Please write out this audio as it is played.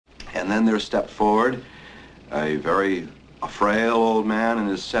And then there stepped forward a frail old man in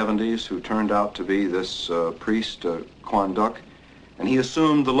his 70s who turned out to be this priest, Quan Duc, and he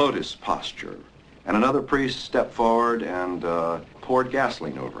assumed the lotus posture. And another priest stepped forward and poured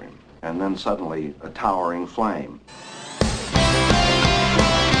gasoline over him. And then suddenly a towering flame.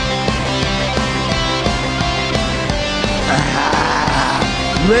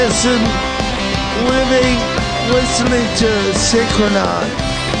 Listening to Synchronon.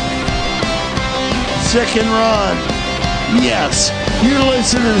 Sick and Ron. Yes, you're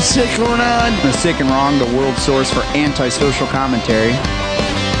listening to Sick and Ron. The Sick and Wrong, the world source for antisocial commentary.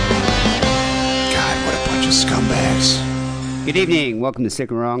 God, what a bunch of scumbags. Good evening. Welcome to Sick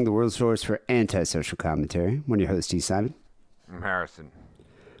and Wrong, the world source for antisocial commentary. I'm one of your hosts, Steve Simon. I'm Harrison.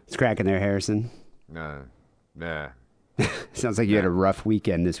 It's cracking there, Harrison. Nah. Sounds like you had a rough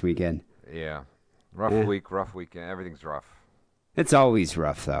weekend this weekend. Yeah. Rough weekend. Everything's rough. It's always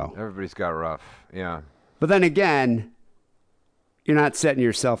rough, though. Everybody's got rough. Yeah. But then again, you're not setting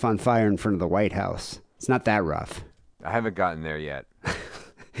yourself on fire in front of the White House. It's not that rough. I haven't gotten there yet.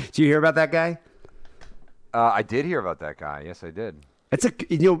 Did you hear about that guy? I did hear about that guy. Yes, I did.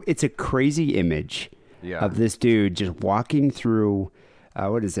 It's a crazy image of this dude just walking through,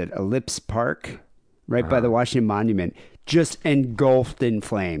 Ellipse Park, right by the Washington Monument, just engulfed in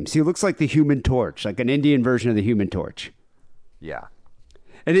flames. He looks like the Human Torch, like an Indian version of the Human Torch. Yeah.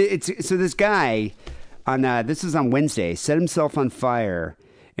 And so this guy, this was on Wednesday, set himself on fire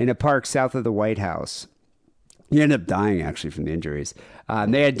in a park south of the White House. He ended up dying, actually, from the injuries.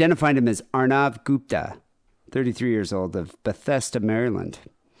 They identified him as Arnav Gupta, 33 years old, of Bethesda, Maryland.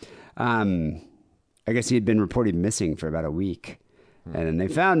 I guess he had been reported missing for about a week. And then they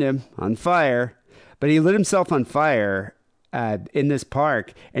found him on fire. But he lit himself on fire in this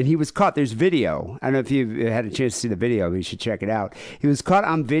park, and he was caught. There's video. I don't know if you had a chance to see the video, but you should check it out. He was caught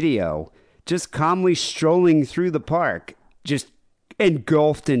on video just calmly strolling through the park, just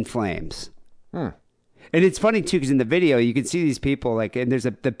engulfed in flames. And it's funny, too, because in the video, you can see these people, and there's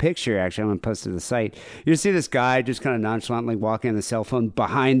the picture, actually, I'm going to post to the site. You see this guy just kind of nonchalantly walking on the cell phone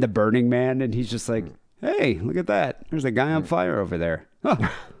behind the Burning Man, and he's just like, hey, look at that. There's a guy on fire over there. Huh.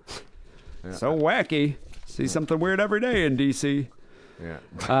 Yeah. So wacky. See something weird every day in D.C.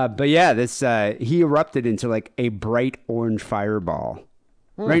 Yeah. But yeah, he erupted into like a bright orange fireball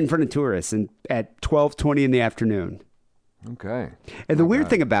right in front of tourists at 12:20 in the afternoon. Okay. And the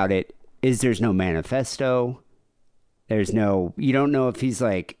weird thing about it is there's no manifesto. You don't know if he's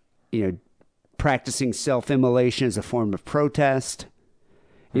practicing self-immolation as a form of protest.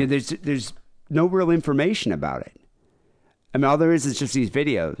 There's no real information about it. I mean, all there is just these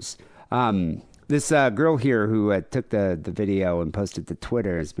videos. This girl here who took the video and posted to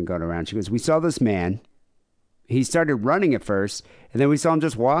Twitter has been going around. She goes, we saw this man. He started running at first, and then we saw him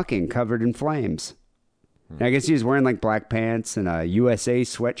just walking covered in flames. And I guess he was wearing like black pants and a USA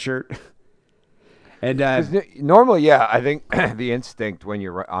sweatshirt. And normally, I think the instinct when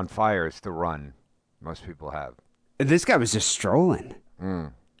you're on fire is to run. Most people have. This guy was just strolling,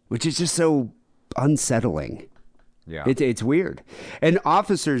 which is just so unsettling. Yeah. It's weird. And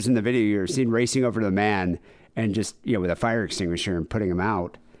officers in the video you're seen racing over to the man and just, with a fire extinguisher and putting him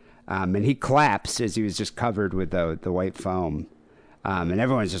out. And he collapsed as he was just covered with the white foam. And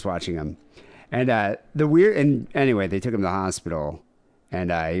everyone's just watching him. And anyway, they took him to the hospital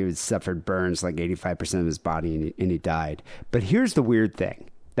and he suffered burns like 85% of his body and he died. But here's the weird thing.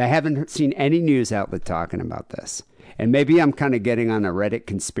 I haven't seen any news outlet talking about this. And maybe I'm kind of getting on a Reddit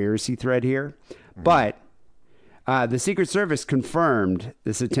conspiracy thread here. But the Secret Service confirmed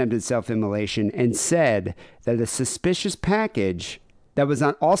this attempted self-immolation and said that a suspicious package that was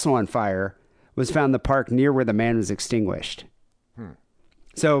also on fire was found in the park near where the man was extinguished.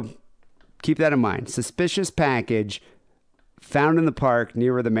 So keep that in mind. Suspicious package found in the park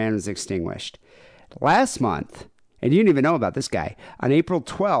near where the man was extinguished. Last month, and you didn't even know about this guy, on April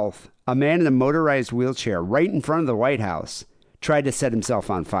 12th, a man in a motorized wheelchair right in front of the White House tried to set himself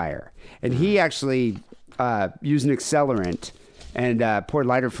on fire. And he actually used an accelerant and poured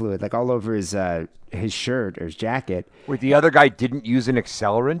lighter fluid all over his shirt or his jacket. Wait, the other guy didn't use an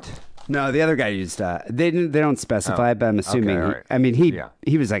accelerant? No, the other guy used. They don't specify, but I'm assuming. Okay, right. I mean,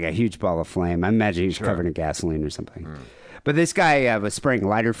 he was like a huge ball of flame. I imagine he was covered in gasoline or something. But this guy was spraying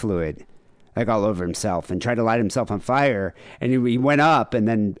lighter fluid all over himself and tried to light himself on fire. And he went up, and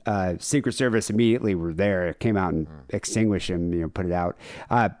then Secret Service immediately were there, came out and extinguished him, put it out.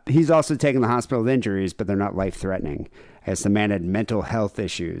 He's also taken the hospital with injuries, but they're not life-threatening, as the man had mental health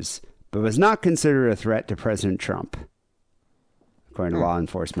issues, but was not considered a threat to President Trump, according to law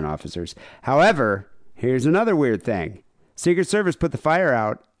enforcement officers. However, here's another weird thing. Secret Service put the fire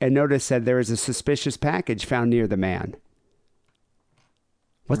out and noticed that there was a suspicious package found near the man.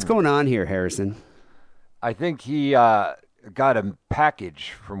 What's going on here, Harrison? I think he got a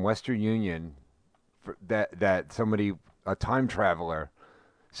package from Western Union that somebody, a time traveler,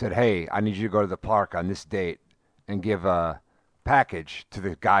 said, "Hey, I need you to go to the park on this date and give a package to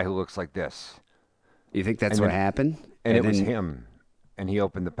the guy who looks like this." You think that's what happened? And it was him. And he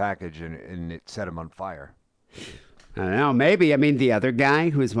opened the package and it set him on fire. I don't know. Maybe. I mean, the other guy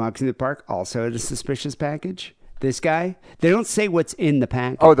who was walking the park also had a suspicious package. This guy, they don't say what's in the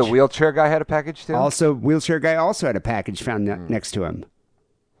package. Oh, the wheelchair guy had a package too? Also, wheelchair guy also had a package found next to him.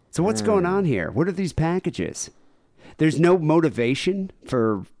 So what's going on here? What are these packages? There's no motivation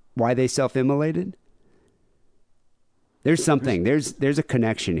for why they self-immolated? There's something. There's a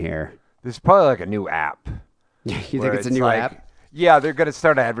connection here. There's probably like a new app. You think it's a new app? Yeah, they're going to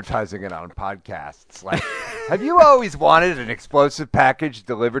start advertising it on podcasts. Like, have you always wanted an explosive package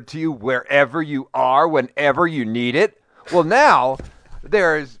delivered to you wherever you are, whenever you need it? Well, now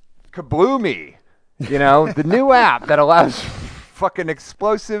there's Kabloomy, the new app that allows fucking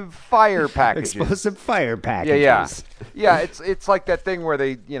explosive fire packages. Explosive fire packages. Yeah. Yeah, it's like that thing where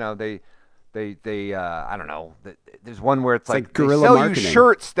they I don't know. There's one where it's like guerrilla they sell marketing. you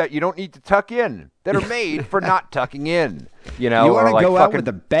shirts that you don't need to tuck in that are made for not tucking in. You want to like go out with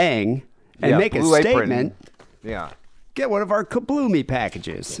a bang and make a Blue Apron. statement. Yeah. Get one of our Kabloomy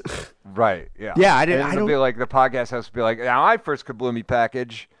packages. Right. Yeah. Yeah, I don't don't be like the podcast host will be like, now my first Kabloomy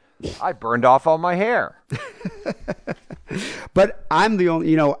package, I burned off all my hair. But I'm the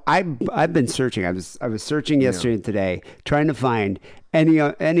only, I've been searching. I was searching yesterday and today, trying to find any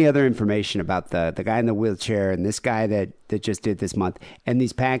other information about the guy in the wheelchair and this guy that just did this month and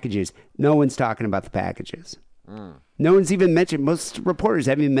these packages. No one's talking about the packages. No one's even mentioned. Most reporters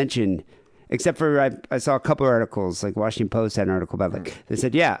haven't even mentioned, except for I saw a couple of articles, like Washington Post had an article about they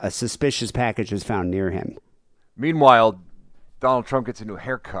said, a suspicious package was found near him. Meanwhile, Donald Trump gets a new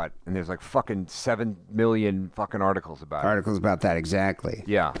haircut, and there's like fucking 7 million fucking articles about it. Articles about that, exactly.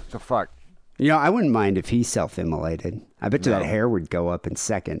 Yeah, the fuck. I wouldn't mind if he self-immolated. I bet you that hair would go up in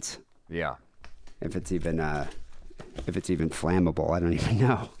seconds. Yeah. If it's even flammable, I don't even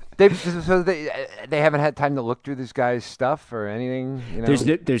know. They haven't had time to look through this guy's stuff or anything.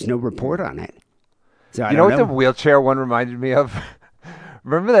 There's no report on it. So you know what the wheelchair one reminded me of?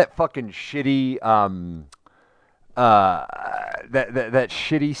 Remember that fucking shitty that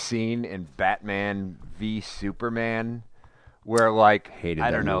shitty scene in Batman v Superman where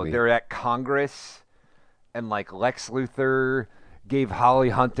they're at Congress and like Lex Luthor gave Holly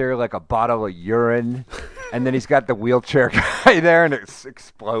Hunter like a bottle of urine and then he's got the wheelchair guy there and it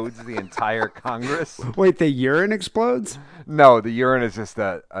explodes the entire Congress. Wait, the urine explodes? No, the urine is just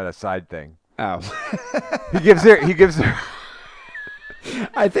a side thing. Oh. He gives her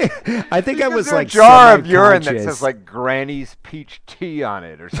I think I was like a jar of urine that says like Granny's peach tea on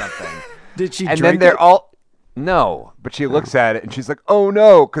it or something. Did she and drink then they're it? all no, but she looks at it and she's like, "Oh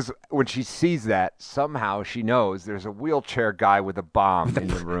no," because when she sees that, somehow she knows there's a wheelchair guy with a bomb in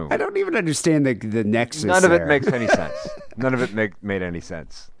the room. I don't even understand the nexus. None of there. it makes any sense. None of it made any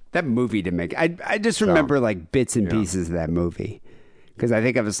sense. That movie didn't make. I just remember like bits and pieces of that movie because I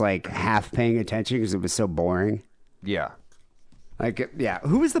think I was like half paying attention because it was so boring. Yeah.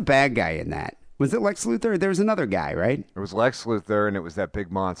 Who was the bad guy in that? Was it Lex Luthor? There was another guy, right? It was Lex Luthor, and it was that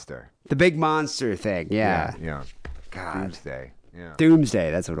big monster. The big monster thing, yeah. Yeah. God. Doomsday. Yeah. Doomsday,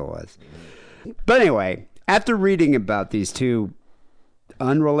 that's what it was. But anyway, after reading about these two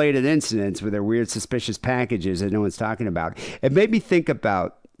unrelated incidents with their weird, suspicious packages that no one's talking about, it made me think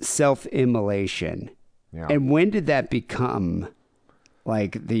about self-immolation. Yeah. And when did that become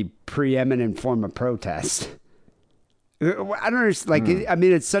like the preeminent form of protest? I don't understand. I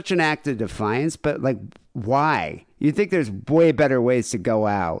mean, it's such an act of defiance, but like, why? You think there's way better ways to go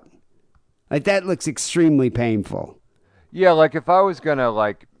out? Like that looks extremely painful. Yeah, like if I was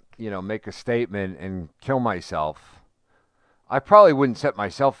gonna make a statement and kill myself, I probably wouldn't set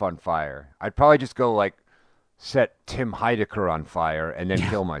myself on fire. I'd probably just go like set Tim Heidecker on fire and then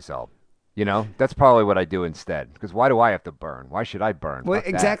kill myself. That's probably what I do instead. Because why do I have to burn? Why should I burn? Well,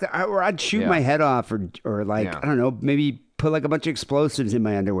 exactly. Or I'd shoot my head off, or like I don't know, maybe put like a bunch of explosives in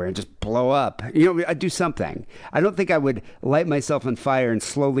my underwear and just blow up. I'd do something. I don't think I would light myself on fire and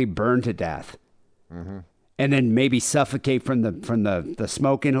slowly burn to death, and then maybe suffocate from the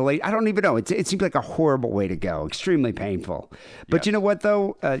smoke inhalation. I don't even know. It seems like a horrible way to go. Extremely painful. But you know what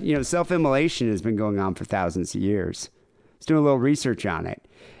though? Self-immolation has been going on for thousands of years. I was doing a little research on it.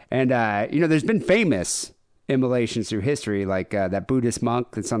 And, there's been famous immolations through history, like that Buddhist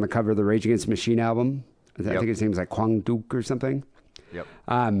monk that's on the cover of the Rage Against the Machine album. I think his name's like Quang Duc or something. Yep.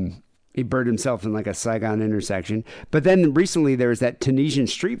 He burned himself in like a Saigon intersection. But then recently there was that Tunisian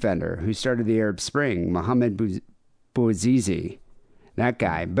street vendor who started the Arab Spring, Mohamed Bouazizi, that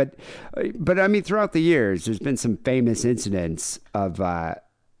guy. But I mean, throughout the years, there's been some famous incidents of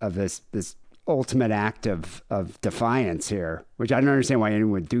this ultimate act of defiance here, which I don't understand why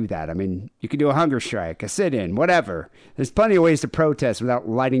anyone would do that. I mean, you could do a hunger strike, a sit-in, whatever. There's plenty of ways to protest without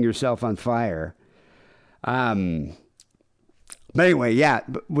lighting yourself on fire. But anyway, yeah.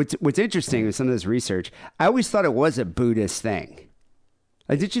 What's interesting with some of this research, I always thought it was a Buddhist thing.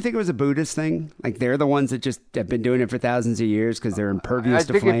 Like, did you think it was a Buddhist thing? Like, they're the ones that just have been doing it for thousands of years because they're impervious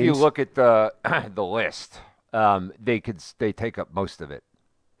to flames? I think if you look at the list, they take up most of it.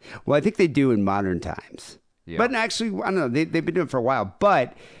 Well, I think they do in modern times. Yeah. But actually, I don't know. They've been doing it for a while.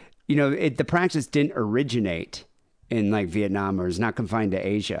 But, you know, the practice didn't originate in, like, Vietnam or is not confined to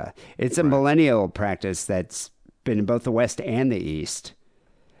Asia. It's a millennial practice that's been in both the West and the East,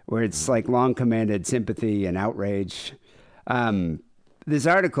 where it's like long commanded sympathy and outrage. This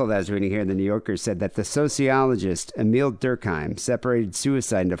article that I was reading here in the New Yorker said that the sociologist Emil Durkheim separated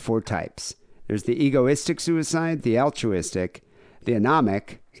suicide into 4 types. There's the egoistic suicide, the altruistic, the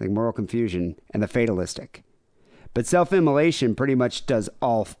anomic, it's like moral confusion, and the fatalistic. But self-immolation pretty much does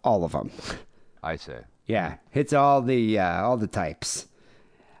all of them. I say. Yeah, hits all the types.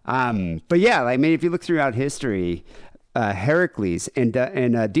 But yeah, I mean, if you look throughout history, Heracles and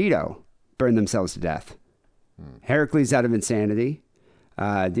Dido burned themselves to death. Heracles out of insanity,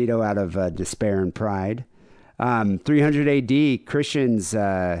 Dido out of despair and pride. 300 A.D., Christians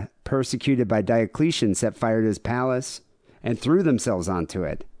persecuted by Diocletian set fire to his palace and threw themselves onto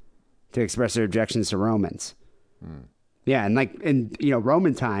it to express their objections to Romans. Yeah, and like in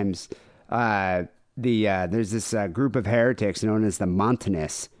Roman times, there's this group of heretics known as the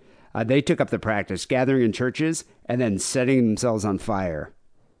Montanists. They took up the practice, gathering in churches and then setting themselves on fire.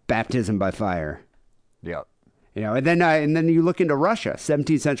 Baptism by fire. Yeah. And then you look into Russia,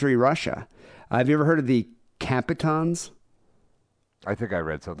 17th century Russia. Have you ever heard of the Capetans? I think I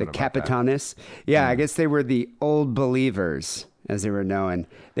read something about that. The Capetanists? Yeah, I guess they were the old believers, as they were known.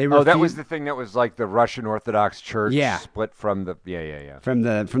 That was the thing that was like the Russian Orthodox Church split from the from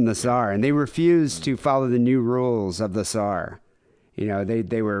the Tsar, and they refused to follow the new rules of the Tsar.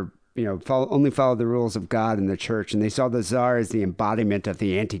 They were only followed the rules of God and the Church, and they saw the Tsar as the embodiment of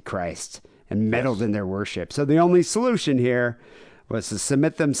the Antichrist and meddled in their worship. So the only solution here was to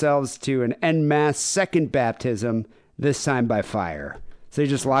submit themselves to an en masse second baptism, this time by fire. So they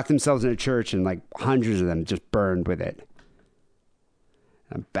just locked themselves in a church, and like hundreds of them just burned with it.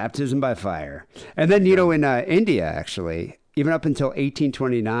 Baptism by fire. And then, in India, actually, even up until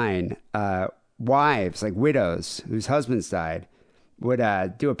 1829, wives, like widows whose husbands died, would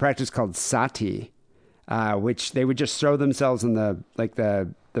do a practice called sati, which they would just throw themselves in the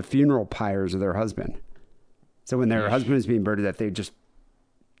funeral pyres of their husband. So when their husband was being burned to death, they'd just,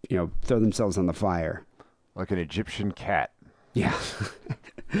 throw themselves on the fire. Like an Egyptian cat. Yeah.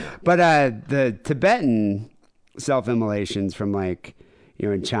 But the Tibetan self-immolations from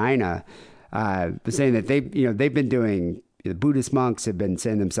in China, was saying that they've been doing, the Buddhist monks have been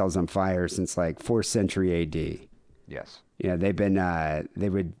setting themselves on fire since like 4th century AD. Yes. They've been,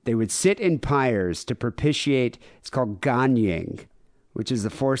 they would sit in pyres to propitiate, it's called Ganying, which is the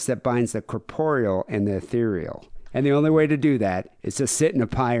force that binds the corporeal and the ethereal. And the only way to do that is to sit in a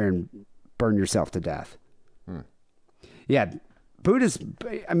pyre and burn yourself to death. Yeah. This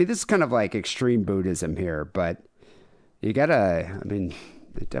is kind of like extreme Buddhism here, but they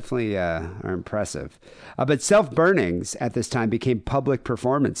definitely are impressive. But self-burnings at this time became public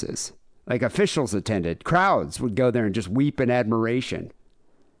performances. Like officials attended. Crowds would go there and just weep in admiration.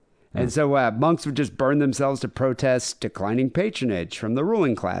 And so monks would just burn themselves to protest declining patronage from the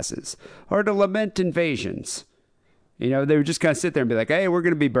ruling classes or to lament invasions. They would just kind of sit there and be like, hey, we're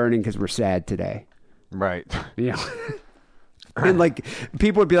going to be burning because we're sad today. Right. And like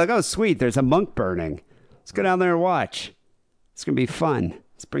people would be like, oh, sweet, there's a monk burning. Let's go down there and watch. It's going to be fun.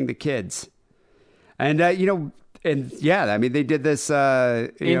 Let's bring the kids. And, they did this.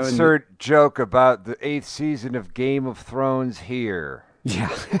 Insert joke about the 8th season of Game of Thrones here.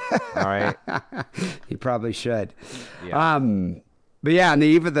 Yeah. All right. He probably should. Yeah. But yeah, on the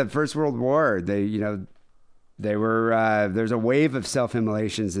eve of the First World War, there's a wave of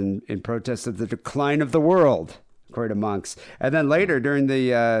self-immolations in protest of the decline of the world, according to monks. And then later during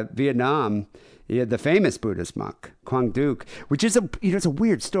the Vietnam, you had the famous Buddhist monk, Quang Duc, which is it's a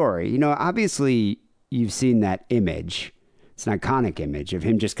weird story. Obviously you've seen that image. It's an iconic image of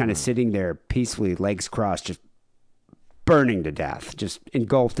him just kind of sitting there peacefully, legs crossed, just burning to death, just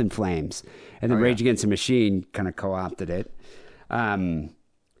engulfed in flames. And then Rage Against the Machine kind of co-opted it.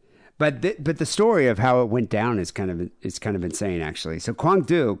 But the story of how it went down is kind of insane, actually. So Quang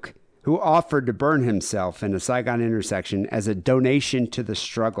Duc, who offered to burn himself in a Saigon intersection as a donation to the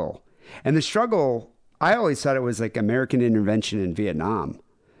struggle. And the struggle, I always thought it was like American intervention in Vietnam,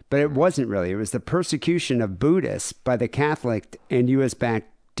 but it wasn't really. It was the persecution of Buddhists by the Catholic and U.S.-backed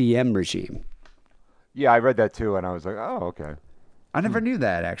Diem regime. Yeah, I read that too, and I was like, oh, okay. I never knew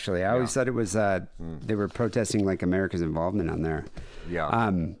that, actually. I always thought it was they were protesting like America's involvement on there.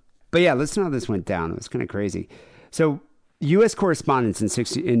 Yeah. But yeah, listen to how this went down. It was kind of crazy. So U.S. correspondents on June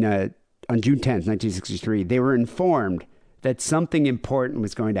 10th, 1963, they were informed that something important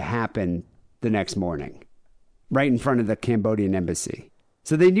was going to happen the next morning, right in front of the Cambodian embassy.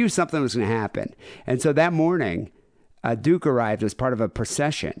 So they knew something was going to happen. And so that morning, Duke arrived as part of a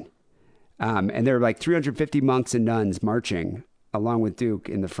procession. And there were like 350 monks and nuns marching along with Duke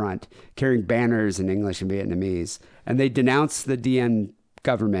in the front, carrying banners in English and Vietnamese. And they denounced the Diem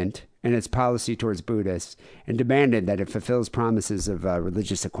government and its policy towards Buddhists and demanded that it fulfills promises of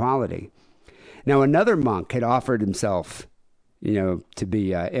religious equality. Now, another monk had offered himself, to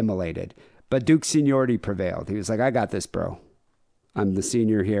be immolated, but Duke's seniority prevailed. He was like, I got this, bro. I'm the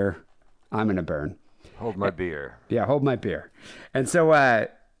senior here. I'm going to burn. Hold my beer. Yeah, hold my beer. And so,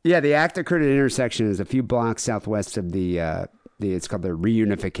 the act occurred at an intersection is a few blocks southwest of it's called the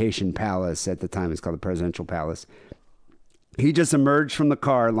Reunification Palace. At the time, it's called the Presidential Palace. He just emerged from the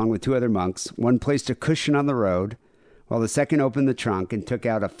car along with two other monks. One placed a cushion on the road, while the second opened the trunk and took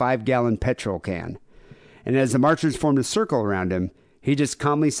out a 5-gallon petrol can. And as the marchers formed a circle around him, he just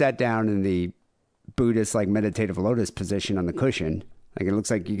calmly sat down in the Buddhist, meditative lotus position on the cushion. It looks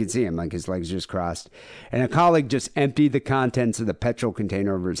like you can see him, his legs just crossed. And a colleague just emptied the contents of the petrol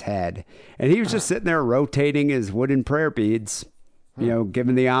container over his head. And he was just sitting there rotating his wooden prayer beads,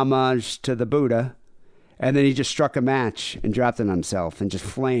 giving the homage to the Buddha. And then he just struck a match and dropped it on himself, and just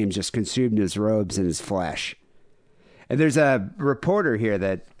flames just consumed his robes and his flesh. And there's a reporter here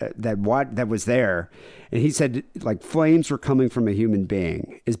that was there, and he said flames were coming from a human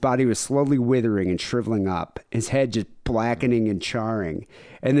being. His body was slowly withering and shriveling up, his head just blackening and charring.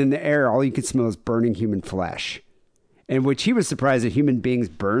 And in the air, all you could smell was burning human flesh, in which he was surprised that human beings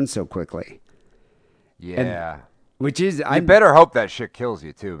burn so quickly. Yeah. Which is, I better hope that shit kills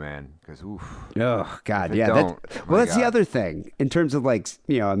you too, man. Because oh god, yeah. That's the other thing in terms of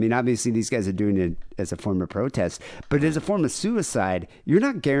obviously these guys are doing it as a form of protest, but as a form of suicide, you're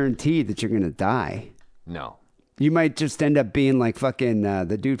not guaranteed that you're going to die. No, you might just end up being like fucking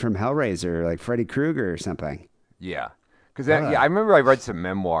the dude from Hellraiser, like Freddy Krueger or something. Yeah, because I remember I read some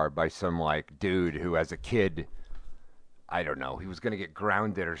memoir by some dude who, as a kid, I don't know, he was going to get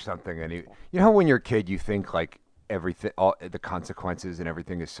grounded or something, and how when you're a kid you think everything, all the consequences and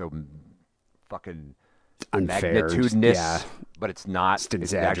everything is so fucking unfair, magnitudinous, but it's not. It's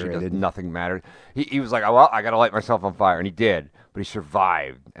exaggerated. Actually nothing matters. He was like, oh, well, I got to light myself on fire, and he did, but he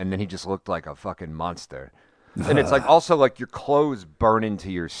survived, and then he just looked like a fucking monster. And it's also your clothes burn into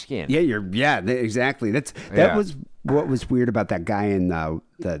your skin. Yeah, exactly. That was what was weird about that guy in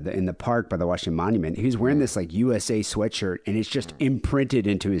the park by the Washington Monument. He was wearing this USA sweatshirt, and it's just imprinted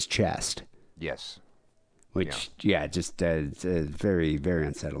into his chest. Yes. Which, just very, very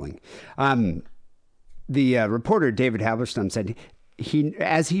unsettling. The reporter, David Halberstam, said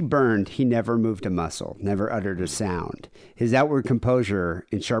as he burned, he never moved a muscle, never uttered a sound. His outward composure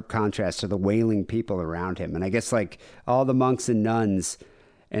in sharp contrast to the wailing people around him. And I guess all the monks and nuns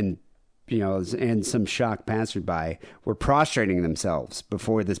and some shocked passerby were prostrating themselves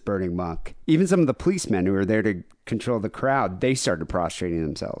before this burning monk. Even some of the policemen who were there to control the crowd, they started prostrating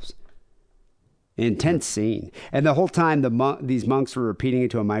themselves. Intense scene. And the whole time these monks were repeating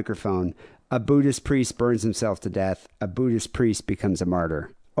into a microphone, a Buddhist priest burns himself to death, a Buddhist priest becomes a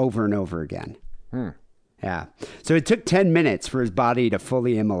martyr, over and over again. Yeah. So it took 10 minutes for his body to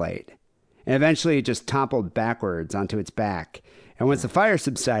fully immolate. And eventually it just toppled backwards onto its back. And once the fire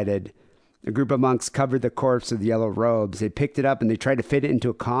subsided, a group of monks covered the corpse with yellow robes. They picked it up and they tried to fit it into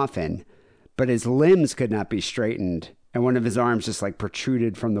a coffin, but his limbs could not be straightened. And one of his arms just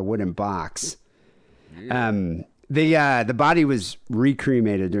protruded from the wooden box. The body was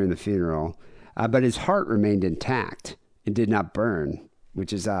recremated during the funeral, but his heart remained intact and did not burn,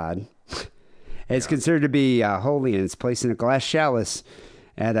 which is odd. It's considered to be holy, and it's placed in a glass chalice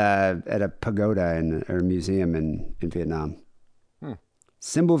at a pagoda or museum in Vietnam.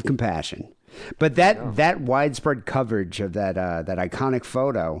 Symbol of compassion. But that widespread coverage of that iconic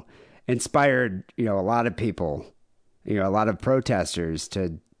photo inspired a lot of people, a lot of protesters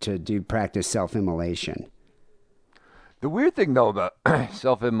to practice self-immolation. The weird thing, though, about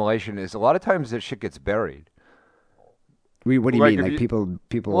self-immolation is a lot of times that shit gets buried. What do you mean? Like people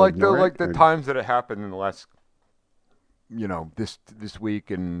like ignore it, the times that it happened in the last, this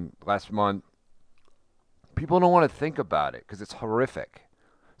week and last month. People don't want to think about it because it's horrific,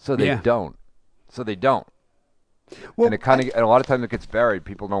 so they don't. Well, and a lot of times it gets buried.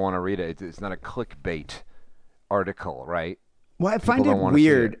 People don't want to read it. It's not a clickbait article, right? Well, I find it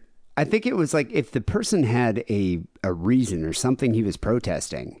weird. I think it was like if the person had a reason or something he was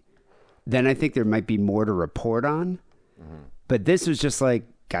protesting, then I think there might be more to report on. Mm-hmm. But this was just like,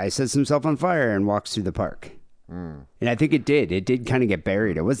 guy sets himself on fire and walks through the park. Mm. And I think it did kind of get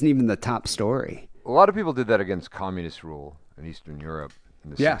buried. It wasn't even the top story. A lot of people did that against communist rule in Eastern Europe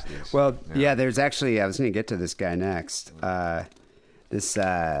in the 60s. Well, there's actually, I was going to get to this guy next. What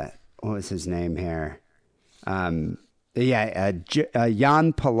was his name here? Jan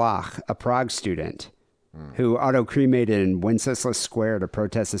Palach, a Prague student who auto-cremated in Wenceslas Square to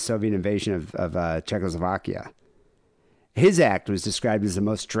protest the Soviet invasion of Czechoslovakia. His act was described as the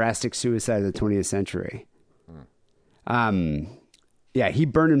most drastic suicide of the 20th century. He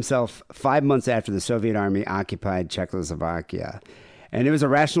burned himself 5 months after the Soviet army occupied Czechoslovakia. And it was a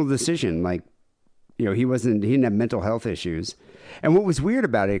rational decision. Like, he didn't have mental health issues. And what was weird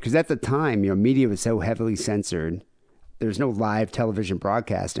about it, because at the time, media was so heavily censored. There's no live television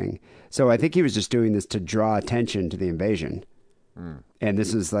broadcasting. So I think he was just doing this to draw attention to the invasion. And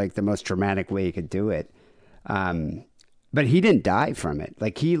this was like the most dramatic way he could do it. But he didn't die from it.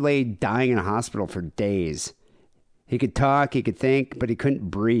 Like, he lay dying in a hospital for days. He could talk, he could think, but he couldn't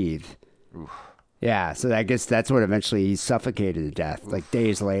breathe. Oof. Yeah, so I guess that's what eventually he suffocated to death, like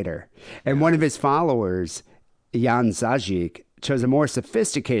days later. And one of his followers, Jan Zajic, chose a more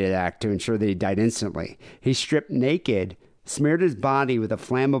sophisticated act to ensure that he died instantly. He stripped naked, smeared his body with a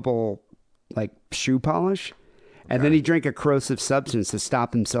flammable, like, shoe polish, and then he drank a corrosive substance to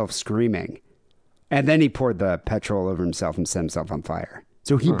stop himself screaming. And then he poured the petrol over himself and set himself on fire.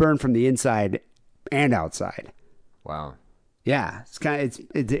 So he burned from the inside and outside. Wow. Yeah,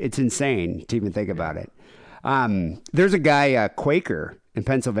 it's insane to even think about it. There's a guy, Quaker in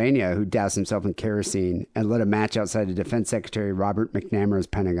Pennsylvania, who doused himself in kerosene and lit a match outside of Defense Secretary Robert McNamara's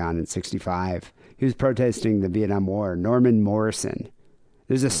Pentagon in '65. He was protesting the Vietnam War. Norman Morrison.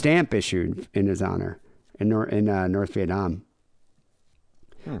 There's a stamp issued in his honor in North Vietnam.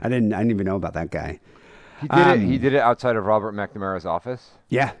 I didn't even know about that guy. He did it outside of Robert McNamara's office?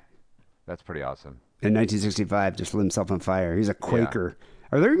 Yeah. That's pretty awesome. In 1965, just lit himself on fire. He's a Quaker. Yeah.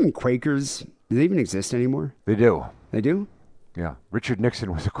 Are there even Quakers? Do they even exist anymore? They do. They do? Yeah. Richard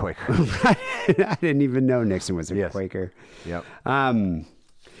Nixon was a Quaker. I didn't even know Nixon was a Quaker. Yep. The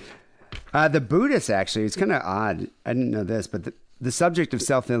Buddhists, actually, it's kind of odd. I didn't know this, but the subject of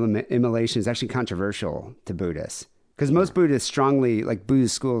self-immolation is actually controversial to Buddhists. Because most Buddhist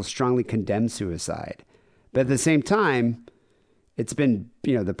schools strongly condemn suicide. But at the same time, it's been,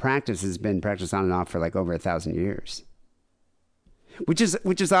 the practice has been practiced on and off for like over 1,000 years. Which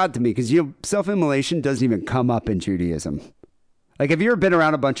is odd to me because, self-immolation doesn't even come up in Judaism. Like, have you ever been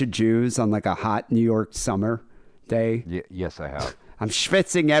around a bunch of Jews on like a hot New York summer day? Yes, I have. I'm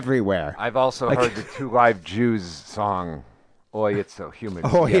schwitzing everywhere. I've also heard the Two Live Jews song, Oy, It's So Humid.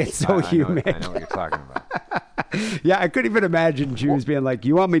 It's so humid. I know what you're talking about. Yeah, I couldn't even imagine Jews being like,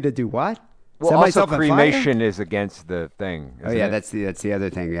 you want me to do what? Well, also cremation is against the thing. That's the other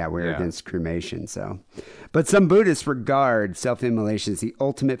thing. Yeah, we're against cremation. So, but some Buddhists regard self-immolation as the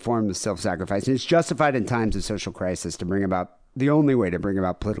ultimate form of self-sacrifice, and it's justified in times of social crisis the only way to bring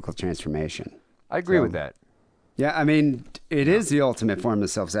about political transformation. I agree with that. Yeah, I mean, it is the ultimate form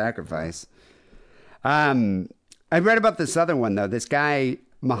of self-sacrifice. I read about this other one though. This guy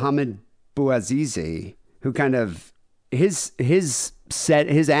Muhammad Bouazizi, who kind of his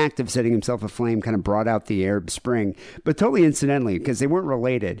act of setting himself aflame kind of brought out the Arab Spring, but totally incidentally, because they weren't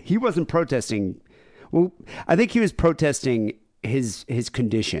related. He wasn't protesting. Well, I think he was protesting his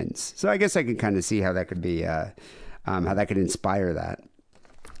conditions. So I guess I can kind of see how that could be, how that could inspire that.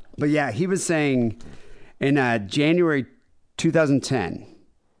 But yeah, he was saying in January 2010,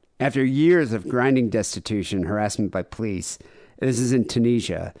 after years of grinding destitution, harassment by police, this is in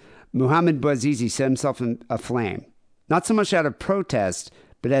Tunisia, Muhammad Bouazizi set himself aflame. Not so much out of protest,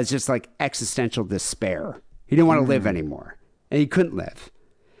 but as just like existential despair. He didn't want to live anymore, and he couldn't live.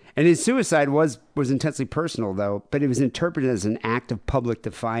 And his suicide was intensely personal, though, but it was interpreted as an act of public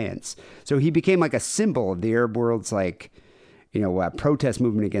defiance. So he became like a symbol of the Arab world's protest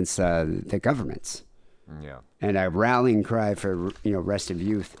movement against the governments. Yeah. And a rallying cry for, rest of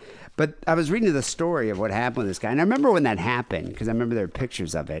youth. But I was reading the story of what happened with this guy, and I remember when that happened because I remember there were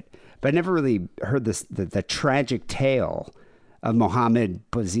pictures of it, but I never really heard the tragic tale of Mohammed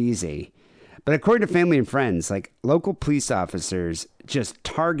Bouazizi. But according to family and friends, like local police officers just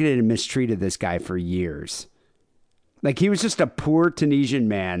targeted and mistreated this guy for years. Like he was just a poor Tunisian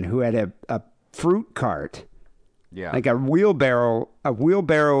man who had a fruit cart. Yeah. Like a wheelbarrow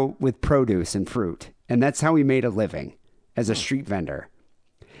with produce and fruit. And that's how he made a living as a street vendor.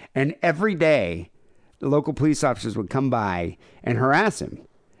 And every day, the local police officers would come by and harass him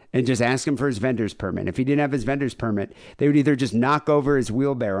and just ask him for his vendor's permit. If he didn't have his vendor's permit, they would either just knock over his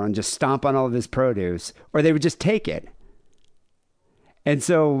wheelbarrow and just stomp on all of his produce, or they would just take it. And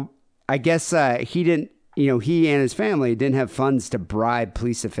so I guess he didn't, he and his family didn't have funds to bribe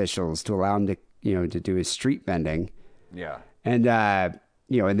police officials to allow him to, to do his street vending. Yeah. And, and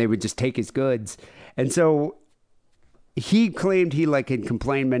they would just take his goods. And so he claimed he had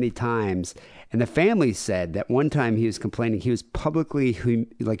complained many times. And the family said that one time he was complaining, he was publicly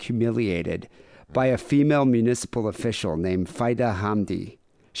humiliated by a female municipal official named Faida Hamdi.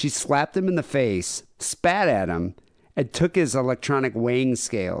 She slapped him in the face, spat at him, and took his electronic weighing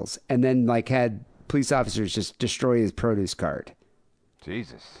scales, and then had police officers just destroy his produce cart.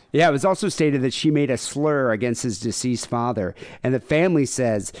 Jesus. Yeah, it was also stated that she made a slur against his deceased father, and the family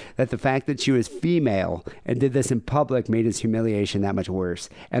says that the fact that she was female and did this in public made his humiliation that much worse,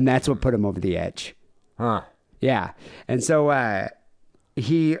 and that's what put him over the edge. Huh. Yeah, and so I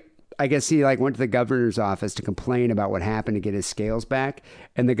guess he went to the governor's office to complain about what happened to get his scales back,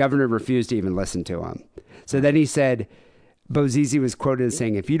 and the governor refused to even listen to him. So then he said, Bouazizi was quoted as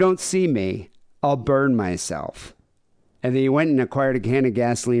saying, "If you don't see me, I'll burn myself." And then he went and acquired a can of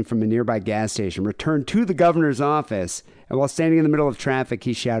gasoline from a nearby gas station, returned to the governor's office, and while standing in the middle of traffic,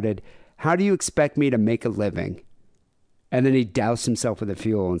 he shouted, "How do you expect me to make a living?" And then he doused himself with the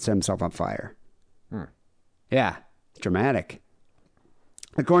fuel and set himself on fire. Yeah, dramatic.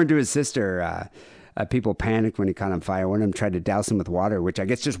 According to his sister, people panicked when he caught on fire. One of them tried to douse him with water, which I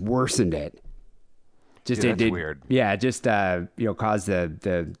guess just worsened it. That's weird. Yeah, just caused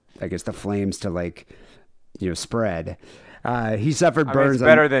the flames to spread. He suffered burns. It's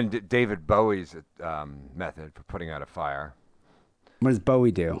better than David Bowie's method for putting out a fire. What does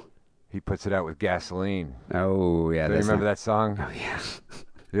Bowie do? He puts it out with gasoline. Oh yeah, do you remember that song? Oh yeah,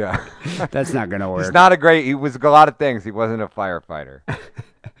 yeah. That's not gonna work. He was a lot of things. He wasn't a firefighter.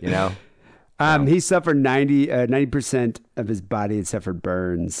 He suffered 90% of his body had suffered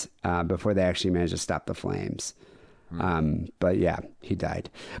burns before they actually managed to stop the flames. But yeah, he died.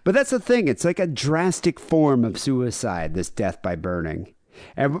 But that's the thing. It's like a drastic form of suicide, this death by burning.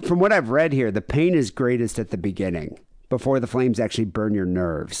 And from what I've read here, the pain is greatest at the beginning, before the flames actually burn your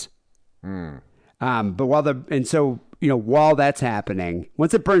nerves. But while that's happening,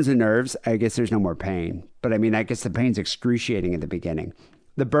 once it burns the nerves, I guess there's no more pain. But I guess the pain's excruciating at the beginning.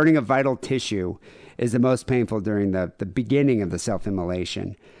 The burning of vital tissue is the most painful during the beginning of the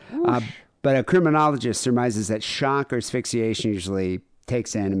self-immolation. But a criminologist surmises that shock or asphyxiation usually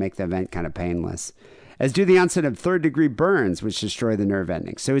takes in and make the event kind of painless, as do the onset of third-degree burns, which destroy the nerve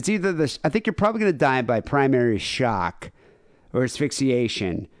endings. So it's either I think you're probably going to die by primary shock or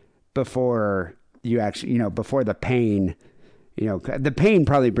asphyxiation before you actually, before the pain, the pain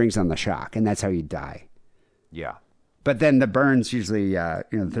probably brings on the shock, and that's how you die. Yeah. But then the burns usually, the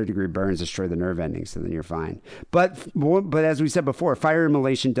third-degree burns destroy the nerve endings, so then you're fine. But as we said before, fire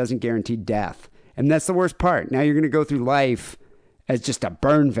immolation doesn't guarantee death. And that's the worst part. Now you're going to go through life as just a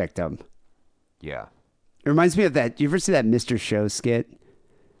burn victim. Yeah. It reminds me of that. You ever see that Mr. Show skit?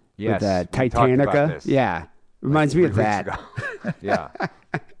 Yes. With Titanica? Yeah. Reminds me of that. Yeah.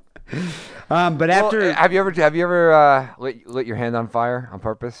 But after... Have you ever lit your hand on fire on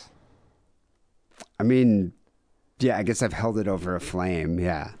purpose? Yeah, I guess I've held it over a flame,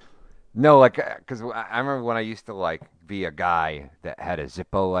 yeah. No, because I remember when I used to, be a guy that had a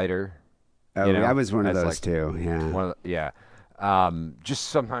Zippo lighter. Oh, I was one of those, too, yeah. Just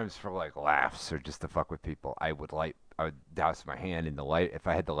sometimes for, laughs or just to fuck with people, I would douse my hand in the light. If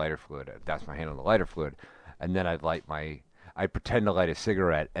I had the lighter fluid, I'd douse my hand in the lighter fluid, and then I'd pretend to light a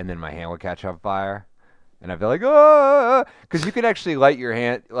cigarette, and then my hand would catch on fire. And I'd be like, oh, because you can actually light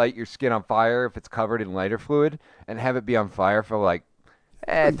your skin on fire if it's covered in lighter fluid, and have it be on fire for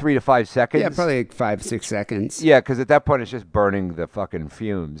 3 to 5 seconds. Yeah, probably 5-6 seconds. Yeah, because at that point it's just burning the fucking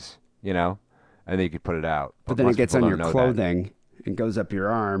fumes, and then you could put it out. But then it gets on your clothing and goes up your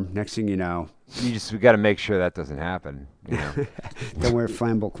we got to make sure that doesn't happen. Don't wear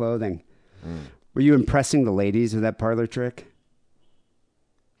flammable clothing. Were you impressing the ladies with that parlor trick?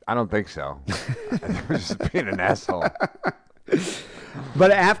 I don't think so. I think we're just being an asshole.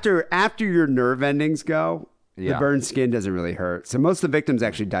 But after your nerve endings go, Yeah. the burned skin doesn't really hurt. So most of the victims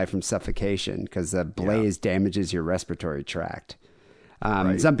actually die from suffocation because the blaze damages your respiratory tract.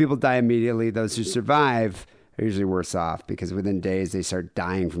 Some people die immediately. Those who survive are usually worse off because within days they start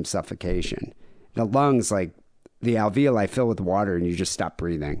dying from suffocation. The lungs, like the alveoli, fill with water and you just stop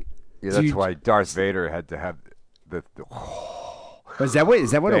breathing. Yeah, that's why Darth Vader had to have the is that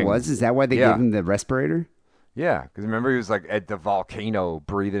what it was? Is that why they gave him the respirator? Yeah, because remember he was like at the volcano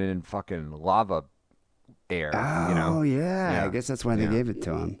breathing in fucking lava air. Oh, yeah. I guess that's why they gave it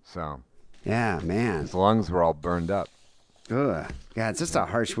to him. So, yeah, man. His lungs were all burned up. Ugh. Yeah, it's just a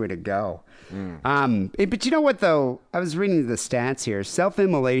harsh way to go. But you know what, though? I was reading the stats here.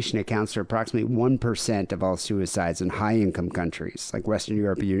 Self-immolation accounts for approximately 1% of all suicides in high-income countries, like Western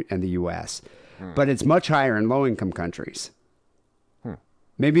Europe and the U.S. But it's much higher in low-income countries.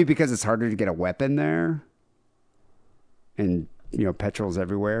 Maybe because it's harder to get a weapon there. And, petrol's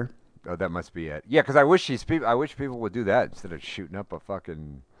everywhere. Oh, that must be it. Yeah, because I wish people would do that instead of shooting up a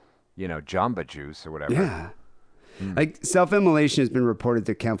fucking, Jamba Juice or whatever. Yeah. Like, self-immolation has been reported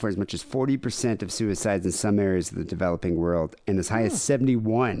to account for as much as 40% of suicides in some areas of the developing world, and as high as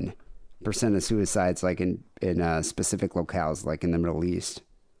 71% of suicides, like in specific locales, like in the Middle East.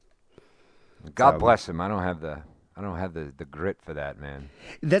 God bless him. I don't have the grit for that, man.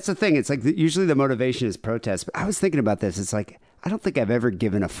 That's the thing. It's like usually the motivation is protest. But I was thinking about this. It's like I don't think I've ever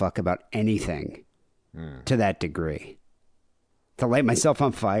given a fuck about anything to that degree. To light myself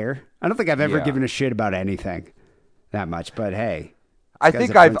on fire. I don't think I've ever given a shit about anything that much. But hey, I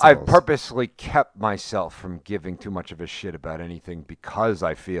think I've purposely kept myself from giving too much of a shit about anything because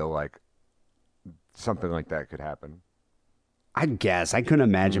I feel like something like that could happen. I guess I couldn't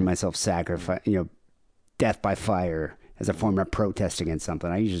imagine myself sacrifice, death by fire as a form of protest against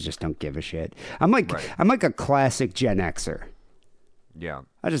something. I usually just don't give a shit. I'm like a classic Gen Xer. Yeah.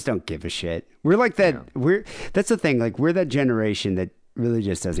 I just don't give a shit. We're like that. Yeah. That's the thing. Like we're that generation that really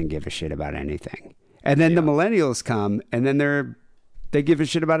just doesn't give a shit about anything. And then the millennials come and then they give a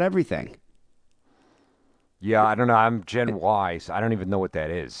shit about everything. Yeah, I don't know. I'm Gen Y, so I don't even know what that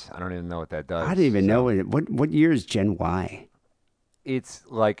is. I don't even know what that does. I didn't even know it. What year is Gen Y? It's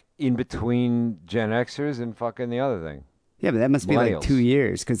like in between Gen Xers and fucking the other thing. Yeah, but that must be like 2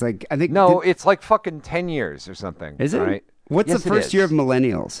 years. Because like, I think... No, it's like fucking 10 years or something. Is it? Right? What's the first year of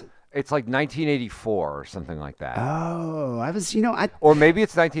millennials? It's like 1984 or something like that. Oh, I was, Or maybe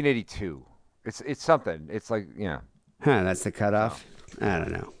it's 1982. It's something. It's like, yeah. Huh, that's the cutoff? Oh. I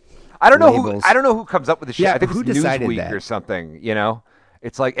don't know. I don't know who comes up with the shit. Yeah, I think who it's decided Newsweek that? or something,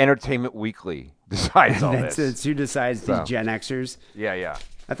 It's like Entertainment Weekly decides all this. It's who decides these Gen Xers? Yeah.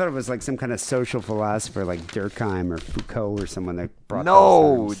 I thought it was like some kind of social philosopher like Durkheim or Foucault or someone that brought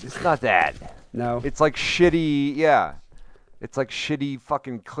those it's not that. No? It's like shitty, It's like shitty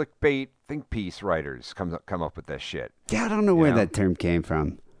fucking clickbait think piece writers come up with that shit. Yeah, I don't know where that term came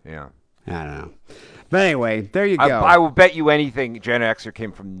from. Yeah. I don't know. But anyway, there you go. I will bet you anything Gen Xer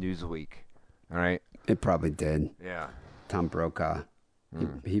came from Newsweek. All right? It probably did. Yeah. Tom Brokaw.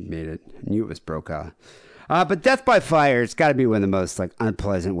 He made it. I knew it was Brokaw. But death by fire, it's got to be one of the most like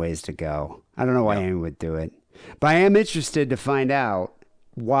unpleasant ways to go. I don't know why anyone would do it. But I am interested to find out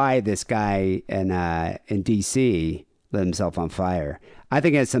why this guy in D.C. lit himself on fire. I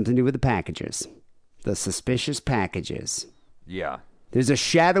think it has something to do with the packages. The suspicious packages. Yeah. There's a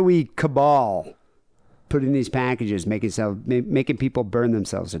shadowy cabal putting these packages, making people burn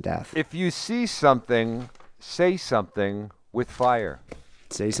themselves to death. If you see something, say something with fire.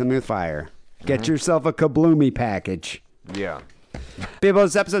 Say something with fire. Get yourself a kabloomy package. Yeah. People,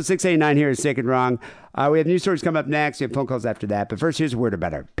 it's episode 689 here is Sick and Wrong. We have news stories coming up next. We have phone calls after that. But first, here's a word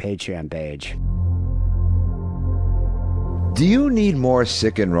about our Patreon page. Do you need more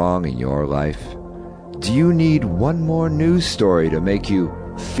Sick and Wrong in your life? Do you need one more news story to make you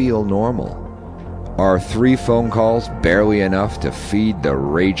feel normal? Are 3 phone calls barely enough to feed the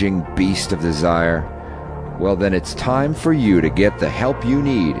raging beast of desire? Well, then it's time for you to get the help you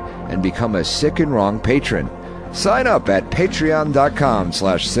need and become a Sick and Wrong patron. Sign up at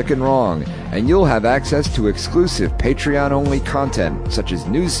patreon.com/sickandwrong and you'll have access to exclusive Patreon-only content such as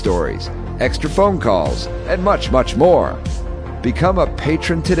news stories, extra phone calls, and much, much more. Become a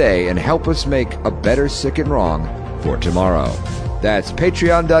patron today and help us make a better Sick and Wrong for tomorrow. That's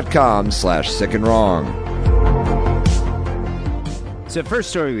patreon.com/sickandwrong. So the first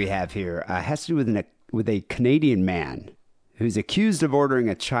story we have here has to do with a Canadian man who's accused of ordering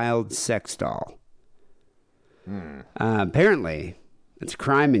a child sex doll. Apparently, it's a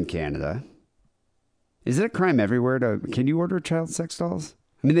crime in Canada. Is it a crime everywhere? Can you order child sex dolls?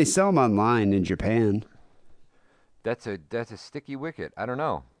 I mean, they sell them online in Japan. That's a sticky wicket. I don't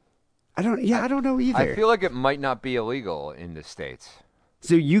know. I don't know either. I feel like it might not be illegal in the States.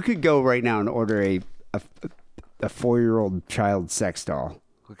 So you could go right now and order a 4-year-old child sex doll.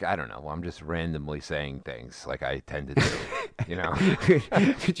 Look, I don't know. I'm just randomly saying things like I tend to do. You know,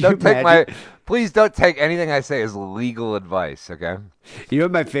 please don't take anything I say as legal advice. Okay. You know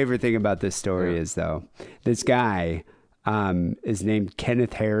what my favorite thing about this story is, though? This guy is named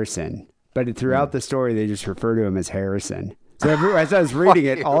Kenneth Harrison, but throughout the story they just refer to him as Harrison. So as I was reading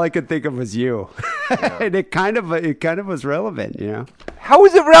it, all I could think of was you, and it kind of was relevant, you know. How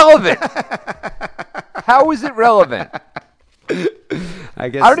is it relevant? How is it relevant? I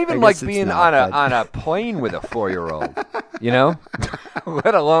don't even like being on a plane with a 4-year-old, you know,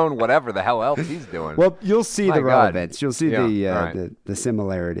 let alone whatever the hell else he's doing. Well, you'll see the relevance. You'll see the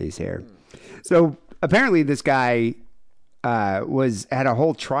similarities here. So apparently, this guy had a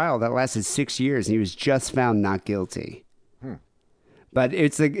whole trial that lasted 6 years, and he was just found not guilty. But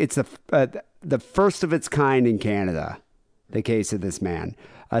it's the first of its kind in Canada, the case of this man.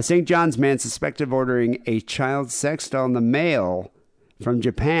 St. John's man suspected of ordering a child sex doll in the mail from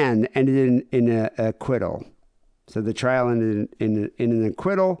Japan ended in an acquittal. So the trial ended in an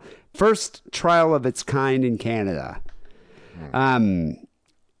acquittal. First trial of its kind in Canada.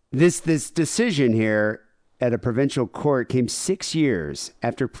 This decision here at a provincial court came 6 years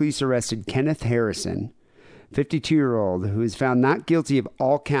after police arrested Kenneth Harrison, 52-year-old, who was found not guilty of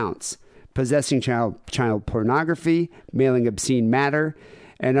all counts: possessing child pornography, mailing obscene matter,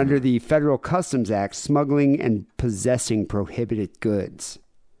 and under the Federal Customs Act, smuggling and possessing prohibited goods.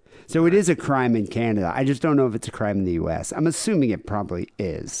 So it is a crime in Canada. I just don't know if it's a crime in the U.S. I'm assuming it probably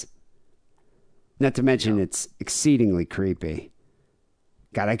is. Not to mention it's exceedingly creepy.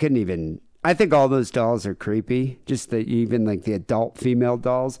 God, I think all those dolls are creepy. Just even like the adult female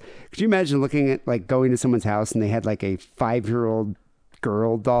dolls. Could you imagine looking at, like, going to someone's house and they had like a 5-year-old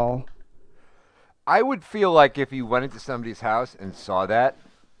girl doll? I would feel like if you went into somebody's house and saw that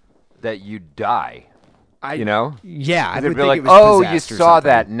you'd die. You know? Yeah, I would be like, oh, you saw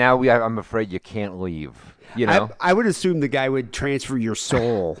that. Now I'm afraid you can't leave. You know? I would assume the guy would transfer your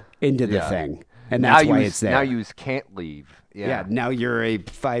soul into the thing, and that's why it's there. Now you can't leave. Yeah, now you're a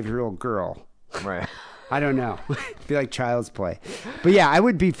 5-year-old girl. Right. I don't know. It'd be like child's play. But yeah, I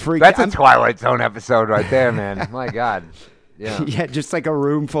would be freaked. That's a Twilight Zone episode right there, man. My God. Yeah. Yeah, just like a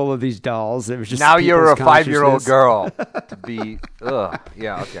room full of these dolls. It was just now you're a 5-year-old girl to be.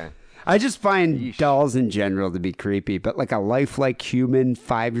 Yeah. Okay. I just find dolls in general to be creepy, but like a lifelike human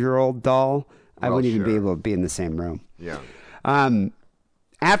 5-year-old doll, I wouldn't even be able to be in the same room. Yeah.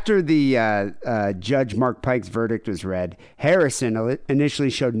 After the Judge Mark Pike's verdict was read, Harrison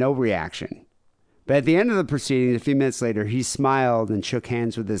initially showed no reaction. But at the end of the proceedings, a few minutes later, he smiled and shook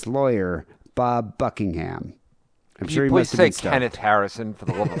hands with his lawyer, Bob Buckingham. I'm sure he must have been stoked. Please say Kenneth Harrison, for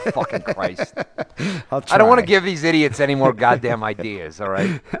the love of fucking Christ. I'll try. I don't want to give these idiots any more goddamn ideas, all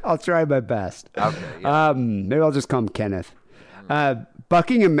right? I'll try my best. Okay. Yeah. Maybe I'll just call him Kenneth.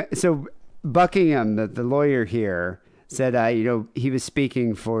 Buckingham, the lawyer here, said, he was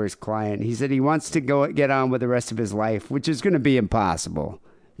speaking for his client. He said he wants to get on with the rest of his life, which is going to be impossible.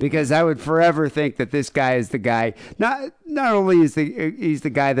 Because I would forever think that this guy is the guy. Not only is he's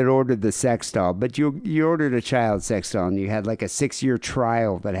the guy that ordered the sex doll, but you ordered a child sex doll and you had like a 6-year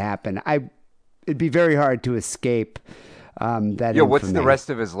trial that happened. It'd be very hard to escape that. Yeah, what's the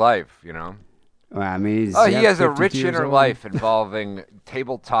rest of his life? You know. Well, I mean, he has a rich inner life involving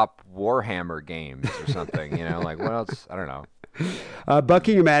tabletop Warhammer games or something. You know, like what else? I don't know.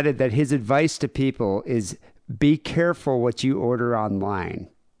 Buckingham added that his advice to people is be careful what you order online.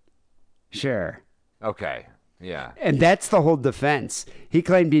 Sure. Okay. Yeah. And that's the whole defense. He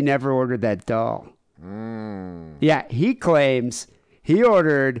claimed he never ordered that doll. Yeah, he claims he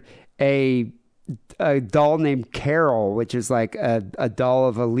ordered a doll named Carol, which is like a doll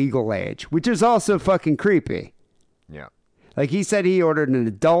of a legal age, which is also fucking creepy. Yeah. Like he said he ordered an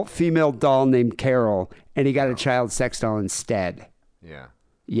adult female doll named Carol, and he got a child sex doll instead. Yeah.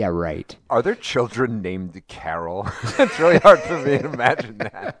 Yeah, right. Are there children named Carol? It's really hard for me to imagine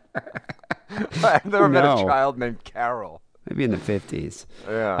that. I've never met a child named Carol. Maybe in the 50s.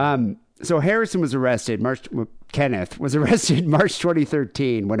 Yeah. So Kenneth was arrested March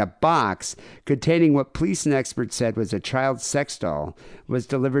 2013 when a box containing what police and experts said was a child sex doll was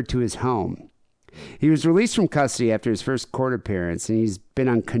delivered to his home. He was released from custody after his first court appearance, and he's been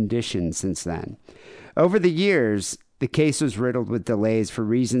on condition since then. Over the years, the case was riddled with delays for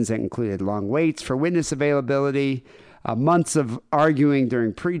reasons that included long waits for witness availability, months of arguing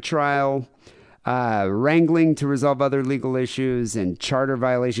during pretrial, wrangling to resolve other legal issues, and charter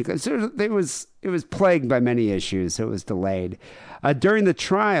violations. So it was plagued by many issues, so it was delayed. During the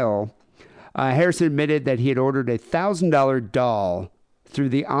trial, Harrison admitted that he had ordered a $1,000 doll through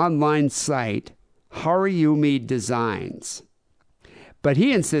the online site Hariyumi Designs. But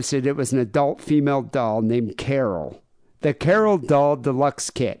he insisted it was an adult female doll named Carol. The Carol Doll Deluxe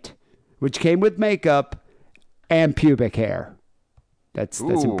Kit, which came with makeup and pubic hair. That's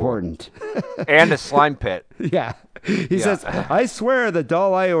important. And a slime pit. Yeah. He says, I swear the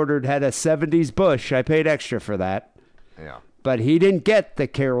doll I ordered had a 70s bush. I paid extra for that. Yeah. But he didn't get the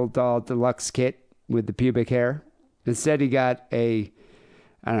Carol Doll Deluxe Kit with the pubic hair. Instead, he got a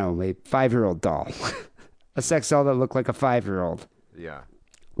 5-year-old doll. A sex doll that looked like a 5-year-old. Yeah.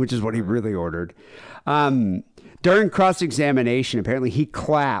 Which is what he really ordered. During cross-examination, apparently he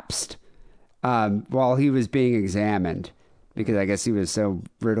collapsed while he was being examined because I guess he was so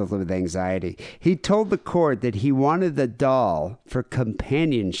riddled with anxiety. He told the court that he wanted the doll for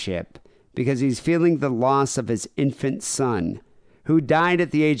companionship because he's feeling the loss of his infant son, who died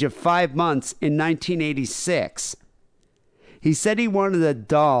at the age of 5 months in 1986. He said he wanted a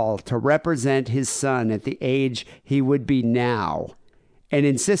doll to represent his son at the age he would be now, and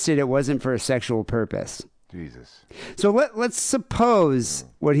insisted it wasn't for a sexual purpose. Jesus. So let's suppose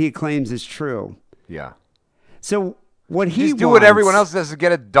what he claims is true. Yeah. So what he Just do what everyone else does to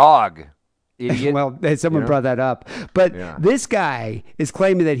get a dog, idiot. Well, someone brought that up. But this guy is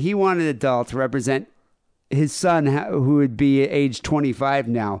claiming that he wanted a doll to represent his son, who would be age 25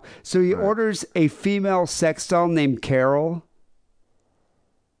 now. So he orders a female sex doll named Carol.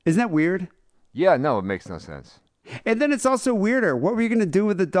 Isn't that weird? Yeah, no, it makes no sense. And then it's also weirder. What were you going to do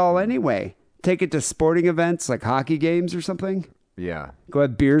with the doll anyway? Take it to sporting events like hockey games or something? Yeah. Go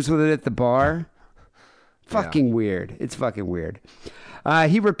have beers with it at the bar? Fucking weird. It's fucking weird.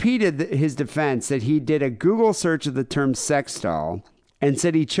 He repeated his defense that he did a Google search of the term sex doll and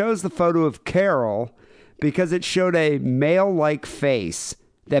said he chose the photo of Carol because it showed a male-like face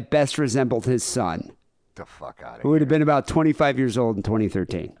that best resembled his son. The fuck out of here. Who would have been about 25 years old in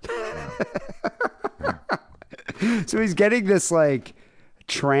 2013. So he's getting this like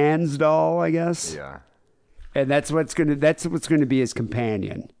trans doll, I guess. Yeah. And that's what's gonna be his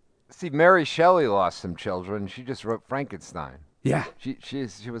companion. See, Mary Shelley lost some children. She just wrote Frankenstein. Yeah.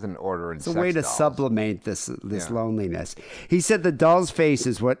 She was an order in It's sex a way to dolls. sublimate this loneliness. He said the doll's face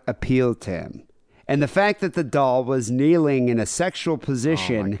is what appealed to him. And the fact that the doll was kneeling in a sexual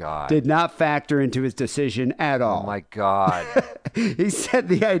position did not factor into his decision at all. Oh, my God. He said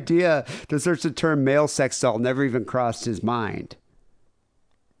the idea to search the term male sex doll never even crossed his mind.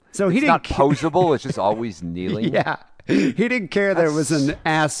 So it's not posable. It's just always kneeling. Yeah. He didn't care that it was an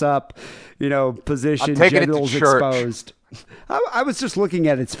ass up, position, genitals exposed. I was just looking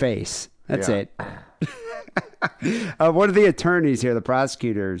at its face. That's it. One of the attorneys here, the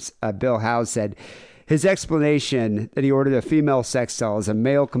prosecutors, Bill Howe, said his explanation that he ordered a female sex doll as a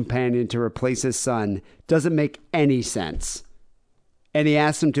male companion to replace his son doesn't make any sense. And he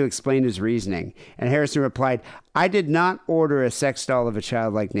asked him to explain his reasoning. And Harrison replied, I did not order a sex doll of a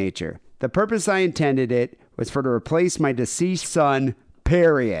childlike nature. The purpose I intended it was for to replace my deceased son,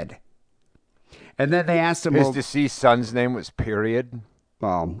 period. And then they asked him... His deceased son's name was Period?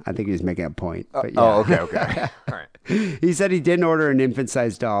 Well, I think he was making a point. But yeah. Oh, okay. All right. He said he didn't order an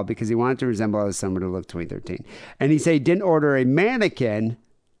infant-sized doll because he wanted to resemble how his son would have looked 2013. And he said he didn't order a mannequin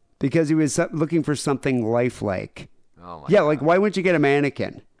because he was looking for something lifelike. Oh, my God. like, why wouldn't you get a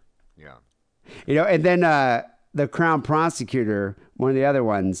mannequin? Yeah. And then the Crown prosecutor, one of the other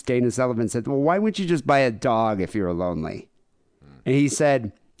ones, Dana Sullivan, said, well, why wouldn't you just buy a dog if you were lonely? And he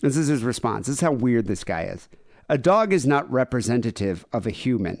said, this is his response. This is how weird this guy is. A dog is not representative of a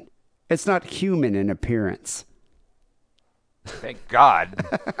human. It's not human in appearance. Thank God.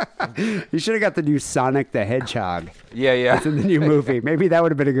 You should have got the new Sonic the Hedgehog. Yeah. That's in the new movie. Maybe that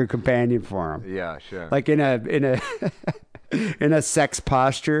would have been a good companion for him. Yeah, sure. Like in a in a sex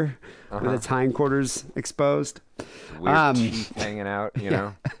posture with its hindquarters exposed. Weird teeth hanging out, you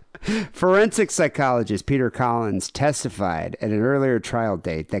know. Forensic psychologist Peter Collins testified at an earlier trial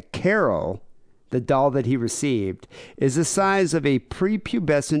date that Carol, the doll that he received, is the size of a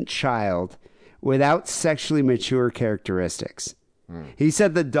prepubescent child without sexually mature characteristics. He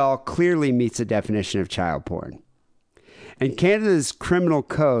said the doll clearly meets the definition of child porn. And Canada's criminal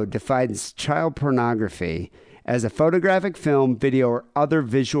code defines child pornography as a photographic film, video, or other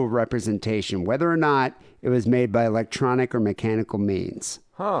visual representation, whether or not it was made by electronic or mechanical means.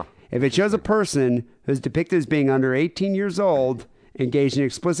 If it shows a person who's depicted as being under 18 years old, engaged in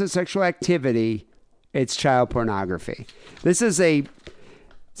explicit sexual activity, it's child pornography. This is a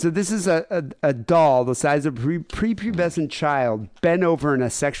So this is a doll the size of a prepubescent child bent over in a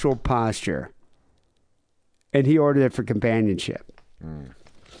sexual posture. And he ordered it for companionship.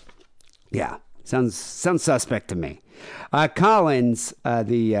 Yeah, sounds suspect to me. Collins,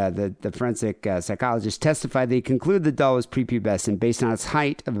 the forensic psychologist, testified that he concluded the doll was prepubescent based on its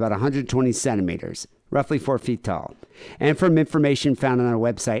height of about 120 centimeters, roughly 4 feet tall, and from information found on our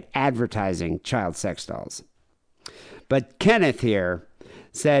website advertising child sex dolls. But Kenneth here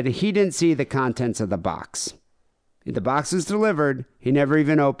said he didn't see the contents of the box. The box was delivered. He never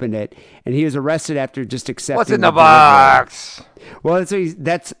even opened it, and he was arrested after just accepting. What's in the box? Well,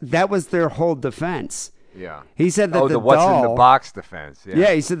 that was their whole defense. Yeah. He said that the doll, what's in the box defense. Yeah.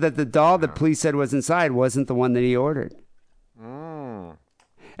 Yeah, he said that the doll that police said was inside wasn't the one that he ordered.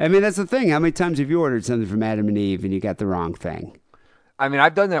 I mean, that's the thing. How many times have you ordered something from Adam and Eve and you got the wrong thing? I mean,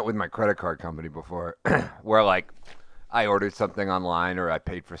 I've done that with my credit card company before, where like I ordered something online or I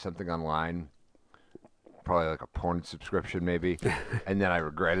paid for something online, probably like a porn subscription maybe, and then I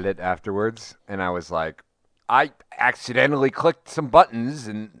regretted it afterwards. And I was like, I accidentally clicked some buttons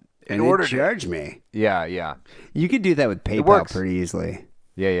and ordered it charged me. Yeah. You could do that with PayPal pretty easily.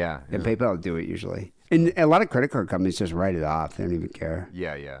 Yeah. And PayPal will do it usually. And a lot of credit card companies just write it off. They don't even care.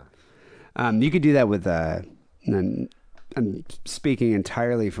 Yeah. You could do that with I'm speaking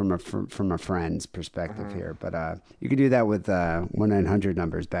entirely from a friend's perspective here, but you could do that with 1-900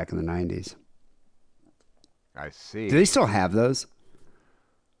 numbers back in the 90s. I see. Do they still have those?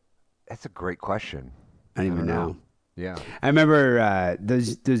 That's a great question. I don't even know. Yeah. I remember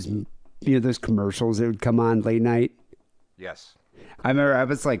those commercials that would come on late night. Yes. I remember I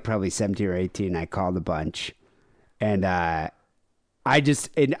was like probably 17 or 18. And I called a bunch, and I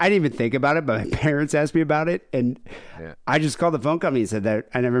didn't even think about it, but my parents asked me about it, and I just called the phone company and said that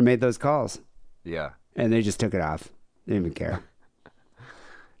I never made those calls. Yeah. And they just took it off. They didn't even care.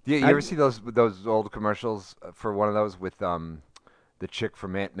 You ever see those old commercials for one of those with the chick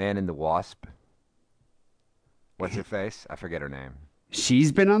from Ant-Man and the Wasp? What's her face? I forget her name.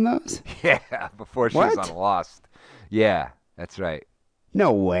 She's been on those? Yeah, before she was on Lost. Yeah, that's right.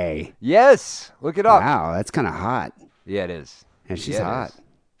 No way. Yes, look it up. Wow, that's kind of hot. Yeah, it is. And she's hot.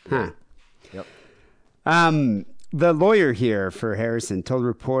 Huh. Yep. The lawyer here for Harrison told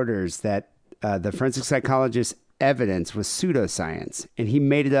reporters that the forensic psychologist's evidence was pseudoscience, and he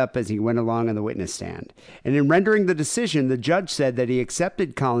made it up as he went along on the witness stand. And in rendering the decision, the judge said that he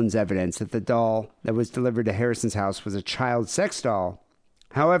accepted Collins' evidence that the doll that was delivered to Harrison's house was a child sex doll.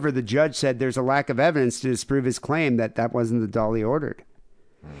 However, the judge said there's a lack of evidence to disprove his claim that that wasn't the doll he ordered.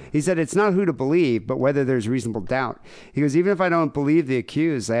 He said it's not who to believe, but whether there's reasonable doubt. He goes, even if I don't believe the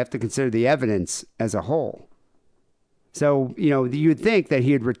accused, I have to consider the evidence as a whole. So, you'd think that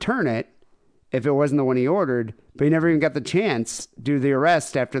he'd return it if it wasn't the one he ordered, but he never even got the chance due to the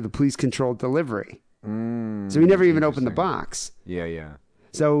arrest after the police-controlled delivery. So he never even opened the box. Yeah.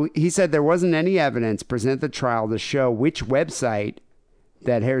 So he said there wasn't any evidence presented at the trial to show which website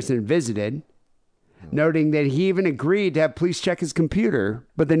that Harrison visited, noting that he even agreed to have police check his computer,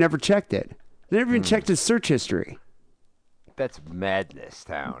 but they never checked it. They never even checked his search history. That's madness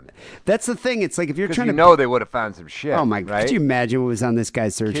town. That's the thing. It's like if you're trying to... they would have found some shit. Oh, my God. Right? Could you imagine what was on this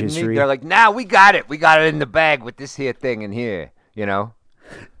guy's search history? They're like, we got it. We got it in the bag with this here thing in here,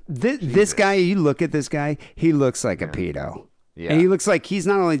 This guy, you look at this guy, he looks like a pedo. Yeah. And he looks like, he's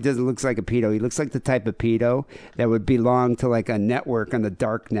not only doesn't look like a pedo, he looks like the type of pedo that would belong to like a network on the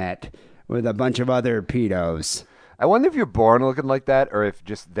dark net with a bunch of other pedos. I wonder if you're born looking like that or if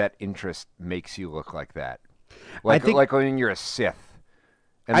just that interest makes you look like that. Like when you're a Sith.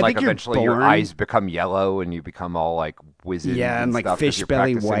 And eventually your eyes become yellow and you become all like wizened. Yeah, and like fish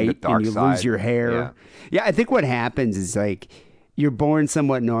belly white and you lose your hair. Yeah, I think what happens is like you're born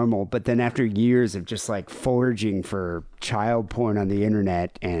somewhat normal, but then after years of just like foraging for child porn on the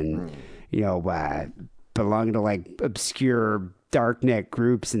internet and, belonging to like obscure darknet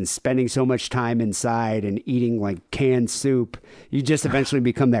groups and spending so much time inside and eating like canned soup, you just eventually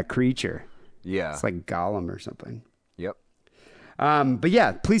become that creature. Yeah. It's like Gollum or something. Yep. But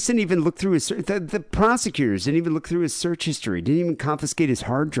yeah, police didn't even look through his... The prosecutors didn't even look through his search history. Didn't even confiscate his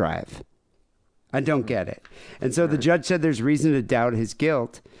hard drive. I don't get it. And so the judge said there's reason to doubt his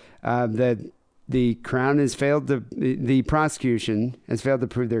guilt. That the Crown has failed to... The prosecution has failed to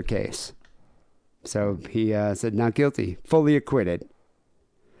prove their case. So he said not guilty. Fully acquitted.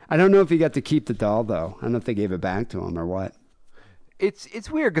 I don't know if he got to keep the doll, though. I don't know if they gave it back to him or what. It's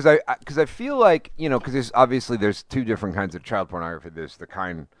weird because I feel like, because there's two different kinds of child pornography. There's the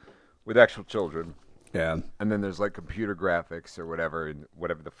kind with actual children. Yeah. And then there's like computer graphics or whatever, and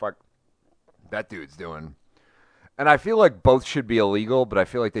whatever the fuck that dude's doing. And I feel like both should be illegal, but I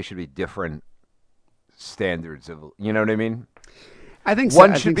feel like they should be different standards of, you know what I mean? I think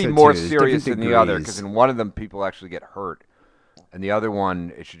one so. should be so more too. There's serious than different the other, degrees. because in one of them people actually get hurt, and the other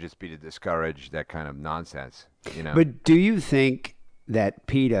one it should just be to discourage that kind of nonsense. You know. But do you think that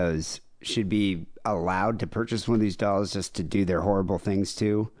pedos should be allowed to purchase one of these dolls just to do their horrible things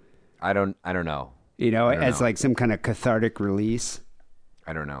too? I don't know. You know, as know. like some kind of cathartic release.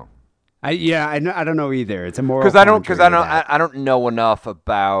 I don't know. I don't know either. It's a moral Because I don't know enough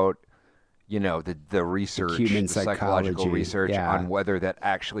about the research, human the psychological psychology, research on whether that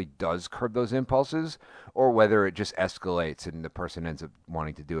actually does curb those impulses or whether it just escalates and the person ends up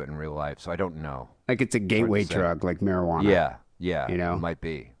wanting to do it in real life. So I don't know. Like it's a gateway drug, like marijuana. Yeah. You know, it might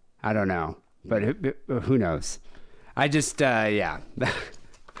be. I don't know, but who knows? I just I couldn't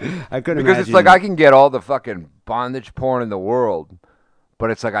because imagine. It's like I can get all the fucking bondage porn in the world,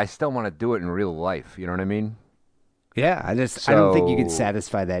 but it's like I still want to do it in real life. You know what I mean? Yeah, I don't think you can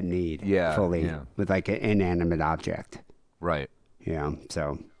satisfy that need fully with like an inanimate object. Right. Yeah,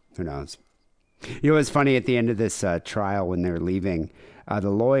 so who knows? You know what's funny, at the end of this trial when they were leaving, the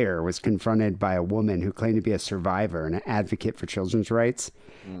lawyer was confronted by a woman who claimed to be a survivor and an advocate for children's rights.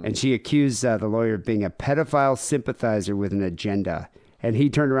 And she accused the lawyer of being a pedophile sympathizer with an agenda. And he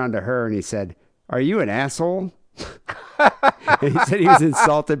turned around to her and he said, "Are you an asshole?" And he said he was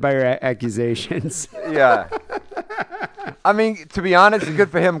insulted by her accusations. Yeah. I mean, to be honest, it's good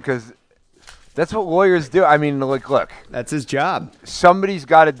for him because that's what lawyers do. I mean, like, look. That's his job. Somebody's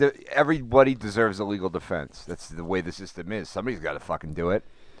got to everybody deserves a legal defense. That's the way the system is. Somebody's got to fucking do it,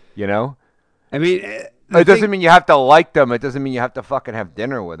 you know? I mean... It doesn't mean you have to like them. It doesn't mean you have to fucking have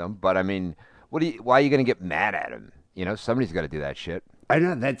dinner with them. But, I mean, why are you going to get mad at him? You know, somebody's got to do that shit. I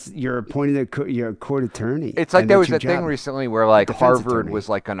know, you're appointing you're a court attorney. It's like there was a thing recently where, like, Harvard was,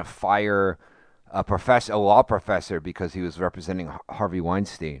 like, going to fire a law professor because he was representing Harvey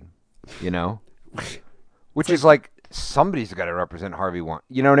Weinstein, you know? Which is like somebody's got to represent Harvey Weinstein.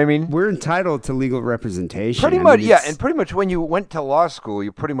 You know what I mean? We're entitled to legal representation. Pretty much, yeah. And pretty much when you went to law school,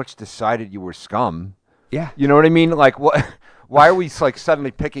 you pretty much decided you were scum. Yeah. You know what I mean? Like, what? Why are we like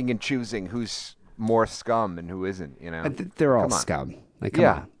suddenly picking and choosing who's more scum and who isn't? You know? They're all scum. Like, come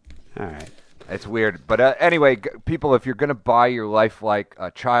on. All right. It's weird. But anyway, people, if you're going to buy your lifelike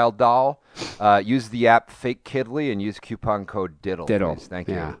child doll, use the app Fake Kidly and use coupon code DIDDLE. Diddle. Please. Thank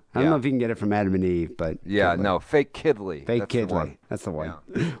you. I don't know if you can get it from Adam and Eve, but... Yeah, no, Fake Kidly. Fake That's Kidly. the one. That's the one.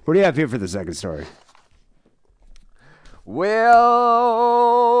 Yeah. What do you have here for the second story?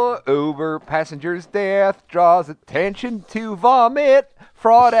 Well, Uber passenger's death draws attention to vomit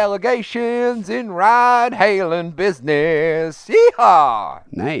fraud allegations in ride-hailing business. Yeehaw!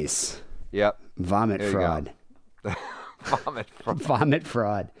 Nice. Yep. Vomit fraud. Vomit fraud. Vomit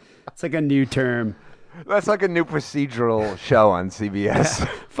fraud. It's like a new term. That's like a new procedural show on CBS.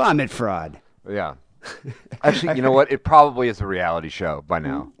 Vomit fraud. Yeah. Actually, you know what? It probably is a reality show by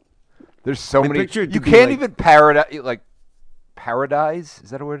now. There's so many. You can't even parodize.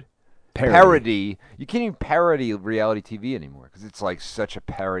 Is that a word? Parody. You can't even parody reality TV anymore because it's like such a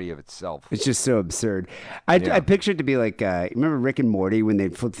parody of itself. It's just so absurd. I picture it to be like, remember Rick and Morty when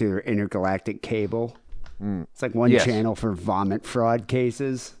they'd flip through their intergalactic cable? It's like one channel for vomit fraud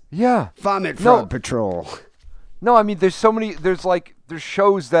cases. Yeah. Vomit fraud patrol. No, I mean, there's so many. There's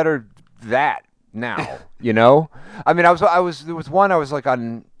shows that are that now. You know. I mean, there was one I was like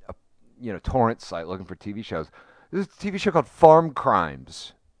on a torrent site looking for TV shows. There's a TV show called Farm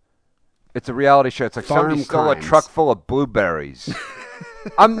Crimes. It's a reality show. It's like somebody stole a truck full of blueberries.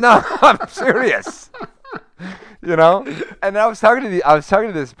 I'm serious. You know? And I was talking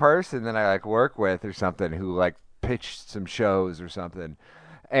to this person that I like work with or something who like pitched some shows or something.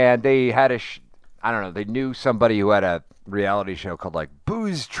 And they had I don't know, they knew somebody who had a reality show called like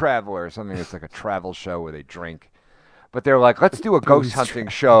Booze Traveler or something that's like a travel show where they drink. But they're like, let's do a ghost hunting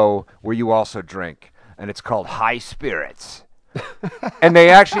show where you also drink. And it's called High Spirits. And they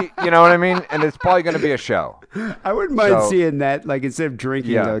actually, you know what I mean? And it's probably going to be a show. I wouldn't mind seeing that, like instead of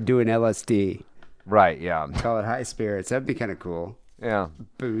drinking, though, doing LSD. Right, yeah. Call it High Spirits. That'd be kind of cool. Yeah.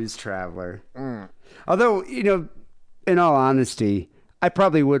 Booze Traveler. Although, in all honesty, I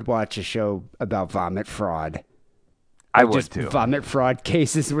probably would watch a show about vomit fraud. I would too. Vomit fraud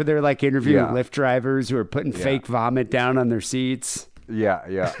cases where they're like interviewing Lyft drivers who are putting fake vomit down on their seats. Yeah,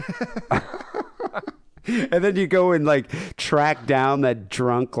 yeah. And then you go and like track down that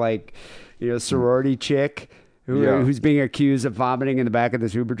drunk sorority chick who's being accused of vomiting in the back of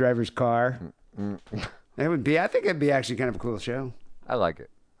this Uber driver's car. I think it'd be actually kind of a cool show. I like it.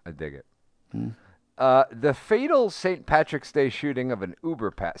 I dig it. The fatal St. Patrick's Day shooting of an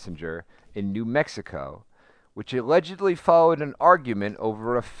Uber passenger in New Mexico which allegedly followed an argument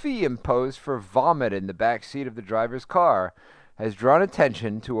over a fee imposed for vomit in the back seat of the driver's car, has drawn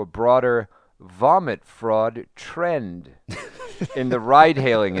attention to a broader vomit fraud trend in the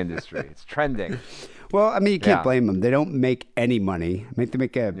ride-hailing industry. It's trending. Well, I mean, you can't blame them. They don't make any money. They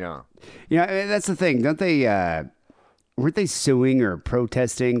make a... Yeah. You know, that's the thing. Don't they... weren't they suing or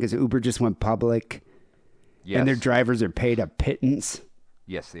protesting because Uber just went public? Yes. And their drivers are paid a pittance?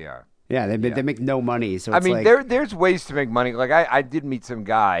 Yes, they are. Yeah, they make no money. So it's there's ways to make money. Like, I did meet some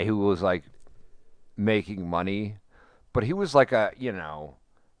guy who was, like, making money, but he was like a, you know,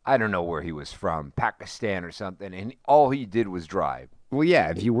 I don't know where he was from, Pakistan or something, and all he did was drive. Well, yeah,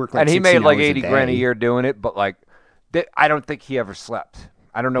 if you work like and he 16 made like hours 80 grand a year doing it, but like, I don't think he ever slept.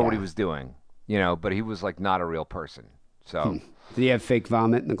 I don't know what he was doing, you know, but he was like not a real person. So, did he have fake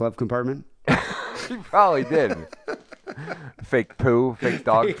vomit in the glove compartment? He probably did. Fake poo, fake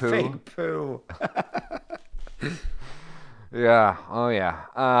dog poo. Fake poo. Yeah. Oh, yeah.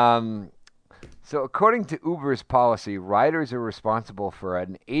 So according to Uber's policy, riders are responsible for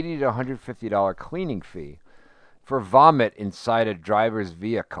an $80 to $150 cleaning fee for vomit inside a driver's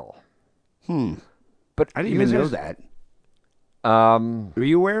vehicle. But I didn't even know that. Were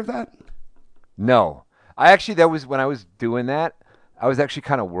you aware of that? No. That was when I was doing that, I was actually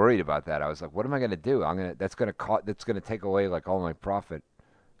kind of worried about that. I was like, what am I going to do? That's going to take away like all my profit.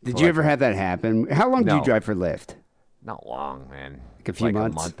 Did you ever have that happen? How long do you drive for Lyft? Not long, man. Like a few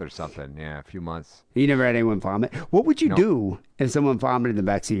months? A month or something. Yeah, a few months. You never had anyone vomit? What would you do if someone vomited in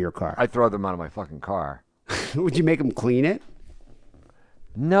the backseat of your car? I'd throw them out of my fucking car. Would you make them clean it?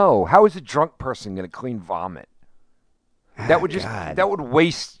 No. How is a drunk person going to clean vomit? That would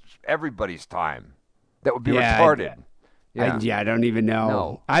waste everybody's time. That would be retarded. I don't even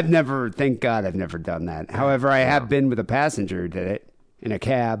know. No. Thank God I've never done that. However, I have been with a passenger who did it in a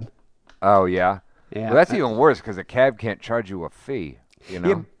cab. Oh, yeah? Yeah. Well, that's even worse because a cab can't charge you a fee, you know?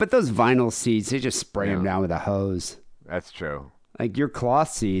 Yeah, but those vinyl seats, they just spray them down with a hose. That's true. Like your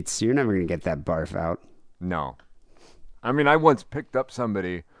cloth seats, you're never going to get that barf out. No. I mean, I once picked up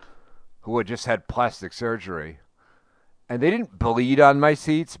somebody who had just had plastic surgery, and they didn't bleed on my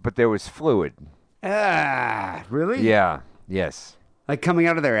seats, but there was fluid. Ah, really? Yeah, yes. Like coming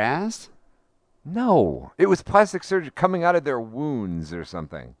out of their ass? No. It was plastic surgery coming out of their wounds or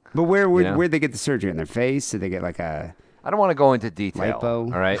something. But where'd they get the surgery? In their face? Did they get like a... I don't want to go into detail.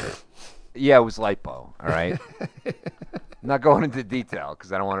 Lipo? All right? Yeah, it was lipo. All right? Not going into detail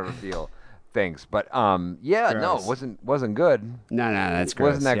because I don't want to reveal things. But, gross. No, it wasn't good. No, that's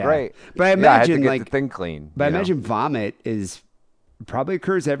gross. Wasn't that great? But I imagine, I had to get the thing clean. But I imagine vomit probably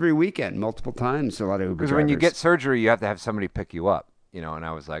occurs every weekend, multiple times to a lot of Uber drivers. Because when you get surgery, you have to have somebody pick you up, you know, and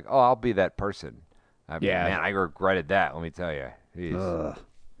I was like, oh, I'll be that person. Man, I regretted that, let me tell you.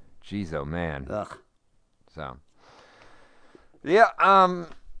 Jeez, oh, man. Ugh. So,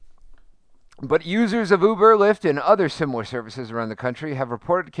 but users of Uber, Lyft, and other similar services around the country have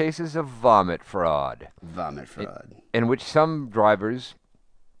reported cases of vomit fraud. In which some drivers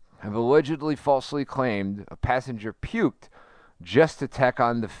have allegedly falsely claimed a passenger puked just to tack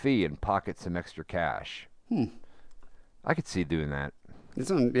on the fee and pocket some extra cash. I could see doing that.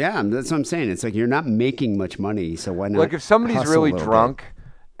 That's what I'm saying. It's like you're not making much money, so why not? Like if somebody's really drunk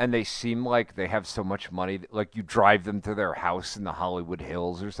and they seem like they have so much money, like you drive them to their house in the Hollywood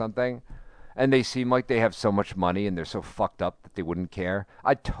Hills or something, and they seem like they have so much money and they're so fucked up that they wouldn't care,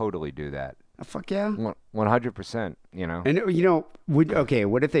 I'd totally do that. Fuck yeah. 100%, you know. And, you know,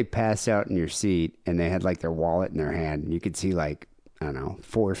 what if they passed out in your seat and they had, like, their wallet in their hand and you could see, like, I don't know,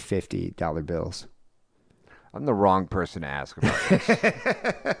 $4 $50 bills? I'm the wrong person to ask about this.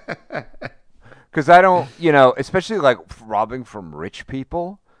 Because I don't, you know, especially, like, robbing from rich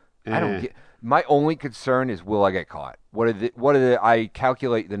people, I don't get... My only concern is, will I get caught? I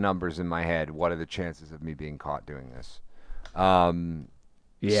calculate the numbers in my head. What are the chances of me being caught doing this? I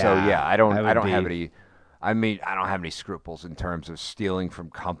don't have any. I mean, I don't have any scruples in terms of stealing from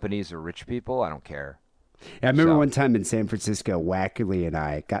companies or rich people. I don't care. Yeah, I remember one time in San Francisco, Wackerly and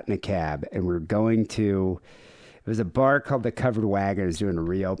I got in a cab and we were going to. It was a bar called the Covered Wagon. It was doing a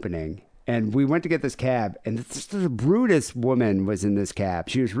reopening, and we went to get this cab. And the rudest woman was in this cab.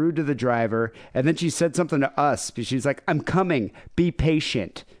 She was rude to the driver, and then she said something to us. She was like, "I'm coming. Be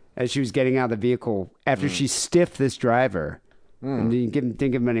patient." As she was getting out of the vehicle after she stiffed this driver. And didn't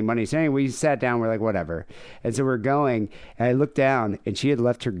give him any money. So anyway, we sat down. We're like, whatever. And so we're going. And I looked down, and she had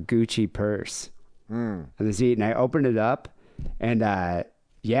left her Gucci purse on the seat. And I opened it up, and I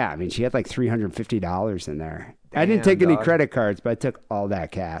mean, she had like $350 in there. Damn, I didn't take any credit cards, but I took all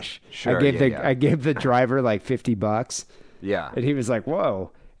that cash. Sure, I gave the driver like $50. Yeah. And he was like, "Whoa."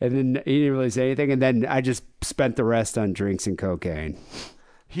 And then he didn't really say anything. And then I just spent the rest on drinks and cocaine.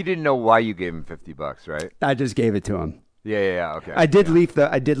 He didn't know why you gave him $50, right? I just gave it to him. Yeah. Okay. I did leave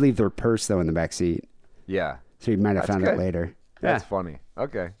their purse though in the back seat. Yeah. So he might have found it later. That's funny.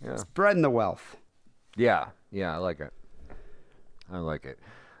 Okay. Yeah. Spreading the wealth. Yeah. I like it.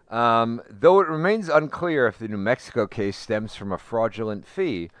 Though it remains unclear if the New Mexico case stems from a fraudulent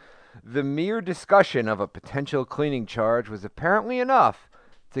fee, the mere discussion of a potential cleaning charge was apparently enough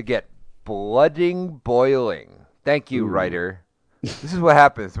to get blooding boiling. Thank you, writer. This is what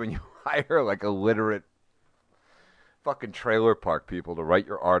happens when you hire like illiterate fucking trailer park people to write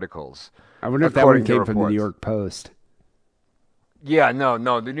your articles. I wonder if that one came from the New York Post. Yeah, no.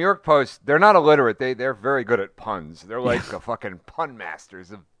 The New York Post, they're not illiterate. They're very good at puns. They're like the fucking pun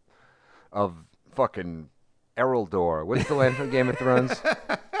masters of fucking Ereldor. What's the land from Game of Thrones?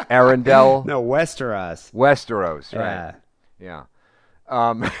 Arendelle? No, Westeros. Westeros, right. Yeah.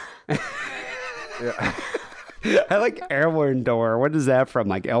 Yeah. I like Erlendor. What is that from?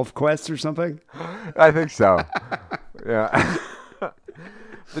 Like ElfQuest or something? I think so. Yeah.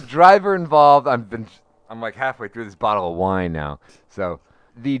 The driver involved, I'm like halfway through this bottle of wine now. So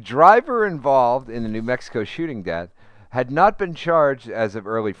the driver involved in the New Mexico shooting death had not been charged as of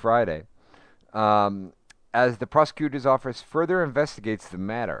early Friday, as the prosecutor's office further investigates the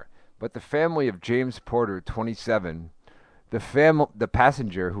matter. But the family of James Porter, 27, the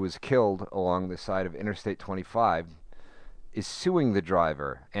passenger who was killed along the side of Interstate 25, is suing the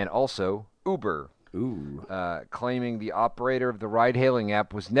driver and also Uber. Claiming the operator of the ride-hailing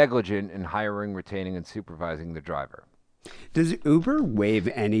app was negligent in hiring, retaining, and supervising the driver. Does Uber waive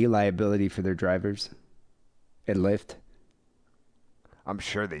any liability for their drivers at Lyft? I'm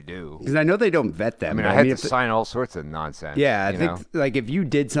sure they do. Because I know they don't vet them. I had to sign all sorts of nonsense. Yeah, I think like if you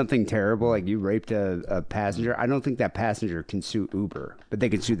did something terrible, like you raped a passenger, I don't think that passenger can sue Uber, but they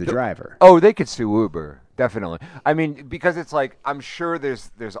can sue the driver. Oh, they could sue Uber, definitely. I mean, because it's like, I'm sure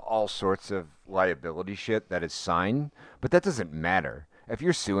there's all sorts of liability shit that is signed, but that doesn't matter. If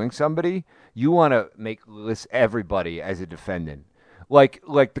you're suing somebody, you want to list everybody as a defendant. Like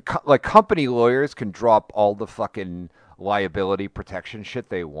company lawyers can drop all the fucking liability protection shit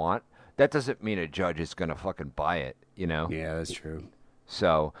they want. That doesn't mean a judge is gonna fucking buy it, you know? Yeah, that's true.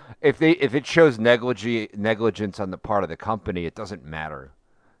 So if it shows negligence on the part of the company, it doesn't matter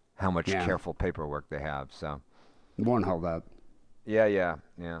how much careful paperwork they have. So it won't hold up. Yeah.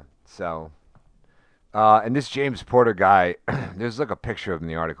 So and this James Porter guy, there's like a picture of him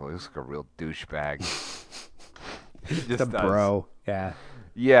in the article. He looks like a real douchebag. The bro. Yeah.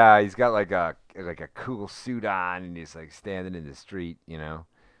 Yeah, he's got like a cool suit on, and he's like standing in the street, you know,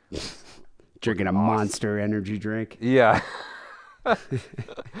 drinking a Monster energy drink. Yeah.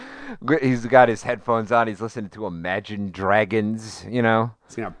 He's got his headphones on. He's listening to Imagine Dragons, you know.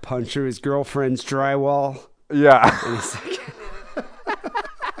 He's gonna punch through his girlfriend's drywall. Yeah.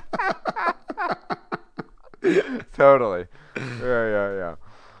 Totally. Yeah.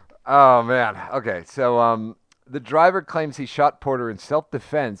 Oh man. Okay. So the driver claims he shot Porter in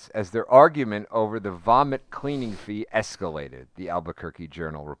self-defense as their argument over the vomit cleaning fee escalated, the Albuquerque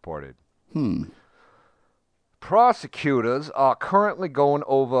Journal reported. Prosecutors are currently going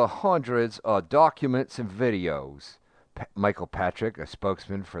over hundreds of documents and videos, Michael Patrick, a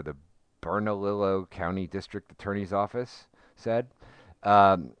spokesman for the Bernalillo County District Attorney's Office, said.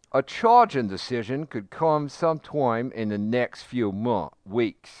 A charging decision could come sometime in the next few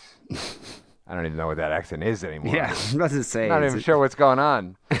weeks. I don't even know what that accent is anymore. Yeah, I was about to say. Not even sure what's going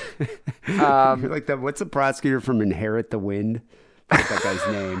on. You're like what's the prosecutor from Inherit the Wind? What's that guy's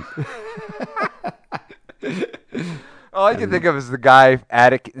name? All I can think of is the guy,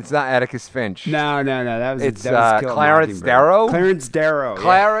 it's not Atticus Finch. No. That was Clarence Darrow? Clarence Darrow.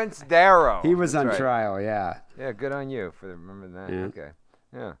 Clarence Darrow. He was on trial, yeah. Yeah, good on you for remembering that. Yeah. Okay.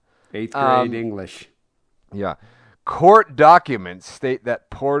 Yeah. 8th grade English. Yeah. Court documents state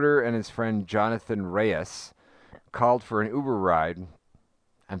that Porter and his friend Jonathan Reyes called for an Uber ride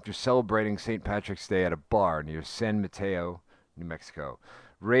after celebrating St. Patrick's Day at a bar near San Mateo, New Mexico.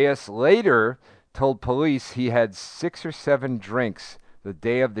 Reyes later told police he had 6 or 7 drinks the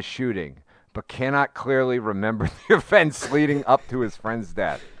day of the shooting, but cannot clearly remember the events leading up to his friend's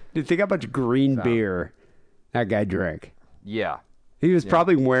death. Dude, think how much green beer that guy drank. Yeah. He was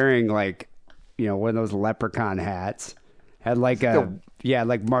probably wearing like, one of those leprechaun hats. Had like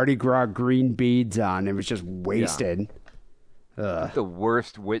like Mardi Gras green beads on. It was just wasted. Yeah. The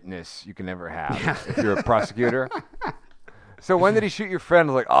worst witness you can ever have if you're a prosecutor. So when did he shoot your friend?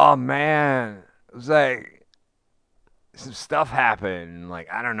 I was like, oh man, it was like some stuff happened.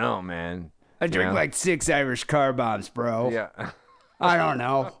 Like, I don't know, man. I drank like 6 Irish car bombs, bro. Yeah. I don't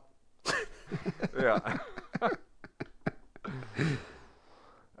know. Yeah.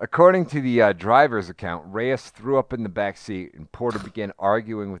 According to the driver's account, Reyes threw up in the back seat, and Porter began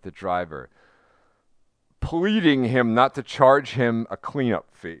arguing with the driver, pleading him not to charge him a cleanup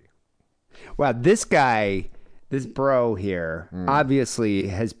fee. Wow, this guy, this bro here, obviously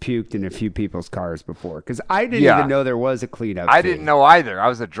has puked in a few people's cars before. Because I didn't even know there was a cleanup fee. I didn't know either. I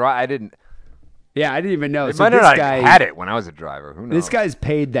was a driver. I didn't. Yeah, I didn't even know. They So might this not guy have had it when I was a driver. Who knows? This guy's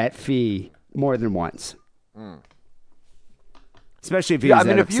paid that fee more than once. Especially if he's I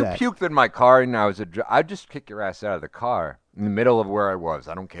mean, if upset. you puked in my car and I was I'd just kick your ass out of the car in the middle of where I was.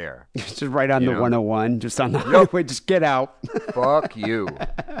 I don't care. Just right on the 101, just on the highway. Just get out. Fuck you.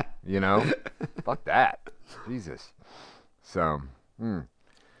 You know? Fuck that. Jesus. So,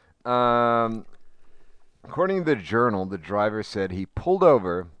 according to the Journal, the driver said he pulled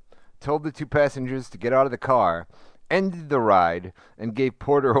over, told the two passengers to get out of the car, ended the ride, and gave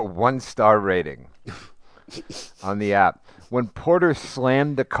Porter a 1-star rating on the app. When Porter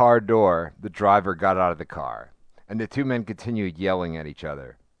slammed the car door, the driver got out of the car, and the two men continued yelling at each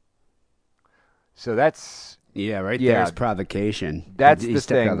other. So that's... there's provocation. That's he the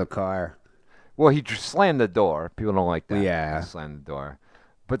stepped thing. out of the car. Well, he slammed the door. People don't like that. Yeah. He slammed the door.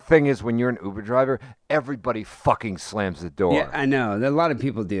 But the thing is, when you're an Uber driver, everybody fucking slams the door. Yeah, I know. A lot of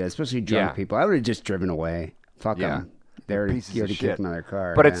people do that, especially drunk people. I would have just driven away. Fuck them. They already kicked them out of their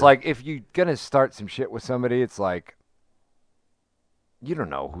car. But it's like, if you're going to start some shit with somebody, it's like, you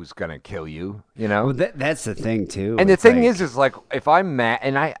don't know who's going to kill you, you know? Well, that's the thing, too. And the thing is like, if I'm mad,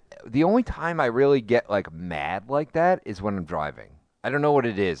 and the only time I really get, like, mad like that is when I'm driving. I don't know what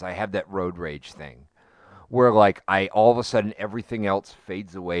it is. I have that road rage thing where, like, all of a sudden everything else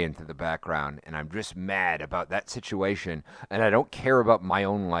fades away into the background, and I'm just mad about that situation, and I don't care about my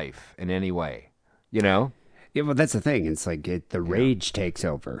own life in any way, you know? Yeah, well, that's the thing. It's like the rage takes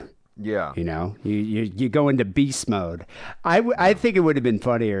over. Yeah. You know, you go into beast mode. I think it would have been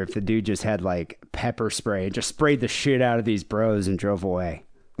funnier if the dude just had like pepper spray and just sprayed the shit out of these bros and drove away.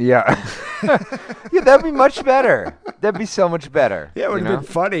 Yeah. Yeah, that'd be much better. That'd be so much better. Yeah, it would have been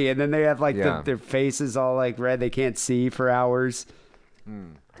funny. And then they have like their faces all like red. They can't see for hours.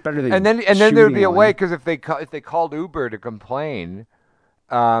 Better than and then there'd be a way, because if they called Uber to complain,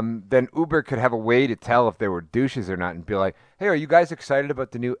 then Uber could have a way to tell if they were douches or not, and be like, "Hey, are you guys excited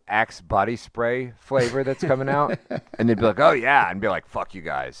about the new Axe body spray flavor that's coming out?" And they'd be like, "Oh yeah," and be like, "Fuck you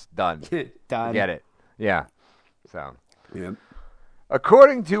guys, done, done, get it." Yeah. So, yep.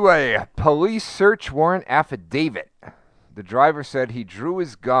 According to a police search warrant affidavit, the driver said he drew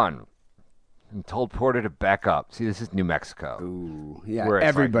his gun and told Porter to back up. See, this is New Mexico. Ooh, yeah,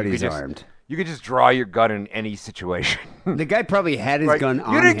 everybody's armed. You could just draw your gun in any situation. The guy probably had his gun on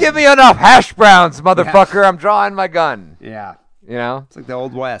him. You didn't give me enough hash browns, motherfucker. Yeah. I'm drawing my gun. Yeah. You know? It's like the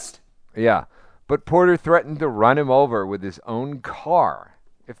Old West. Yeah. But Porter threatened to run him over with his own car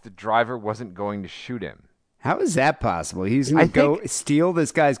if the driver wasn't going to shoot him. How is that possible? He's going to go steal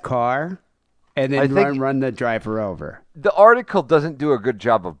this guy's car and then run the driver over. The article doesn't do a good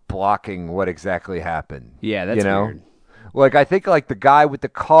job of blocking what exactly happened. Yeah, that's weird. Like, I think, like, the guy with the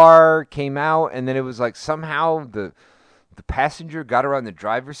car came out, and then it was like somehow the passenger got around the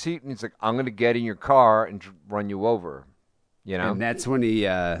driver's seat, and he's like, "I'm going to get in your car and run you over." You know? And that's when he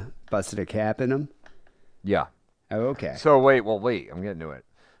busted a cap in him? Yeah. Oh, okay. So, wait, I'm getting to it.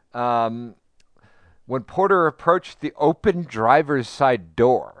 When Porter approached the open driver's side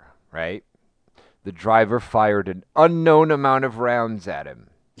door, right, the driver fired an unknown amount of rounds at him.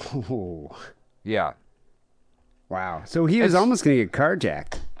 Ooh. Yeah. Wow. So he was almost going to get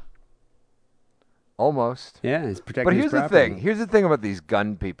carjacked. Almost. Yeah, he's protecting But his here's property. the thing. Here's the thing about these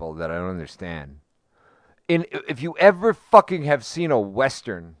gun people that I don't understand. If you ever fucking have seen a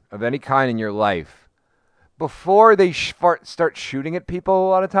Western of any kind in your life, before they start shooting at people a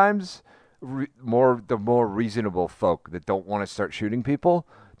lot of times, the more reasonable folk that don't want to start shooting people,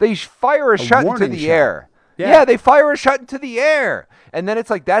 they fire a shot into the air. Yeah, they fire a shot into the air. And then it's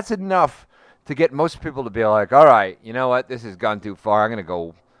like, that's enough to get most people to be like, all right, you know what? This has gone too far. I'm going to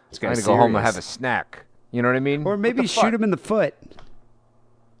go home and have a snack. You know what I mean? Or maybe shoot him in the foot.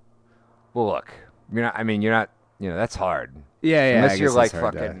 Well, look, you're not, that's hard. Yeah. Unless you're like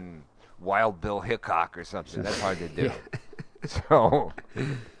fucking Wild Bill Hickok or something. That's hard to do. So,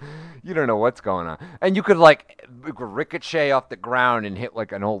 you don't know what's going on. And you could ricochet off the ground and hit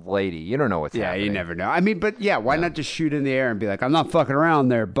like an old lady. You don't know what's happening. Yeah, you never know. I mean, but why not just shoot in the air and be like, "I'm not fucking around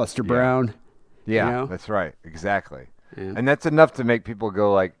there, Buster Brown." Yeah, you know? That's right. Exactly. Yeah. And that's enough to make people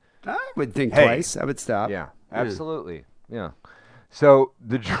go like, I would think twice. I would stop. Yeah, absolutely. Yeah. So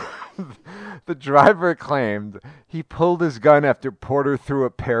the The driver claimed he pulled his gun after Porter threw a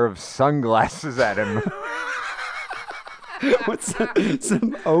pair of sunglasses at him. What's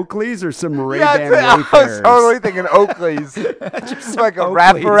some Oakleys or some Yeah, Ray-Ban I was Wayfarers? totally thinking Oakleys. Just Like a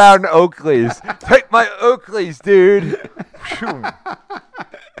Oakleys. wraparound Oakleys. Take my Oakleys, dude.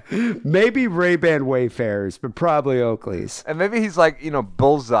 Maybe Ray-Ban Wayfarers, but probably Oakleys. And maybe he's like,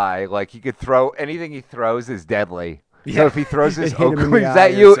 bullseye. Like he could throw anything he throws is deadly. So if he throws his Hit him in the Oakleys eye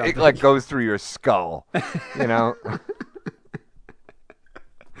at or you, something. it like goes through your skull.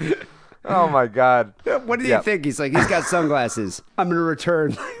 Oh my God. What do you think? He's like, he's got sunglasses. I'm going to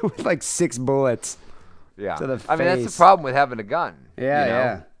return with like 6 bullets. Yeah. To the I mean, that's face. the problem with having a gun. Yeah,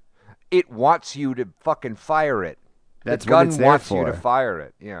 yeah. It wants you to fucking fire it. That's the what gun it's there wants for. you to fire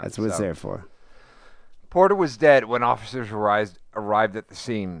it. Yeah. That's what it's there for. Porter was dead when officers arrived at the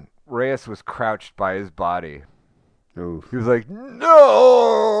scene. Reyes was crouched by his body. Ooh. He was like,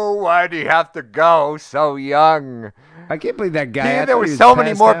 "No, why'd he have to go so young?" I can't believe that guy. There were so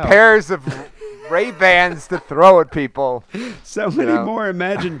many more pairs of Ray-Bans to throw at people. So many more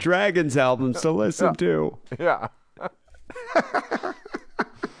Imagine Dragons albums to listen to. Yeah.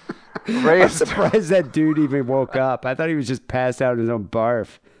 I'm surprised that dude even woke up. I thought he was just passed out in his own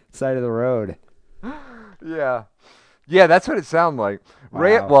barf, side of the road. Yeah. Yeah, that's what it sounded like.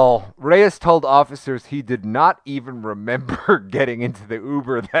 Wow. Reyes told officers he did not even remember getting into the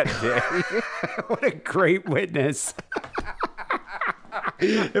Uber that day. What a great witness.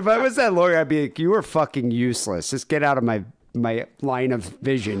 If I was that lawyer, I'd be like, you are fucking useless. Just get out of my line of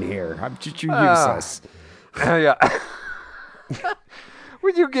vision here. I'm just useless. Yeah.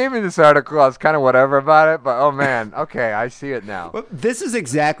 When you gave me this article, I was kind of whatever about it, but oh man, okay, I see it now. Well, this is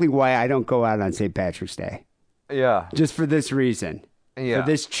exactly why I don't go out on St. Patrick's Day. Yeah. Just for this reason. Yeah. For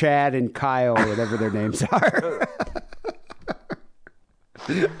this Chad and Kyle, whatever their names are.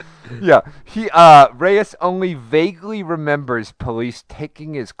 Yeah. Reyes only vaguely remembers police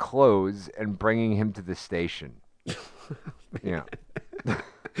taking his clothes and bringing him to the station. Yeah.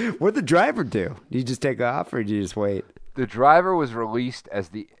 What'd the driver do? Did you just take off or did you just wait? The driver was released as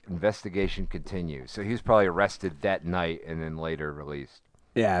the investigation continues. So he was probably arrested that night and then later released.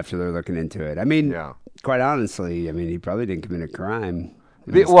 Yeah, after they're looking into it. I mean, quite honestly, he probably didn't commit a crime.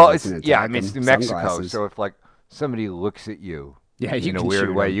 It's New Mexico. Sunglasses. So if like somebody looks at you, you in a can weird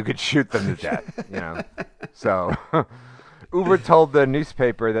shoot way, them. you could shoot them to death. So Uber told the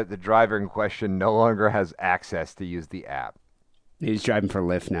newspaper that the driver in question no longer has access to use the app. He's driving for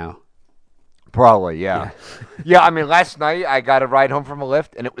Lyft now. Probably, yeah. Yeah, last night I got a ride home from a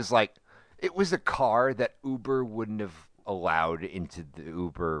Lyft, and it was a car that Uber wouldn't have allowed into the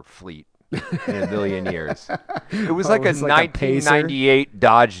Uber fleet in a million years. It was like a 1998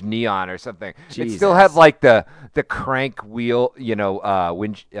 Dodge Neon or something. Jesus. It still had like the crank wheel,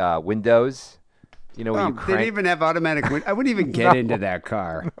 windows. Where you They crank. didn't even have automatic. I wouldn't even get into that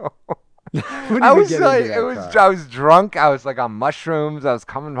car. I was drunk. I was like on mushrooms. I was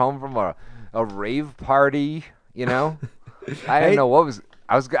coming home from a rave party. I didn't know what was.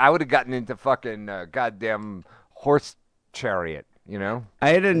 I would have gotten into fucking goddamn horse chariot. I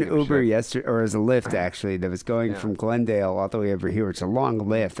had an Uber yesterday, or as a Lyft actually, that was going from Glendale all the way over here. It's a long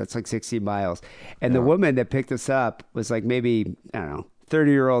Lyft. That's like 60 miles. And the woman that picked us up was like maybe, I don't know,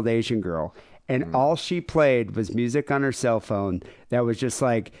 30-year-old Asian girl. And all she played was music on her cell phone that was just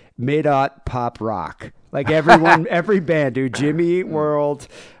like mid-aught pop rock. Like every band, dude. Jimmy Eat World,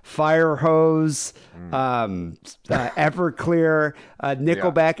 Fire Hose, Everclear,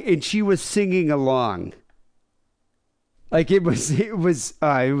 Nickelback. And she was singing along. Like it was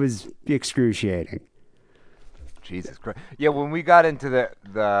excruciating. Jesus Christ! Yeah, when we got into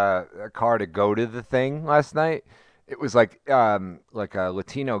the car to go to the thing last night, it was like a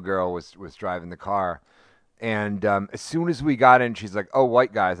Latino girl was driving the car, and as soon as we got in, she's like, "Oh,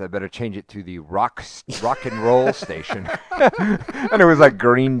 white guys, I better change it to the rock and roll station," and it was like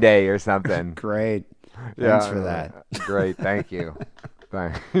Green Day or something. Great, thanks for that. Great, thank you,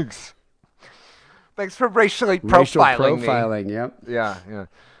 thanks. Thanks for racial profiling me. Yep. Yeah.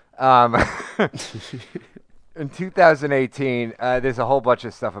 In 2018, there's a whole bunch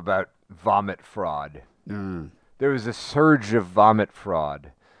of stuff about vomit fraud. There was a surge of vomit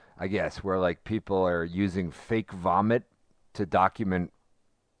fraud, I guess, where like people are using fake vomit to document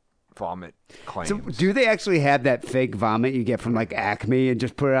vomit claims. So do they actually have that fake vomit you get from like Acme and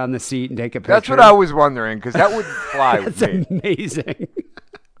just put it on the seat and take a picture? That's what I was wondering, because that wouldn't fly with me. That's amazing.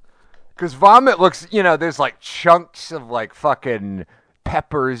 Because vomit looks, there's like chunks of like fucking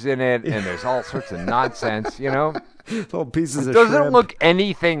peppers in it, and there's all sorts of nonsense, Little pieces of doesn't shrimp. look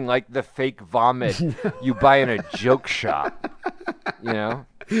anything like the fake vomit you buy in a joke shop,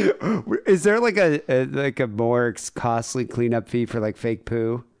 Is there like a more costly cleanup fee for like fake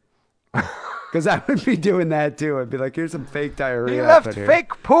poo? Because I would be doing that too. I'd be like, here's some fake diarrhea. He left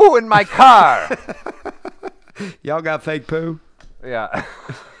fake poo in my car. Y'all got fake poo? Yeah.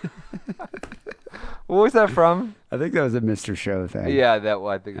 What was that from? I think that was a Mr. Show thing. Yeah,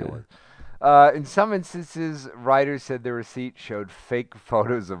 I think it was. In some instances, riders said the receipt showed fake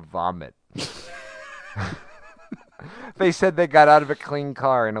photos of vomit. They said they got out of a clean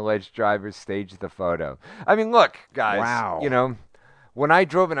car and alleged drivers staged the photo. I mean, look, guys. Wow. You know, when I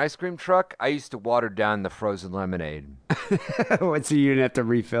drove an ice cream truck, I used to water down the frozen lemonade. What, so you didn't have to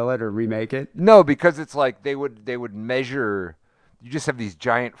refill it or remake it? No, because it's like they would measure. You just have these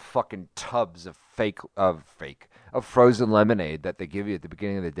giant fucking tubs of frozen lemonade that they give you at the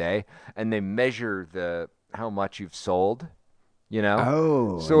beginning of the day, and they measure how much you've sold. You know.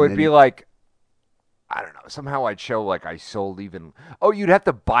 Oh. So it'd be like, I don't know. Somehow I'd show like I sold even. Oh, you'd have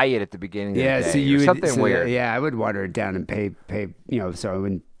to buy it at the beginning of the day. So you would, something weird. Yeah, I would water it down and pay. So I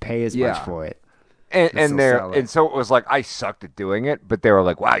wouldn't pay as much for it. And so it was like I sucked at doing it, but they were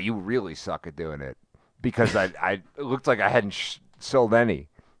like, "Wow, you really suck at doing it," because it looked like I hadn't sold any.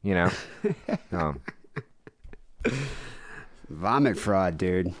 You know. Vomit fraud,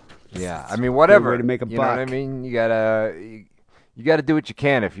 dude. Yeah, I mean, whatever. Way to make a buck. You know what I mean? You gotta do what you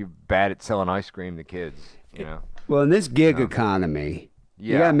can if you're bad at selling ice cream to kids. You know. Well, in this gig economy,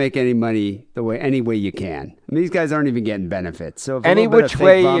 you gotta make any money any way you can. I mean, these guys aren't even getting benefits. So if any which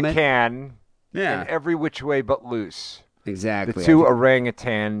way vomit, you can, and every which way but loose. Exactly. The two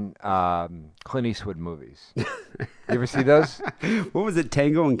orangutan Clint Eastwood movies. You ever see those? What was it,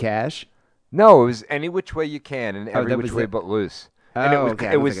 Tango and Cash? No, it was Any Which Way You Can and Every Which Way But Loose. And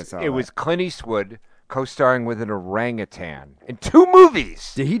okay. It was Clint Eastwood co-starring with an orangutan in 2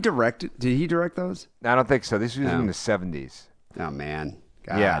 movies. Did he direct those? I don't think so. This was in the 70s. Oh man.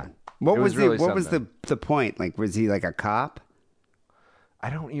 God. Yeah. What was the point? Like, was he like a cop? I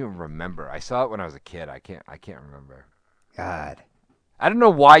don't even remember. I saw it when I was a kid. I can't remember. God. I don't know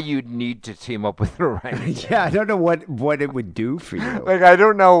why you'd need to team up with an orangutan. Yeah, I don't know what it would do for you. Like, I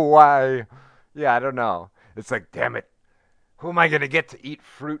don't know why. Yeah, I don't know. It's like, damn it. Who am I going to get to eat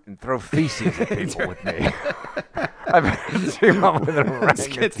fruit and throw feces at people with me? I better team up with an orangutan. Let's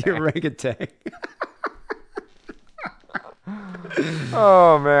get the orangutan.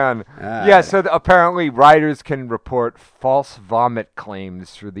 Oh, man. Yeah, so apparently riders can report false vomit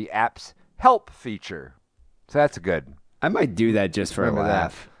claims through the app's help feature. So that's good. I might do that just for a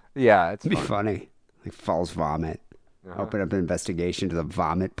laugh. Yeah, it'd be funny. Like false vomit. Open up an investigation to the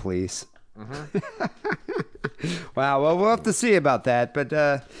vomit police. Wow. Well, we'll have to see about that. But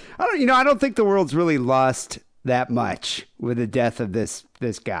I don't think the world's really lost that much with the death of this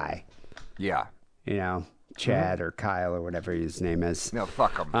guy. Yeah. Chad or Kyle or whatever his name is. No,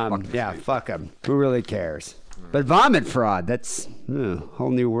 fuck him. Fuck him. Who really cares? But vomit fraud, that's a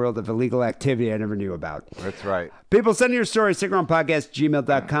whole new world of illegal activity I never knew about. That's right. People, send your stories,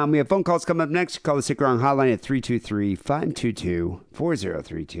 sickwrongpodcast@gmail.com. We have phone calls coming up next. Call the Sick Wrong hotline at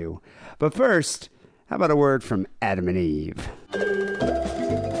 323-522-4032. But first, how about a word from Adam and Eve?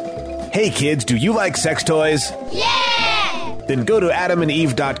 Hey kids, do you like sex toys? Yeah! Then go to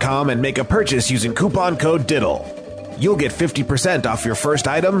adamandeve.com and make a purchase using coupon code DIDDLE. You'll get 50% off your first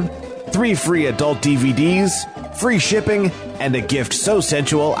item, 3 free adult DVDs, free shipping, and a gift so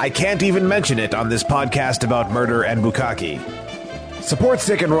sensual I can't even mention it on this podcast about murder and bukkake. Support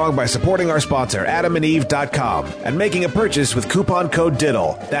Sick and Wrong by supporting our sponsor, adamandeve.com, and making a purchase with coupon code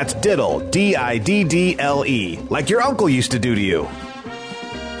DIDDLE. That's DIDDLE, D-I-D-D-L-E, like your uncle used to do to you.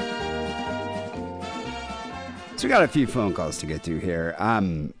 So we got a few phone calls to get to here.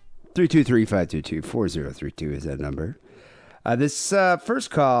 323-522-4032 is that number. This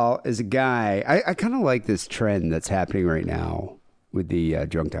first call is a guy. I kind of like this trend that's happening right now with the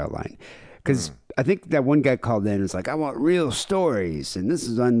drunk dial line. Because I think that one guy called in and was like, I want real stories. And this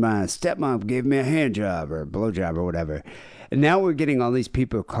is when my stepmom gave me a hand job or a blow job or whatever. And now we're getting all these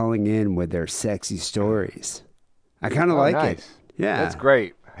people calling in with their sexy stories. I kind of like it. Yeah. That's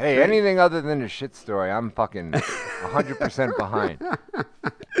great. Hey, anything other than a shit story, I'm fucking 100% behind.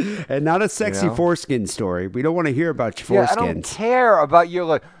 And not a sexy foreskin story. We don't want to hear about your foreskins. I don't care about you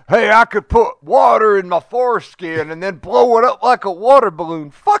like, hey, I could put water in my foreskin and then blow it up like a water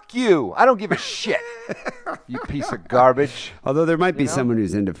balloon. Fuck you. I don't give a shit, you piece of garbage. Although there might be someone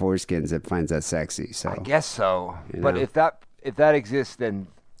who's into foreskins that finds that sexy. So I guess so. But if that exists, then,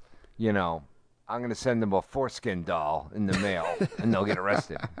 I'm going to send them a foreskin doll in the mail, and they'll get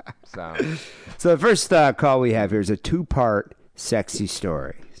arrested. So the first call we have here is a 2-part sexy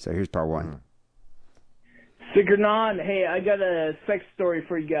story. So here's part 1. Sick or non, hey, I got a sex story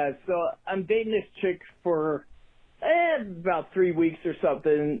for you guys. So I'm dating this chick for about 3 weeks or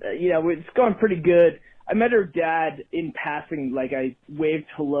something. It's going pretty good. I met her dad in passing, like I waved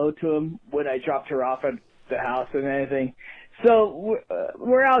hello to him when I dropped her off at the house and anything. So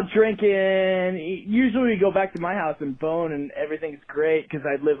we're out drinking. Usually we go back to my house and bone and everything's great because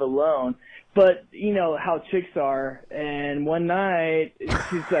I live alone. But you know how chicks are. And one night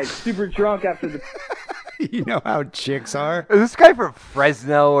she's like super drunk after the... You know how chicks are? Is this guy from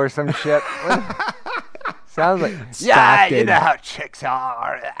Fresno or some shit? Sounds like... Yeah, you know how chicks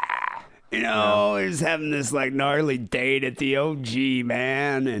are. He's having this like gnarly date at the OG,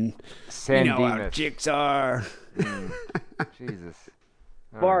 man, and San you know how Dimas. chicks are. Jesus.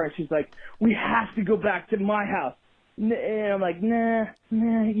 Bar, and she's like, we have to go back to my house. And I'm like, nah,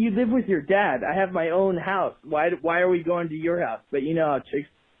 you live with your dad. I have my own house. Why are we going to your house? But you know how chicks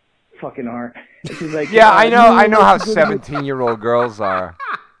fucking are. And she's like, yeah, I know how 17-year-old girls are.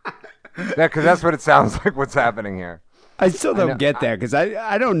 Because that's what it sounds like what's happening here. I still don't get that because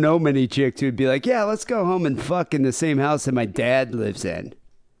I don't know many chicks who'd be like, yeah, let's go home and fuck in the same house that my dad lives in.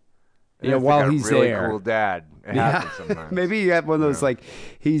 While he's really there. Cool dad. It happens sometimes. Maybe you have one of those like,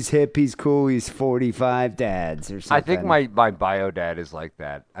 he's hip, he's cool, he's 45 dads or something. I think my bio dad is like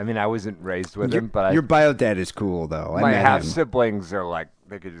that. I mean, I wasn't raised with him, but your bio dad is cool though. My half siblings are like,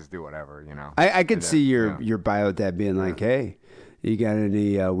 they could just do whatever, you know. I could see your bio dad being like, hey, you got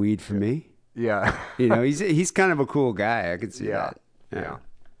any weed for me? Yeah. He's kind of a cool guy. I could see that. Yeah.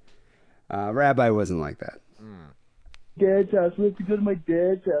 Rabbi wasn't like that. Dad's house. We have to go to my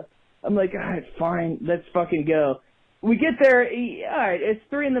dad's house. I'm like, all right, fine. Let's fucking go. We get there. All right, it's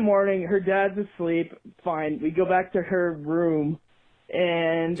 3 a.m. Her dad's asleep. Fine. We go back to her room.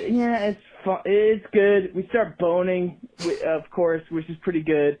 And, yeah, it's fun. It's good. We start boning, of course, which is pretty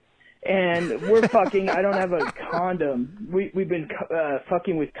good. And we're fucking. I don't have a condom. We've been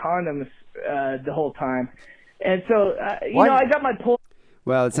fucking with condoms the whole time. And so, I got my pull.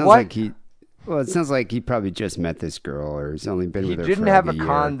 Well, it sounds like he probably just met this girl, or he's only been with her for a year. He didn't have a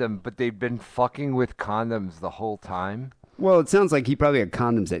condom, but they've been fucking with condoms the whole time. Well, it sounds like he probably had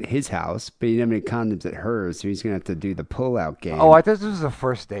condoms at his house, but he didn't have any condoms at hers, so he's going to have to do the pull-out game. Oh, I thought this was a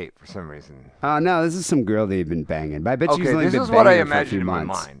first date for some reason. No, this is some girl they've been banging. But I bet she's only been banging for a few months. This is what I imagined in my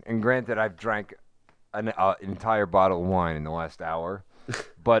mind. And granted, I've drank an entire bottle of wine in the last hour.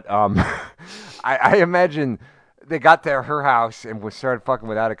 But I imagine they got to her house and started fucking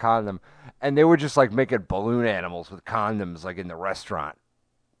without a condom. And they were just like making balloon animals with condoms like in the restaurant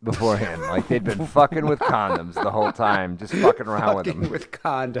beforehand. Like they'd been fucking with condoms the whole time, just fucking around with them. With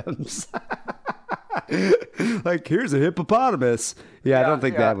condoms. Like, here's a hippopotamus. Yeah, I don't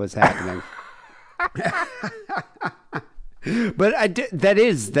think that was happening. But that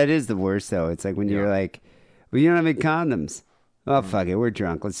is the worst, though. It's like when you're like, well, you don't have any condoms. Oh, fuck it. We're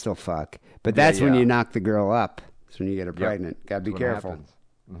drunk. Let's still fuck. But that's when you knock the girl up. That's when you get her pregnant. Gotta be careful.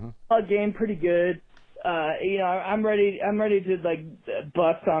 Game pretty good. I'm ready to like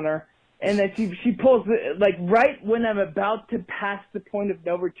bust on her, and then she pulls like right when I'm about to pass the point of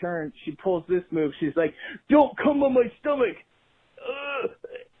no return, she pulls this move. She's like, "Don't come on my stomach."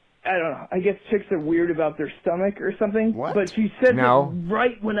 I don't know. I guess chicks are weird about their stomach or something. What? But she said it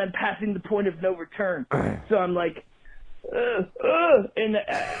right when I'm passing the point of no return. So I'm like, and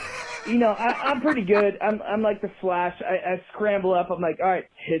I'm pretty good. I'm like the Flash. I scramble up. I'm like, all right,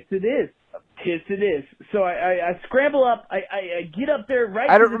 hits it is. So I scramble up. I get up there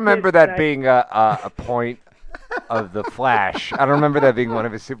right. I don't remember that being a point of the Flash. I don't remember that being one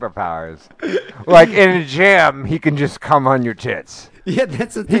of his superpowers. Like in a jam, he can just come on your tits. Yeah,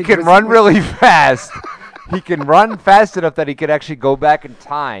 that's the thing. He can run really fast. He can run fast enough that he could actually go back in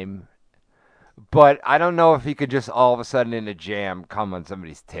time. But I don't know if he could just all of a sudden in a jam come on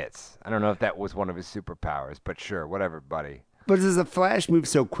somebody's tits. I don't know if that was one of his superpowers, but sure, whatever, buddy. But does the Flash move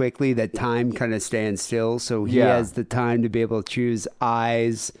so quickly that time kind of stands still, so he has the time to be able to choose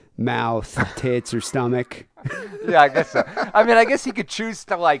eyes, mouth, tits, or stomach? Yeah, I guess so. I mean, I guess he could choose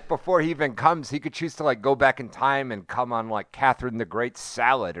to, like, before he even comes, he could choose to, like, go back in time and come on, like, Catherine the Great's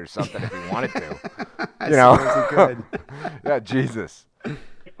salad or something if he wanted to. You know? He could. Yeah, Jesus.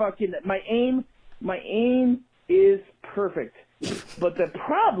 Fucking my aim is perfect, but the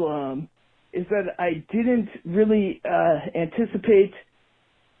problem is that I didn't really anticipate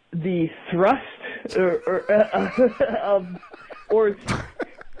the thrust or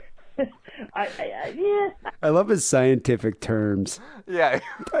I love his scientific terms. Yeah,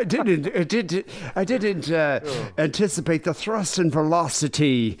 I didn't anticipate the thrust and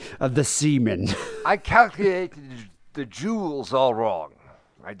velocity of the semen. I calculated the joules all wrong.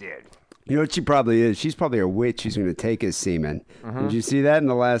 I did. You know what she probably is? She's probably a witch who's going to take his semen. Did you see that in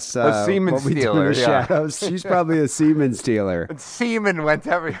the last a semen what we do in stealer, the yeah. shadows? She's probably a semen stealer. And semen went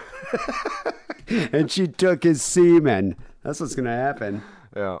every. And she took his semen. That's what's going to happen.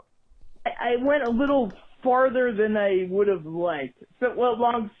 Yeah. I went a little farther than I would have liked. So, well,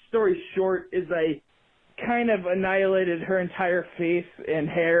 long story short is I kind of annihilated her entire face and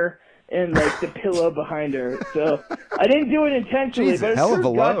hair and, like, the pillow behind her. So I didn't do it intentionally, Jesus, but it's hell her of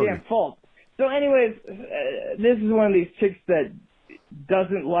a goddamn load. fault. So anyways, this is one of these chicks that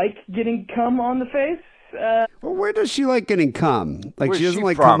doesn't like getting cum on the face. Well, where does she like getting cum? Like, Where's she doesn't she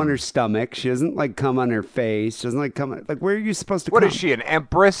like from? cum on her stomach. She doesn't like cum on her face. She doesn't like cum. Like, where are you supposed to What cum? is she, an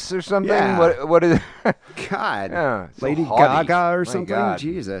empress or something? Yeah. What is? God. Yeah, so Lady haughty. Gaga or My something? God.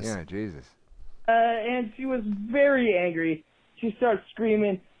 Jesus. Yeah, Jesus. And she was very angry. She starts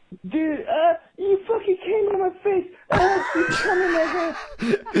screaming, "Dude, you fucking came on my face! She's coming my head!"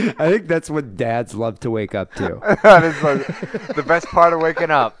 I think that's what dads love to wake up to. That is the best part of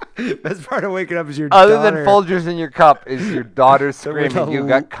waking up. Best part of waking up is your Other daughter. than Folgers in your cup is your daughter with screaming, a "You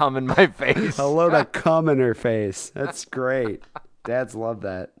got cum in my face." a load of cum in her face. That's great. Dads love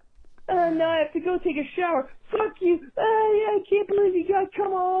that. Now I have to go take a shower. Fuck you! I can't believe you got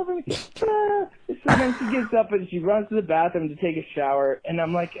cum all over me. So then she gets up and she runs to the bathroom to take a shower, and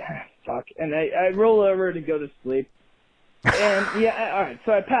I'm like, fuck. And I roll over to go to sleep. And yeah, all right.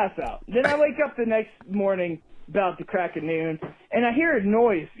 So I pass out. Then I wake up the next morning about the crack of noon, and I hear a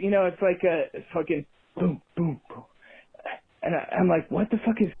noise. You know, it's like a fucking boom, boom, boom. And I'm like, what the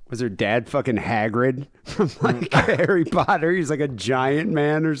fuck is... Was her dad fucking Hagrid from like Harry Potter? He's like a giant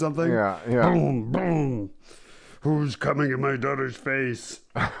man or something. Yeah. Boom, boom. Who's coming in my daughter's face?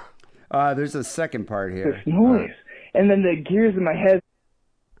 There's a second part here. this noise? And then the gears in my head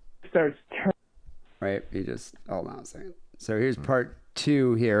starts turning. Right, you just hold on a second. So here's part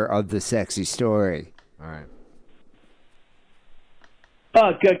 2 here of the sexy story. All right.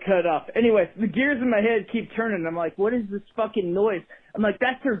 Oh, got cut off. Anyway, the gears in my head keep turning. I'm like, what is this fucking noise? I'm like,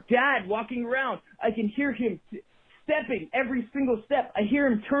 that's her dad walking around. I can hear him stepping every single step. I hear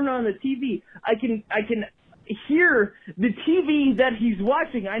him turn on the TV. I can hear the TV that he's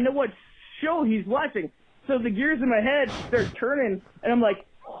watching. I know what show he's watching. So the gears in my head start turning, and I'm like,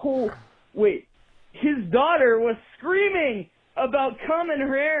 oh, wait. His daughter was screaming about cum in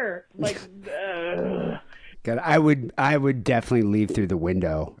her hair. Like, God, I would definitely leave through the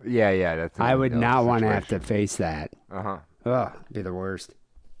window. Yeah. That's. I would not want to have to face that. Uh-huh. Ugh, be the worst.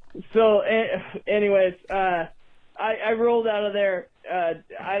 So, anyways, I rolled out of there.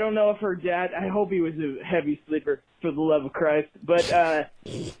 I don't know if her dad, I hope he was a heavy sleeper, for the love of Christ. But to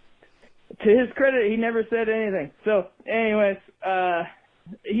his credit, he never said anything. So, anyways,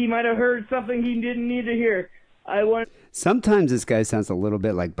 he might have heard something he didn't need to hear. Sometimes this guy sounds a little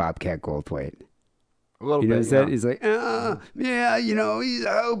bit like Bobcat Goldthwait. A little You bit. notice that? He's like, yeah, you know,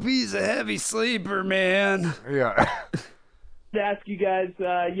 I hope he's a heavy sleeper, man. Yeah. To ask you guys,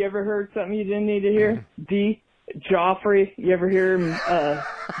 you ever heard something you didn't need to hear? D. Joffrey, you ever hear him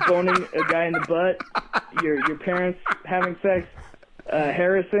boning a guy in the butt? Your parents having sex?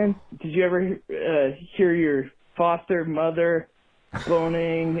 Harrison, did you ever hear your foster mother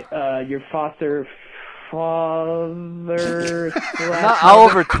boning your foster father?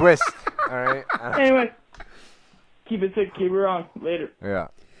 Oliver Twist. All right. Anyway, keep it sick, keep it wrong. Later. Yeah.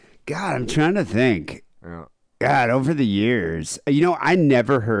 God, I'm trying to think. Yeah. God, over the years, you know, I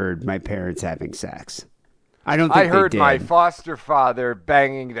never heard my parents having sex. I don't think I heard they did. my foster father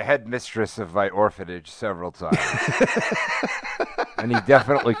banging the headmistress of my orphanage several times. And he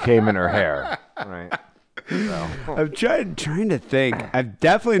definitely came in her hair. Right. So. I'm trying to think. I've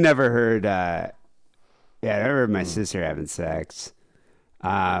definitely never heard. I never heard my sister having sex.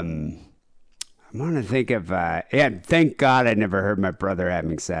 I'm going to think of. Thank God I never heard my brother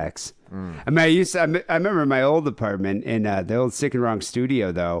having sex. I mean, I remember my old apartment in the old Sick and Wrong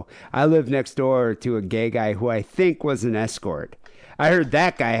studio, though. I lived next door to a gay guy who I think was an escort. I heard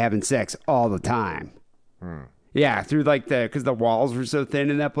that guy having sex all the time. Yeah, through because the walls were so thin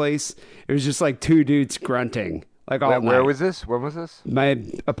in that place. It was just like two dudes grunting. Like all night. Where was this? When was this? My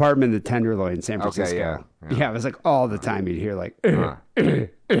apartment in the Tenderloin in San Francisco. Okay, yeah. It was like all the time you'd hear like,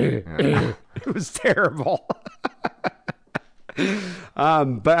 It was terrible.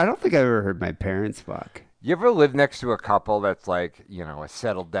 But I don't think I ever heard my parents fuck. You ever live next to a couple that's like, you know, a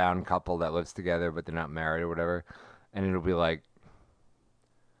settled down couple that lives together, but they're not married or whatever, and it'll be like,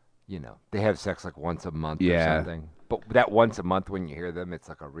 you know, they have sex like once a month or something. But that once a month when you hear them, it's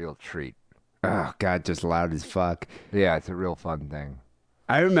like a real treat. Oh God, just loud as fuck. Yeah, it's a real fun thing.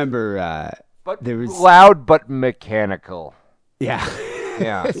 I remember But there was loud but mechanical. Yeah.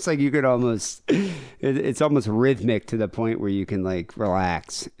 Yeah. It's like you could almost, it's almost rhythmic to the point where you can like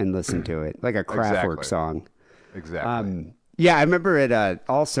relax and listen to it, like a Kraftwerk song. Exactly. Yeah, I remember it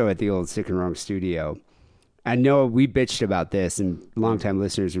also at the old Sick and Wrong studio. I know we bitched about this, and longtime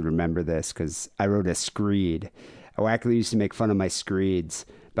listeners would remember this because I wrote a screed. I actually used to make fun of my screeds,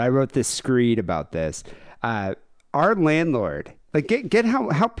 but I wrote this screed about this. Our landlord, like, get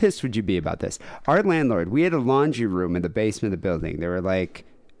how pissed would you be about this? Our landlord, we had a laundry room in the basement of the building. There were like,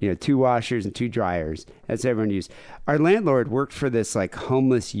 2 washers and 2 dryers. That's what everyone used. Our landlord worked for this like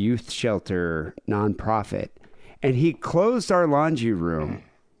homeless youth shelter nonprofit, and he closed our laundry room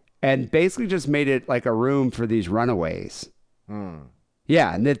and basically just made it like a room for these runaways.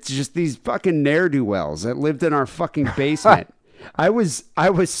 Yeah, and it's just these fucking ne'er-do-wells that lived in our fucking basement. I was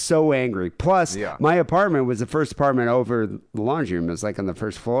so angry. Plus, my apartment was the first apartment over the laundry room. It was like on the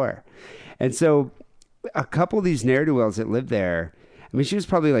first floor. And so a couple of these ne'er-do-wells that lived there, I mean, she was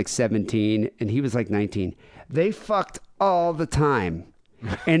probably like 17 and he was like 19. They fucked all the time.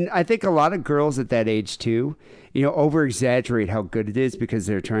 And I think a lot of girls at that age too, over-exaggerate how good it is because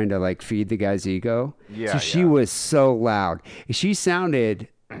they're trying to like feed the guy's ego. So she was so loud. She sounded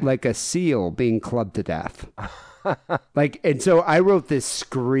like a seal being clubbed to death. And so I wrote this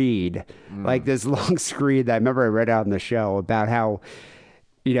screed, like this long screed that I remember I read out in the show about how,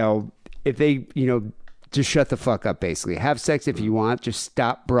 if they, just shut the fuck up, basically. Have sex if you want, just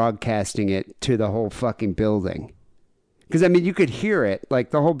stop broadcasting it to the whole fucking building. Because, I mean, you could hear it,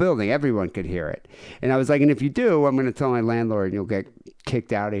 like the whole building, everyone could hear it. And I was like, and if you do, I'm going to tell my landlord and you'll get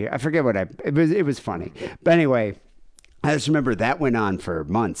kicked out of here. I forget it was funny. But anyway, I just remember that went on for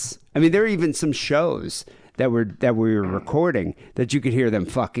months. I mean, there were even some shows that we were recording that you could hear them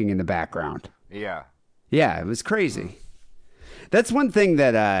fucking in the background. Yeah. Yeah, it was crazy. That's one thing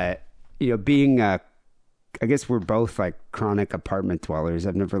that, being, I guess we're both like chronic apartment dwellers.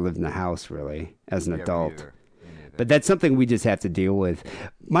 I've never lived in a house really as an adult. But that's something we just have to deal with.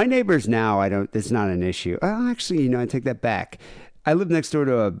 My neighbors now, it's not an issue. Oh, actually, I take that back. I live next door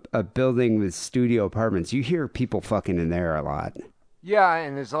to a building with studio apartments. You hear people fucking in there a lot. Yeah,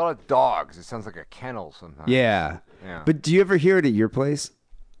 and there's a lot of dogs. It sounds like a kennel sometimes. Yeah. But do you ever hear it at your place?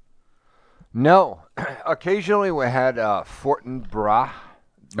 No. Occasionally we had Fortinbras,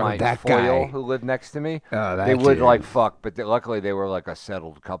 my foil who lived next to me. Oh, that they would kid. like fuck, but luckily they were like a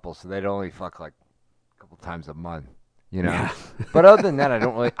settled couple, so they'd only fuck like a couple times a month, Yeah. But other than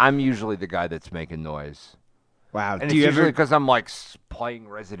that, I'm usually the guy that's making noise. Wow. And it's usually because I'm like playing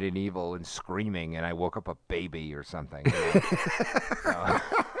Resident Evil and screaming, and I woke up a baby or something. That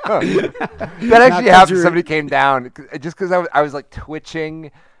actually happened. Somebody came down just because I was like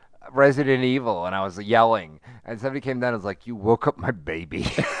twitching Resident Evil and I was yelling, and somebody came down and was like, "You woke up my baby."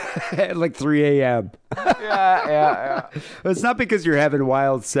 At like 3 a.m. Yeah. It's not because you're having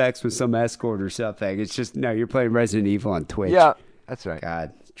wild sex with some escort or something. It's just, no, you're playing Resident Evil on Twitch. Yeah, that's right.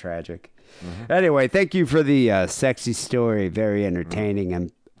 God, it's tragic. Mm-hmm. Anyway, thank you for the sexy story. Very entertaining. Mm-hmm.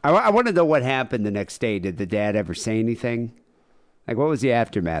 And I want to know what happened the next day. Did the dad ever say anything? Like, what was the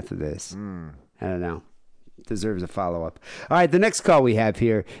aftermath of this? I don't know. Deserves a follow-up. All right, the next call we have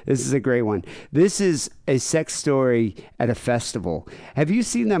here, this is a great one. This is a sex story at a festival. Have you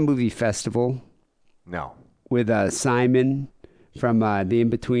seen that movie Festival? No. With Simon from The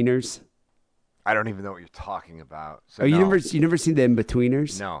In-Betweeners? I don't even know what you're talking about. So you never seen The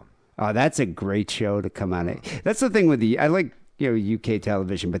In-Betweeners? No. Oh, that's a great show to come on it. That's the thing with I like UK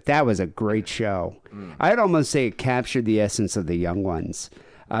television, but that was a great show. I'd almost say it captured the essence of The Young Ones.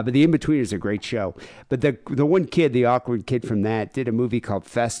 But The In-Betweeners is a great show. But the one kid, the awkward kid from that, did a movie called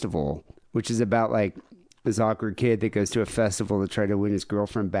Festival, which is about like this awkward kid that goes to a festival to try to win his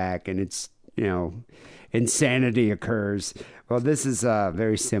girlfriend back, and it's, insanity occurs. Well, this is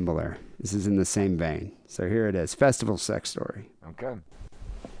very similar. This is in the same vein. So here it is, Festival sex story. Okay.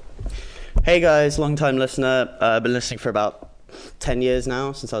 Hey guys, long time listener. I've been listening for about 10 years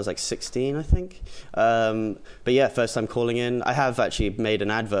now, since I was like 16, I think. But yeah, first time calling in. I have actually made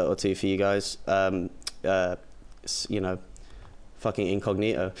an advert or two for you guys, fucking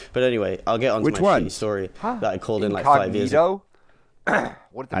incognito. But anyway, I'll get on to my shitty story that I called in like 5 years ago.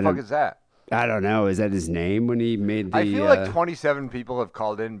 What the fuck is that? I don't know. Is that his name when he made the... I feel like 27 people have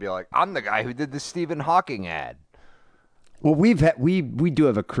called in and be like, I'm the guy who did the Stephen Hawking ad. Well, we do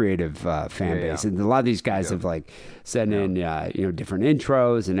have a creative fan base, and a lot of these guys have like sent in different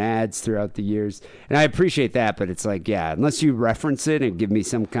intros and ads throughout the years, and I appreciate that. But it's like, unless you reference it and give me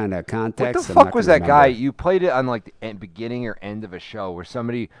some kind of context. What the fuck was that guy? You played it on like the beginning or end of a show where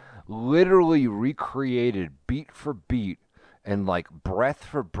somebody literally recreated beat for beat and like breath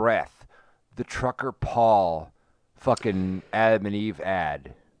for breath the Trucker Paul fucking Adam and Eve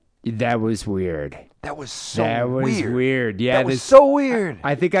ad. That was weird. That was so weird. Yeah, that was so weird.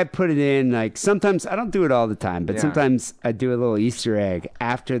 I think I put it in, like, sometimes, I don't do it all the time, but sometimes I do a little Easter egg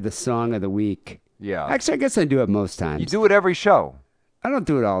after the song of the week. Yeah. Actually, I guess I do it most times. You do it every show. I don't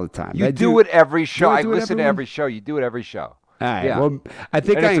do it all the time. You do it every show. I listen to every show. You do it every show. All right. Yeah. Well, I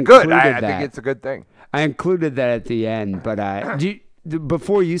think and I it's included good. that. I think it's a good thing. I included that at the end, but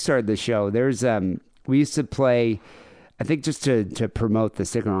before you started the show, there's we used to play, I think just to promote the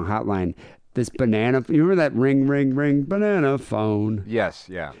Stick Around Hotline, this banana. You remember that ring, ring, ring banana phone? Yes,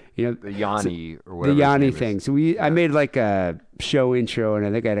 yeah. You know, the Yanni or whatever. The Yanni thing. So I made like a show intro, and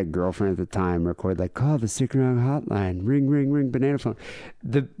I think I had a girlfriend at the time record like, call the Stick Around Hotline, ring, ring, ring banana phone.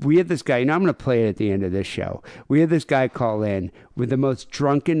 We had this guy, I'm going to play it at the end of this show. We had this guy call in with the most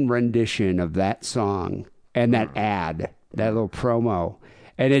drunken rendition of that song and that ad, that little promo.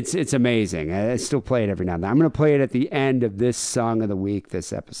 And it's amazing. I still play it every now and then. I'm going to play it at the end of this song of the week,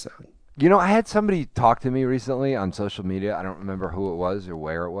 this episode. You know, I had somebody talk to me recently on social media. I don't remember who it was or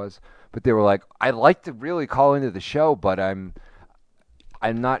where it was, but they were like, "I'd like to really call into the show, but I'm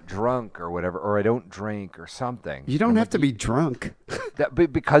not drunk or whatever, or I don't drink or something." You don't have to be drunk.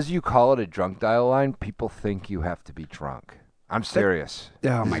 Because you call it a drunk dial line, people think you have to be drunk. I'm serious.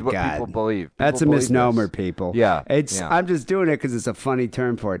 Oh my what God! People believe. That's a misnomer, people. Yeah, I'm just doing it because it's a funny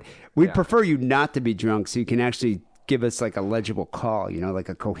term for it. We prefer you not to be drunk, so you can actually give us like a legible call, like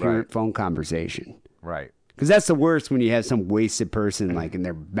a coherent phone conversation. Right. Because that's the worst when you have some wasted person like and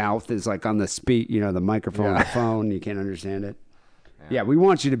their mouth is like on the the microphone on the phone. You can't understand it. Yeah, we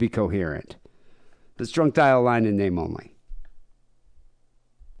want you to be coherent. This drunk dial line in name only.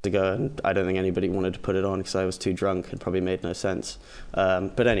 Ago, and I don't think anybody wanted to put it on because I was too drunk. It probably made no sense.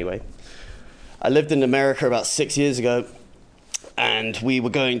 But anyway, I lived in America about 6 years ago. And we were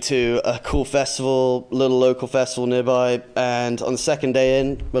going to a cool festival, little local festival nearby. And on the second day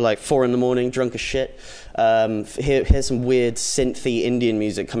in, we're like 4 a.m, drunk as shit. Here's some weird synthy Indian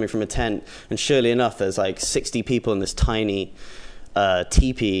music coming from a tent. And surely enough, there's like 60 people in this tiny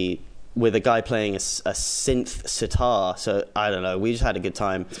teepee with a guy playing a synth sitar. So I don't know. We just had a good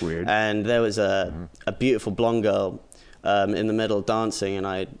time. It's weird. And there was a beautiful blonde girl in the middle dancing. And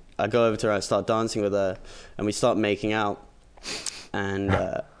I go over to her, I start dancing with her, and we start making out.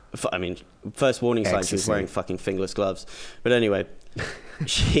 And first warning sign, she was wearing fucking fingerless gloves. But anyway,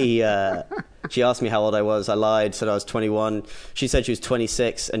 she asked me how old I was. I lied, said I was 21. She said she was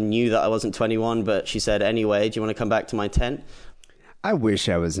 26 and knew that I wasn't 21, but she said, anyway, do you want to come back to my tent? I wish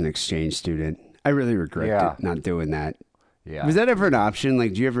I was an exchange student. I really regret not doing that. Yeah. Was that ever an option?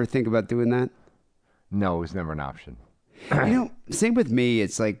 Like, do you ever think about doing that? No, it was never an option. Same with me.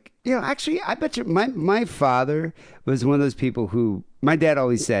 It's like, actually, I bet you my father was one of those people who, my dad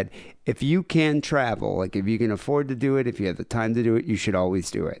always said, if you can travel, like if you can afford to do it, if you have the time to do it, you should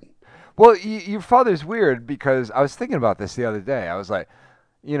always do it. Well, your father's weird because I was thinking about this the other day. I was like,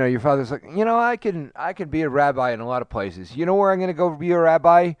 your father's like, I can be a rabbi in a lot of places. You know where I'm going to go be a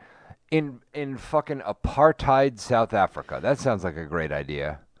rabbi? In fucking apartheid South Africa. That sounds like a great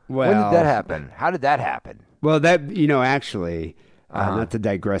idea. Well, when did that happen? How did that happen? Well, that, actually, not to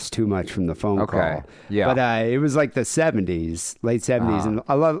digress too much from the phone call. Yeah. But it was like the 70s, late 70s. And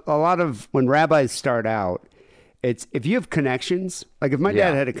a lot of, when rabbis start out, it's, if you have connections, like if my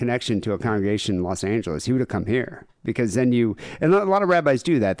dad had a connection to a congregation in Los Angeles, he would have come here. Because then and a lot of rabbis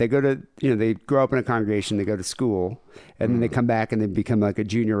do that. They go to, they grow up in a congregation, they go to school, and then they come back and they become like a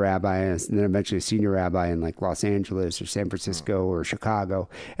junior rabbi and then eventually a senior rabbi in like Los Angeles or San Francisco or Chicago.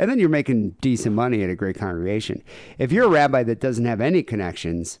 And then you're making decent money at a great congregation. If you're a rabbi that doesn't have any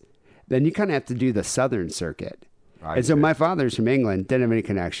connections, then you kind of have to do the southern circuit. So my father's from England, didn't have any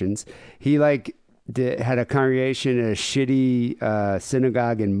connections. He had a congregation in a shitty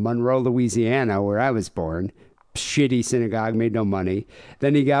synagogue in Monroe, Louisiana, where I was born. Shitty synagogue, made no money.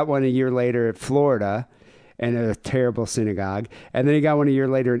 Then he got one a year later at Florida, and a terrible synagogue. And then he got one a year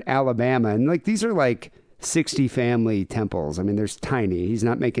later in Alabama. And like these are like 60 family temples. I mean, there's tiny. He's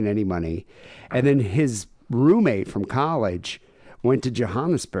not making any money. And then his roommate from college went to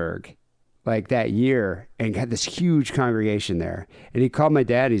Johannesburg like that year and had this huge congregation there. And he called my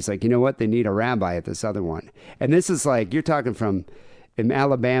dad. He's like, you know what? They need a rabbi at this other one. And this is like, you're talking from, in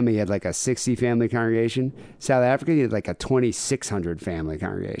Alabama, you had like a 60 family congregation. South Africa, you had like a 2,600 family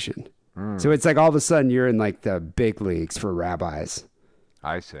congregation. So it's like all of a sudden you're in like the big leagues for rabbis.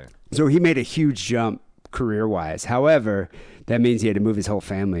 I see. So he made a huge jump career-wise. However, that means he had to move his whole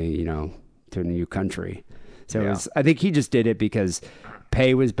family, to a new country. So I think he just did it because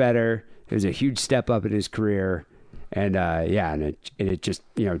pay was better. It was a huge step up in his career. And and it just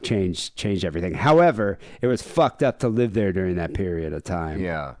changed everything. However, it was fucked up to live there during that period of time.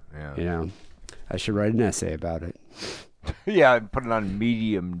 Yeah. I should write an essay about it. Yeah, and put it on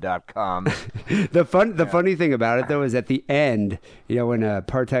medium.com. The funny thing about it though is at the end, when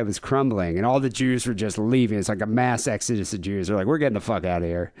apartheid was crumbling and all the Jews were just leaving, it's like a mass exodus of Jews. They're like, we're getting the fuck out of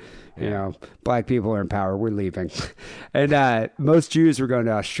here. Black people are in power, we're leaving. And most Jews were going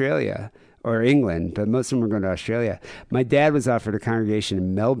to Australia or England, but most of them were going to Australia. My dad was offered a congregation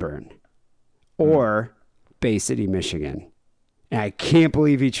in Melbourne or Bay City, Michigan. And I can't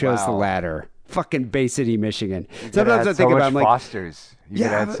believe he chose the latter. Fucking Bay City, Michigan. Sometimes I think about, I'm like, Fosters. You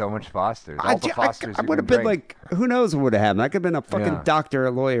could add so much Fosters. All the Fosters. I would have been like, who knows what would have happened? I could have been a fucking doctor,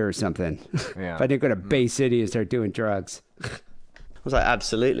 a lawyer, or something. Yeah. If I didn't go to Bay City and start doing drugs. I was like,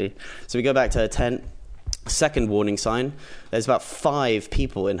 absolutely. So we go back to her tent. Second warning sign. There's about 5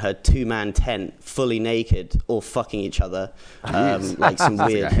 people in her 2-man tent, fully naked, all fucking each other, like some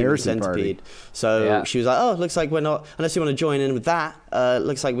weird human centipede. Party. So she was like, "Oh, looks like we're not. Unless you want to join in with that,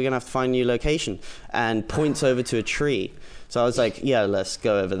 looks like we're gonna have to find a new location." And points over to a tree. So I was like, "Yeah, let's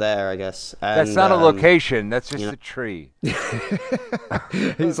go over there, I guess." And, that's not a location. That's just a tree.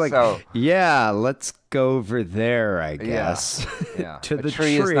 He's like, "Yeah, let's go over there, I guess." Yeah. To a the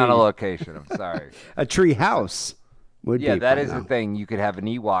tree is not a location. I'm sorry. A tree house would be. Yeah, that is the thing. You could have an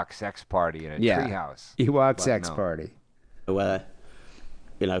Ewok sex party in a tree house. Ewok sex party. Where,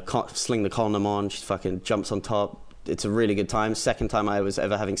 sling the condom on. She fucking jumps on top. It's a really good time. Second time I was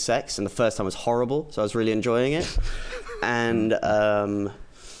ever having sex, and the first time was horrible, so I was really enjoying it. And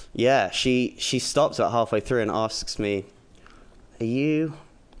she stops about halfway through and asks me, "Are you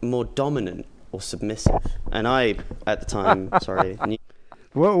more dominant or submissive?" And I, at the time, sorry.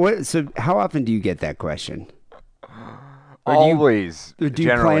 So how often do you get that question? Always. Do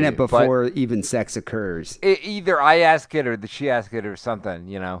you plan it before even sex occurs? Either I ask it or she asks it or something,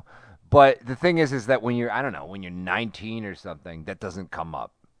 But the thing is that when you're 19 or something, that doesn't come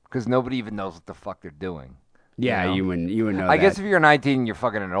up because nobody even knows what the fuck they're doing. Yeah, you would know. I guess if you're 19 and you're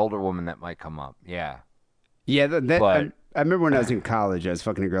fucking an older woman, that might come up. Yeah. Yeah, I remember when I was in college, I was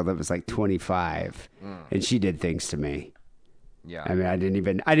fucking a girl that was like 25, and she did things to me. Yeah. I mean, I didn't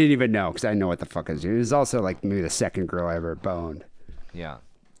even know because I know what the fuck I was doing. It was also like maybe the second girl I ever boned. Yeah.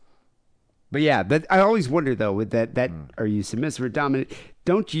 But I always wonder though, with that are you submissive or dominant?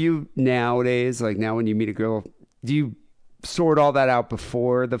 Don't you nowadays, like now when you meet a girl, do you sort all that out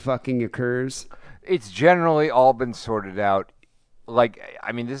before the fucking occurs? It's generally all been sorted out. Like,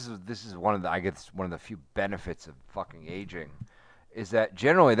 I mean, this is one of the few benefits of fucking aging, is that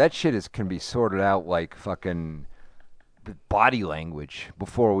generally that shit can be sorted out like fucking the body language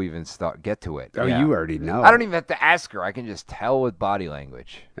before we even get to it. Oh, you already know. I don't even have to ask her. I can just tell with body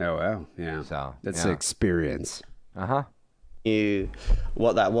language. Oh, well, yeah. So that's the experience. Uh-huh. Knew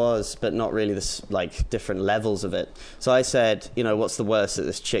what that was, but not really different levels of it. So I said, what's the worst that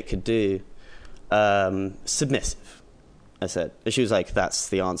this chick could do? Submissive, I said. And she was like, that's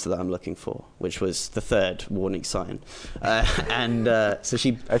the answer that I'm looking for, which was the third warning sign. So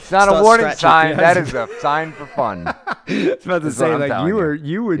she It's not a warning sign. That is a sign for fun. I was about to say, like,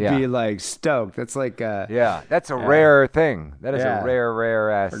 you would be like stoked. That's like that's a rare thing. That is a rare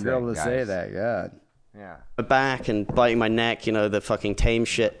ass thing, girl to say that, God. Yeah. Back and biting my neck, the fucking tame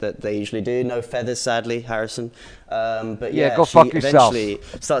shit that they usually do. No feathers, sadly, Harrison. But go fuck she yourself. Eventually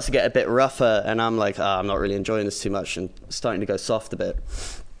starts to get a bit rougher, and I'm like, I'm not really enjoying this too much, and starting to go soft a bit.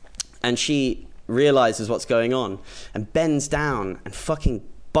 And she realizes what's going on and bends down and fucking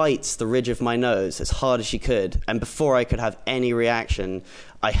bites the ridge of my nose as hard as she could. And before I could have any reaction,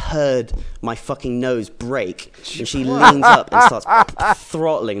 I heard my fucking nose break, and she leans up and starts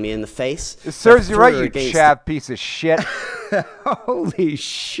throttling me in the face. It serves you right, you chav piece of shit. Holy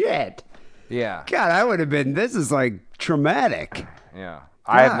shit. Yeah. God, I would have been, this is like traumatic. Yeah.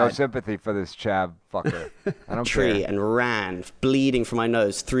 I have no sympathy for this chav fucker. I don't care. And ran, bleeding from my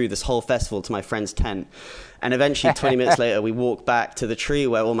nose, through this whole festival to my friend's tent. And eventually, 20 minutes later, we walked back to the tree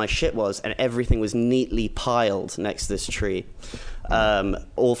where all my shit was, and everything was neatly piled next to this tree.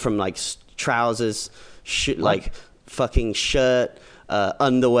 All from like trousers, like fucking shirt,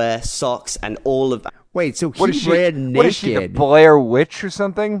 underwear, socks, and all of that. Wait, so he ran naked? What is she, the Blair Witch or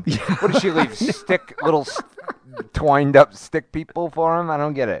something? What does she leave? Little twined up stick people for him? I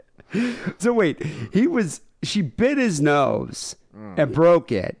don't get it. So wait, she bit his nose and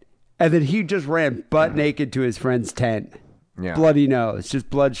broke it, and then he just ran butt naked to his friend's tent. Yeah. Bloody nose, just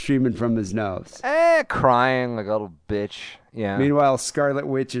blood streaming from his nose. Crying like a little bitch. Yeah. Meanwhile, Scarlet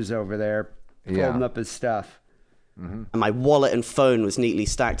Witch is over there folding up his stuff. Mm-hmm. And my wallet and phone was neatly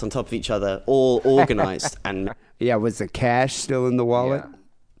stacked on top of each other, all organized. And Yeah, was the cash still in the wallet? Yeah.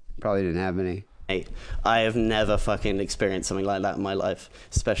 Probably didn't have any. I have never fucking experienced something like that in my life,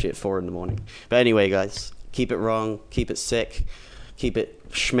 especially at 4 a.m. But anyway, guys, keep it wrong, keep it sick, keep it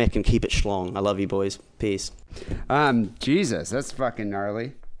schmick, and keep it schlong. I love you, boys. Peace. Jesus, that's fucking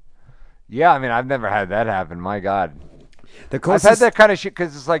gnarly. Yeah, I mean, I've never had that happen. My God. I've had that kind of shit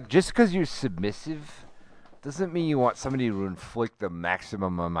because it's like, just because you're submissive doesn't mean you want somebody to inflict the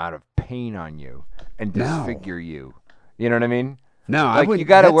maximum amount of pain on you and disfigure you. You know what I mean? No, like, you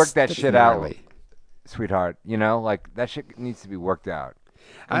got to work that shit out, sweetheart. You know, like, that shit needs to be worked out.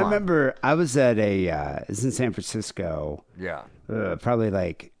 I remember I was at it was in San Francisco. Yeah. Probably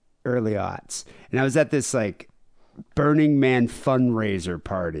like early aughts. And I was at this like Burning Man fundraiser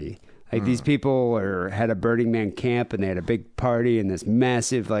party. Like these people had a Burning Man camp, and they had a big party in this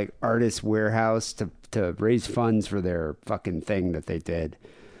massive like artist warehouse to raise funds for their fucking thing that they did.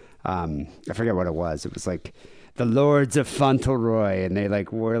 I forget what it was. It was like the Lords of Fauntleroy, and they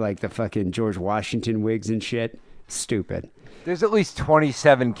like wore like the fucking George Washington wigs and shit. Stupid. There's at least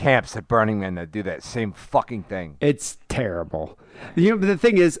 27 camps at Burning Man that do that same fucking thing. It's terrible. You know, but the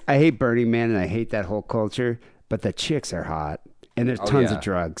thing is, I hate Burning Man and I hate that whole culture, but the chicks are hot, and there's tons of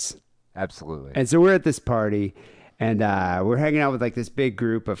drugs. Absolutely. And so we're at this party, and we're hanging out with like this big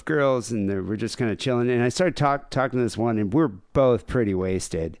group of girls, and we're just kind of chilling. And I started talking to this one, and we're both pretty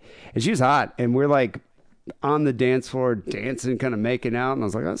wasted. And she was hot, and we're like on the dance floor dancing, kind of making out. And I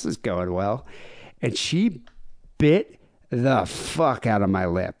was like, oh, this is going well. And she bit the fuck out of my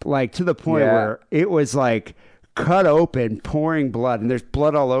lip, like to the point where it was like cut open, pouring blood, and there's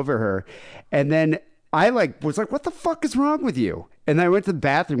blood all over her. And then I was like, what the fuck is wrong with you? And I went to the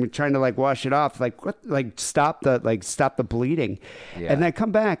bathroom trying to like wash it off, like what, like stop the bleeding. Yeah. And I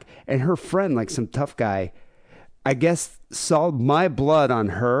come back, and her friend, like some tough guy, I guess saw my blood on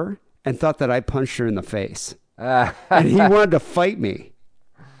her and thought that I punched her in the face. And he wanted to fight me.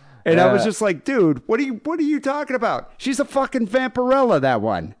 And I was just like, dude, what are you talking about? She's a fucking vampirella, that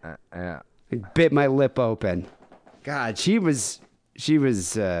one. He bit my lip open. God, she was we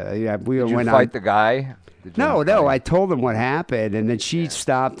Did went you on. Fight the guy? No, I told him what happened, and then she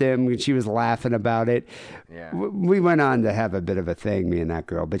stopped him, and she was laughing about it. Yeah. We went on to have a bit of a thing, me and that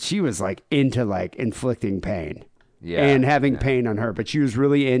girl, but she was like into like inflicting pain. And having pain on her, but she was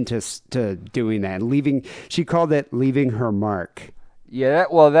really into doing that, she called it leaving her mark. Yeah,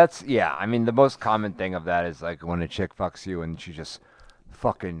 I mean, the most common thing of that is like when a chick fucks you and she just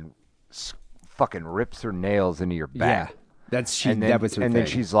fucking rips her nails into your back. Yeah, that was her thing. And then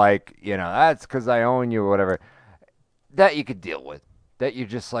she's like, that's because I own you or whatever. That you could deal with. That you're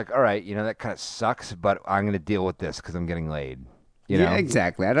just like, all right, that kind of sucks, but I'm going to deal with this because I'm getting laid. Yeah,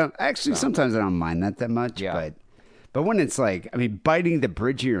 exactly. Sometimes I don't mind that much, but when it's like, I mean, biting the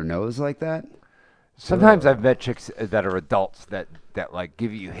bridge of your nose like that. Sometimes I've met chicks that are adults that like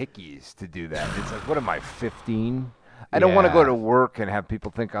give you hickeys to do that. It's like, what am I, 15? I don't want to go to work and have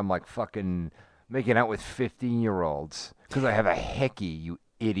people think I'm like fucking making out with 15-year-olds because I have a hickey, you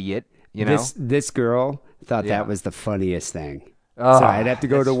idiot. This girl thought that was the funniest thing. So I'd have to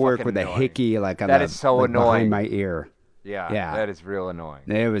go to work with a hickey like on is so annoying behind my ear. Yeah, that is real annoying.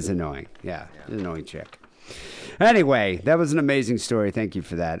 It was annoying. Yeah. It was an annoying chick. Anyway, that was an amazing story. Thank you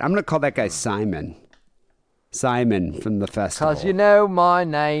for that. I'm going to call that guy Simon. Simon from the festival. Because my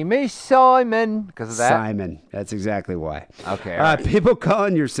name is Simon. Because of that? Simon. That's exactly why. Okay. Right. People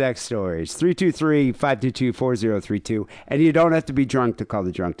calling your sex stories. 323-522-4032. And you don't have to be drunk to call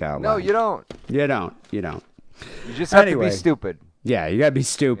the drunk dial line. No, you don't. You don't. You just have to be stupid. Yeah, you got to be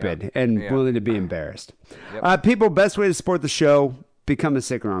stupid and willing to be embarrassed. Yep. People, best way to support the show, become a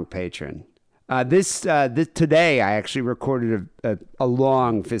Sick and Wrong patron. Today, I actually recorded a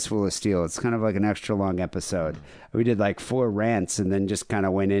long Fistful of Steel. It's kind of like an extra long episode. We did like 4 rants and then just kind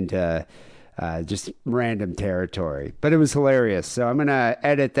of went into just random territory. But it was hilarious. So I'm going to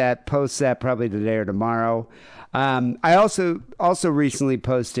edit that, post that probably today or tomorrow. I also recently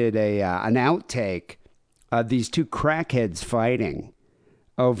posted an outtake of these 2 crackheads fighting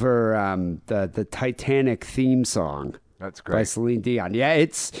over the Titanic theme song. That's great. By Celine Dion. Yeah,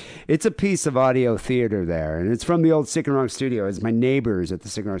 it's a piece of audio theater there, and it's from the old Sick and Wrong studio. It's my neighbors at the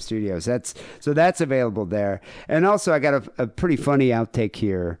Sick and Wrong studios. That's available there. And also, I got a pretty funny outtake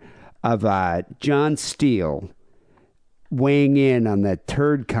here of John Steele weighing in on the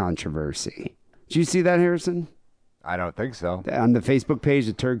turd controversy. Did you see that, Harrison? I don't think so. On the Facebook page,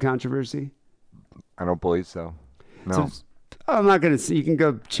 the turd controversy? I don't believe so. No. I'm not going to see. You can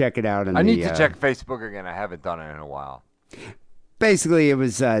go check it out. I need to check Facebook again. I haven't done it in a while. Basically, it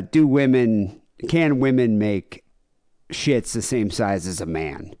was, can women make shits the same size as a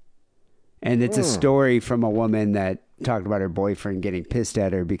man? And it's a story from a woman that talked about her boyfriend getting pissed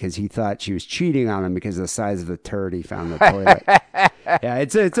at her because he thought she was cheating on him because of the size of the turd he found in the toilet. Yeah,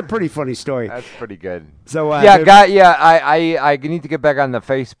 it's a pretty funny story. That's pretty good. So I need to get back on the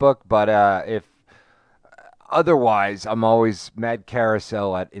Facebook, but if otherwise, I'm always Mad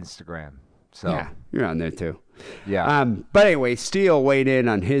Carousel at Instagram. So yeah, you're on there too. Yeah. But anyway, Steele weighed in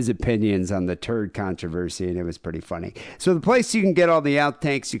on his opinions on the turd controversy, and it was pretty funny. So the place you can get all the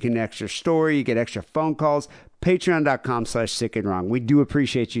outtakes, you can extra story, you get extra phone calls, patreon.com/sickandwrong. We do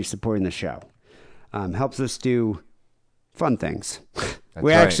appreciate you supporting the show. Helps us do fun things.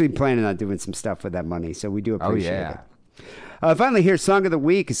 We're actually planning on doing some stuff with that money, so we do appreciate it. Finally, here's Song of the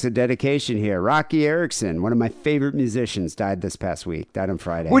Week. It's a dedication here. Rocky Erickson, one of my favorite musicians, died this past week. Died on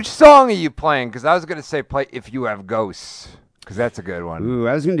Friday. Which song are you playing? Because I was going to say play If You Have Ghosts, because that's a good one. Ooh,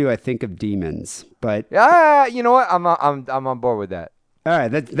 I was going to do I Think of Demons, but you know what? I'm on board with that. All right,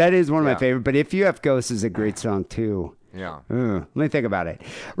 that is one of my favorite. But If You Have Ghosts is a great song too. Yeah. Let me think about it.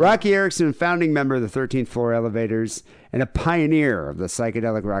 Rocky Erickson, founding member of the 13th Floor Elevators and a pioneer of the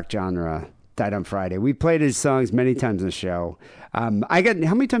psychedelic rock genre, died on Friday. We played his songs many times in the show. How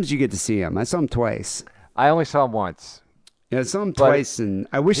many times did you get to see him? I saw him twice. I only saw him once. Yeah, I saw him twice, and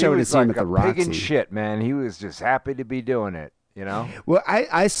I wish I would have seen him at the Roxy. Pig and shit, man. He was just happy to be doing it, you know? Well,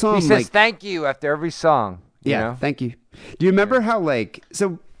 I saw him. He says thank you after every song. You know? Thank you. Do you remember how,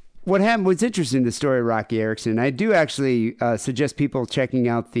 so what happened? What's interesting, the story of Rocky Erickson. I do actually suggest people checking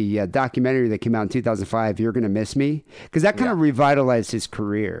out the documentary that came out in 2005, You're Gonna Miss Me, because that kind of revitalized his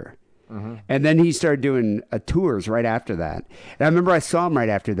career. Mm-hmm. And then he started doing tours right after that. And I remember I saw him right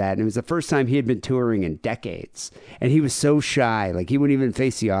after that, and it was the first time he had been touring in decades. And he was so shy, like he wouldn't even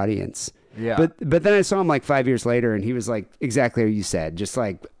face the audience. Yeah. But then I saw him like 5 years later, and he was like exactly what you said, just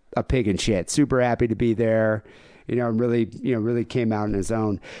like a pig in shit, super happy to be there. Really came out on his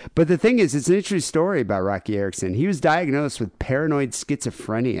own. But the thing is, it's an interesting story about Rocky Erickson. He was diagnosed with paranoid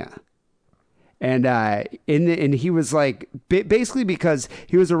schizophrenia. And he was like, basically because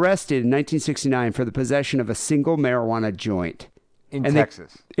he was arrested in 1969 for the possession of a single marijuana joint. In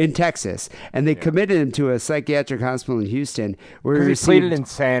Texas. And they committed him to a psychiatric hospital in Houston where he pleaded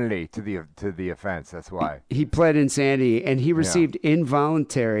insanity to the offense. That's why. He pled insanity, and he received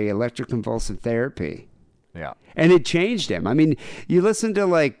involuntary electroconvulsive therapy. Yeah. And it changed him. I mean, you listen to the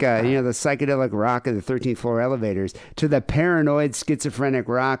psychedelic rock of the 13th Floor Elevators to the paranoid schizophrenic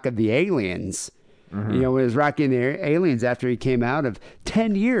rock of the Aliens. Mm-hmm. When it was Rocky and the Aliens after he came out of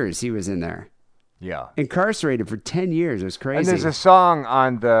 10 years he was in there. Yeah. Incarcerated for 10 years. It was crazy. And there's a song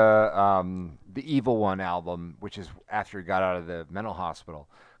on the Evil One album, which is after he got out of the mental hospital,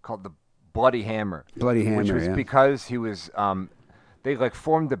 called The Bloody Hammer. Which was because he was they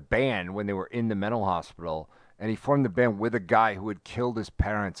formed a band when they were in the mental hospital, and he formed the band with a guy who had killed his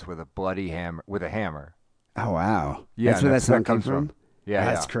parents with a hammer. Oh wow! Yeah, that's where that song comes from. Yeah,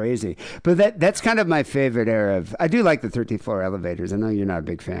 that's crazy. But that's kind of my favorite era of. I do like the 13th Floor Elevators. I know you're not a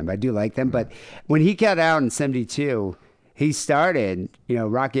big fan, but I do like them. But when he got out in '72, he started,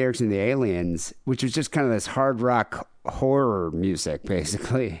 Rocky Erickson and the Aliens, which was just kind of this hard rock horror music,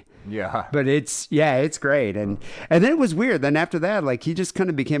 basically. Yeah. But it's great. And then it was weird. Then after that, he just kind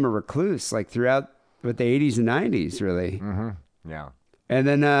of became a recluse, throughout the 80s and 90s, really. Mm-hmm. Yeah. And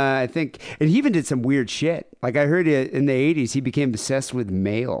then I think, and he even did some weird shit. I heard in the 80s, he became obsessed with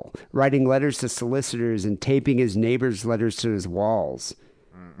mail, writing letters to solicitors and taping his neighbors' letters to his walls.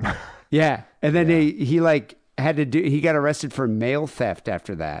 Yeah. And then he got arrested for mail theft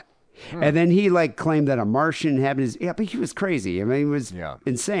after that. And then he claimed that a Martian inhabited but he was crazy. I mean, he was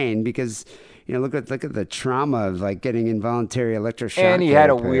insane because, look at the trauma of getting involuntary electroshock. And he had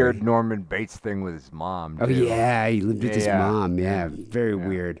a weird Norman Bates thing with his mom. Too. Oh yeah, he lived with his mom. Yeah, very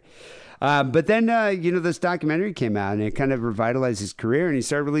weird. But then this documentary came out and it kind of revitalized his career, and he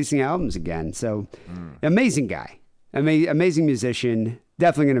started releasing albums again. So amazing guy, amazing musician.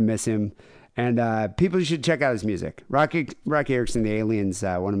 Definitely gonna miss him. And people should check out his music. Rocky Erickson, the Aliens,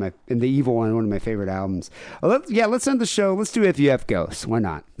 and the Evil One, one of my favorite albums. Let's end the show. Let's do If You Have Ghosts. Why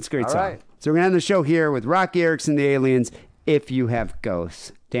not? It's a great song. Right. So we're gonna end the show here with Rocky Erickson, the Aliens. If You Have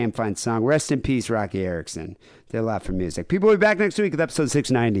Ghosts, damn fine song. Rest in peace, Rocky Erickson. Did a lot for music. People will be back next week with episode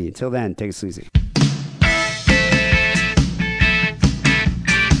 690. Until then, take it sleazy.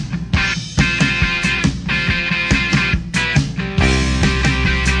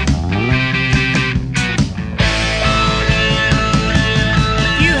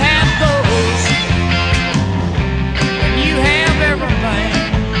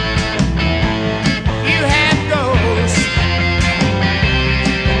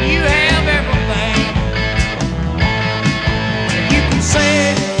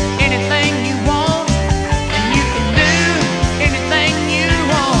 Anything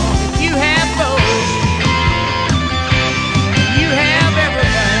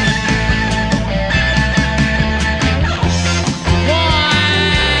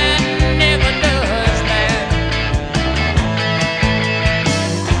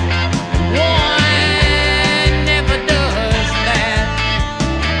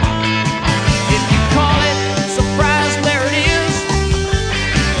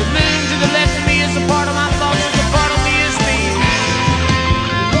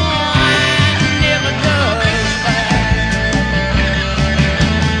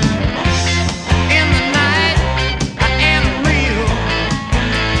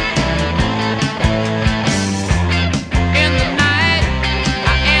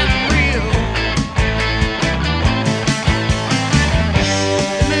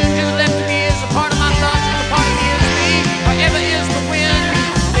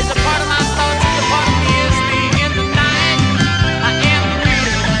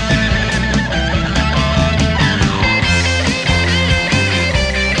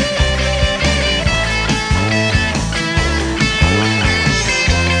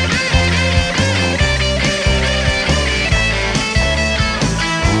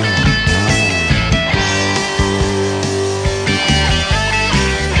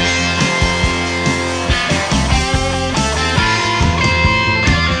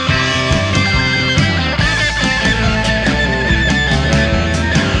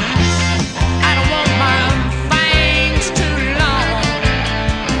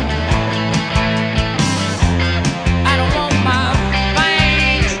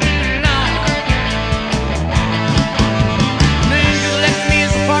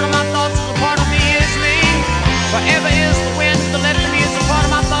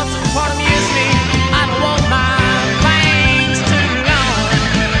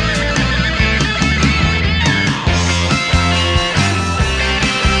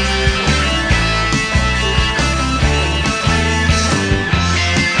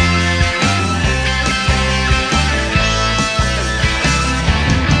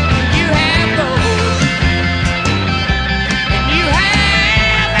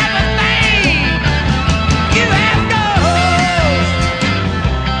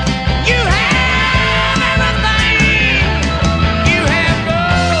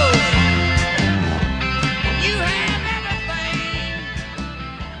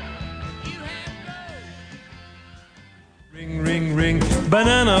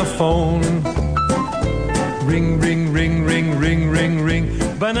banana phone. Ring, ring, ring, ring, ring, ring,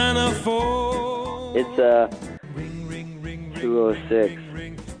 ring, banana phone. It's 206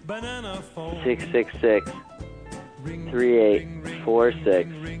 666 3846.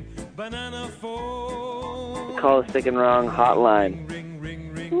 Call the Sick and Wrong hotline. Ring,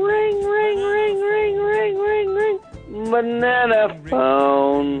 ring, ring, ring, ring, ring, ring. Banana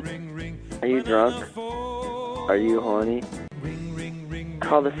phone. Are you drunk? Are you horny?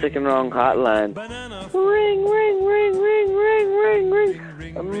 Call the Sick and Wrong hotline. Ring, ring, ring, ring, ring, ring,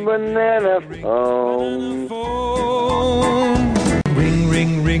 ring. Banana phone. Ring,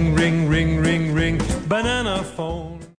 ring, ring, ring, ring, ring, ring. Banana phone.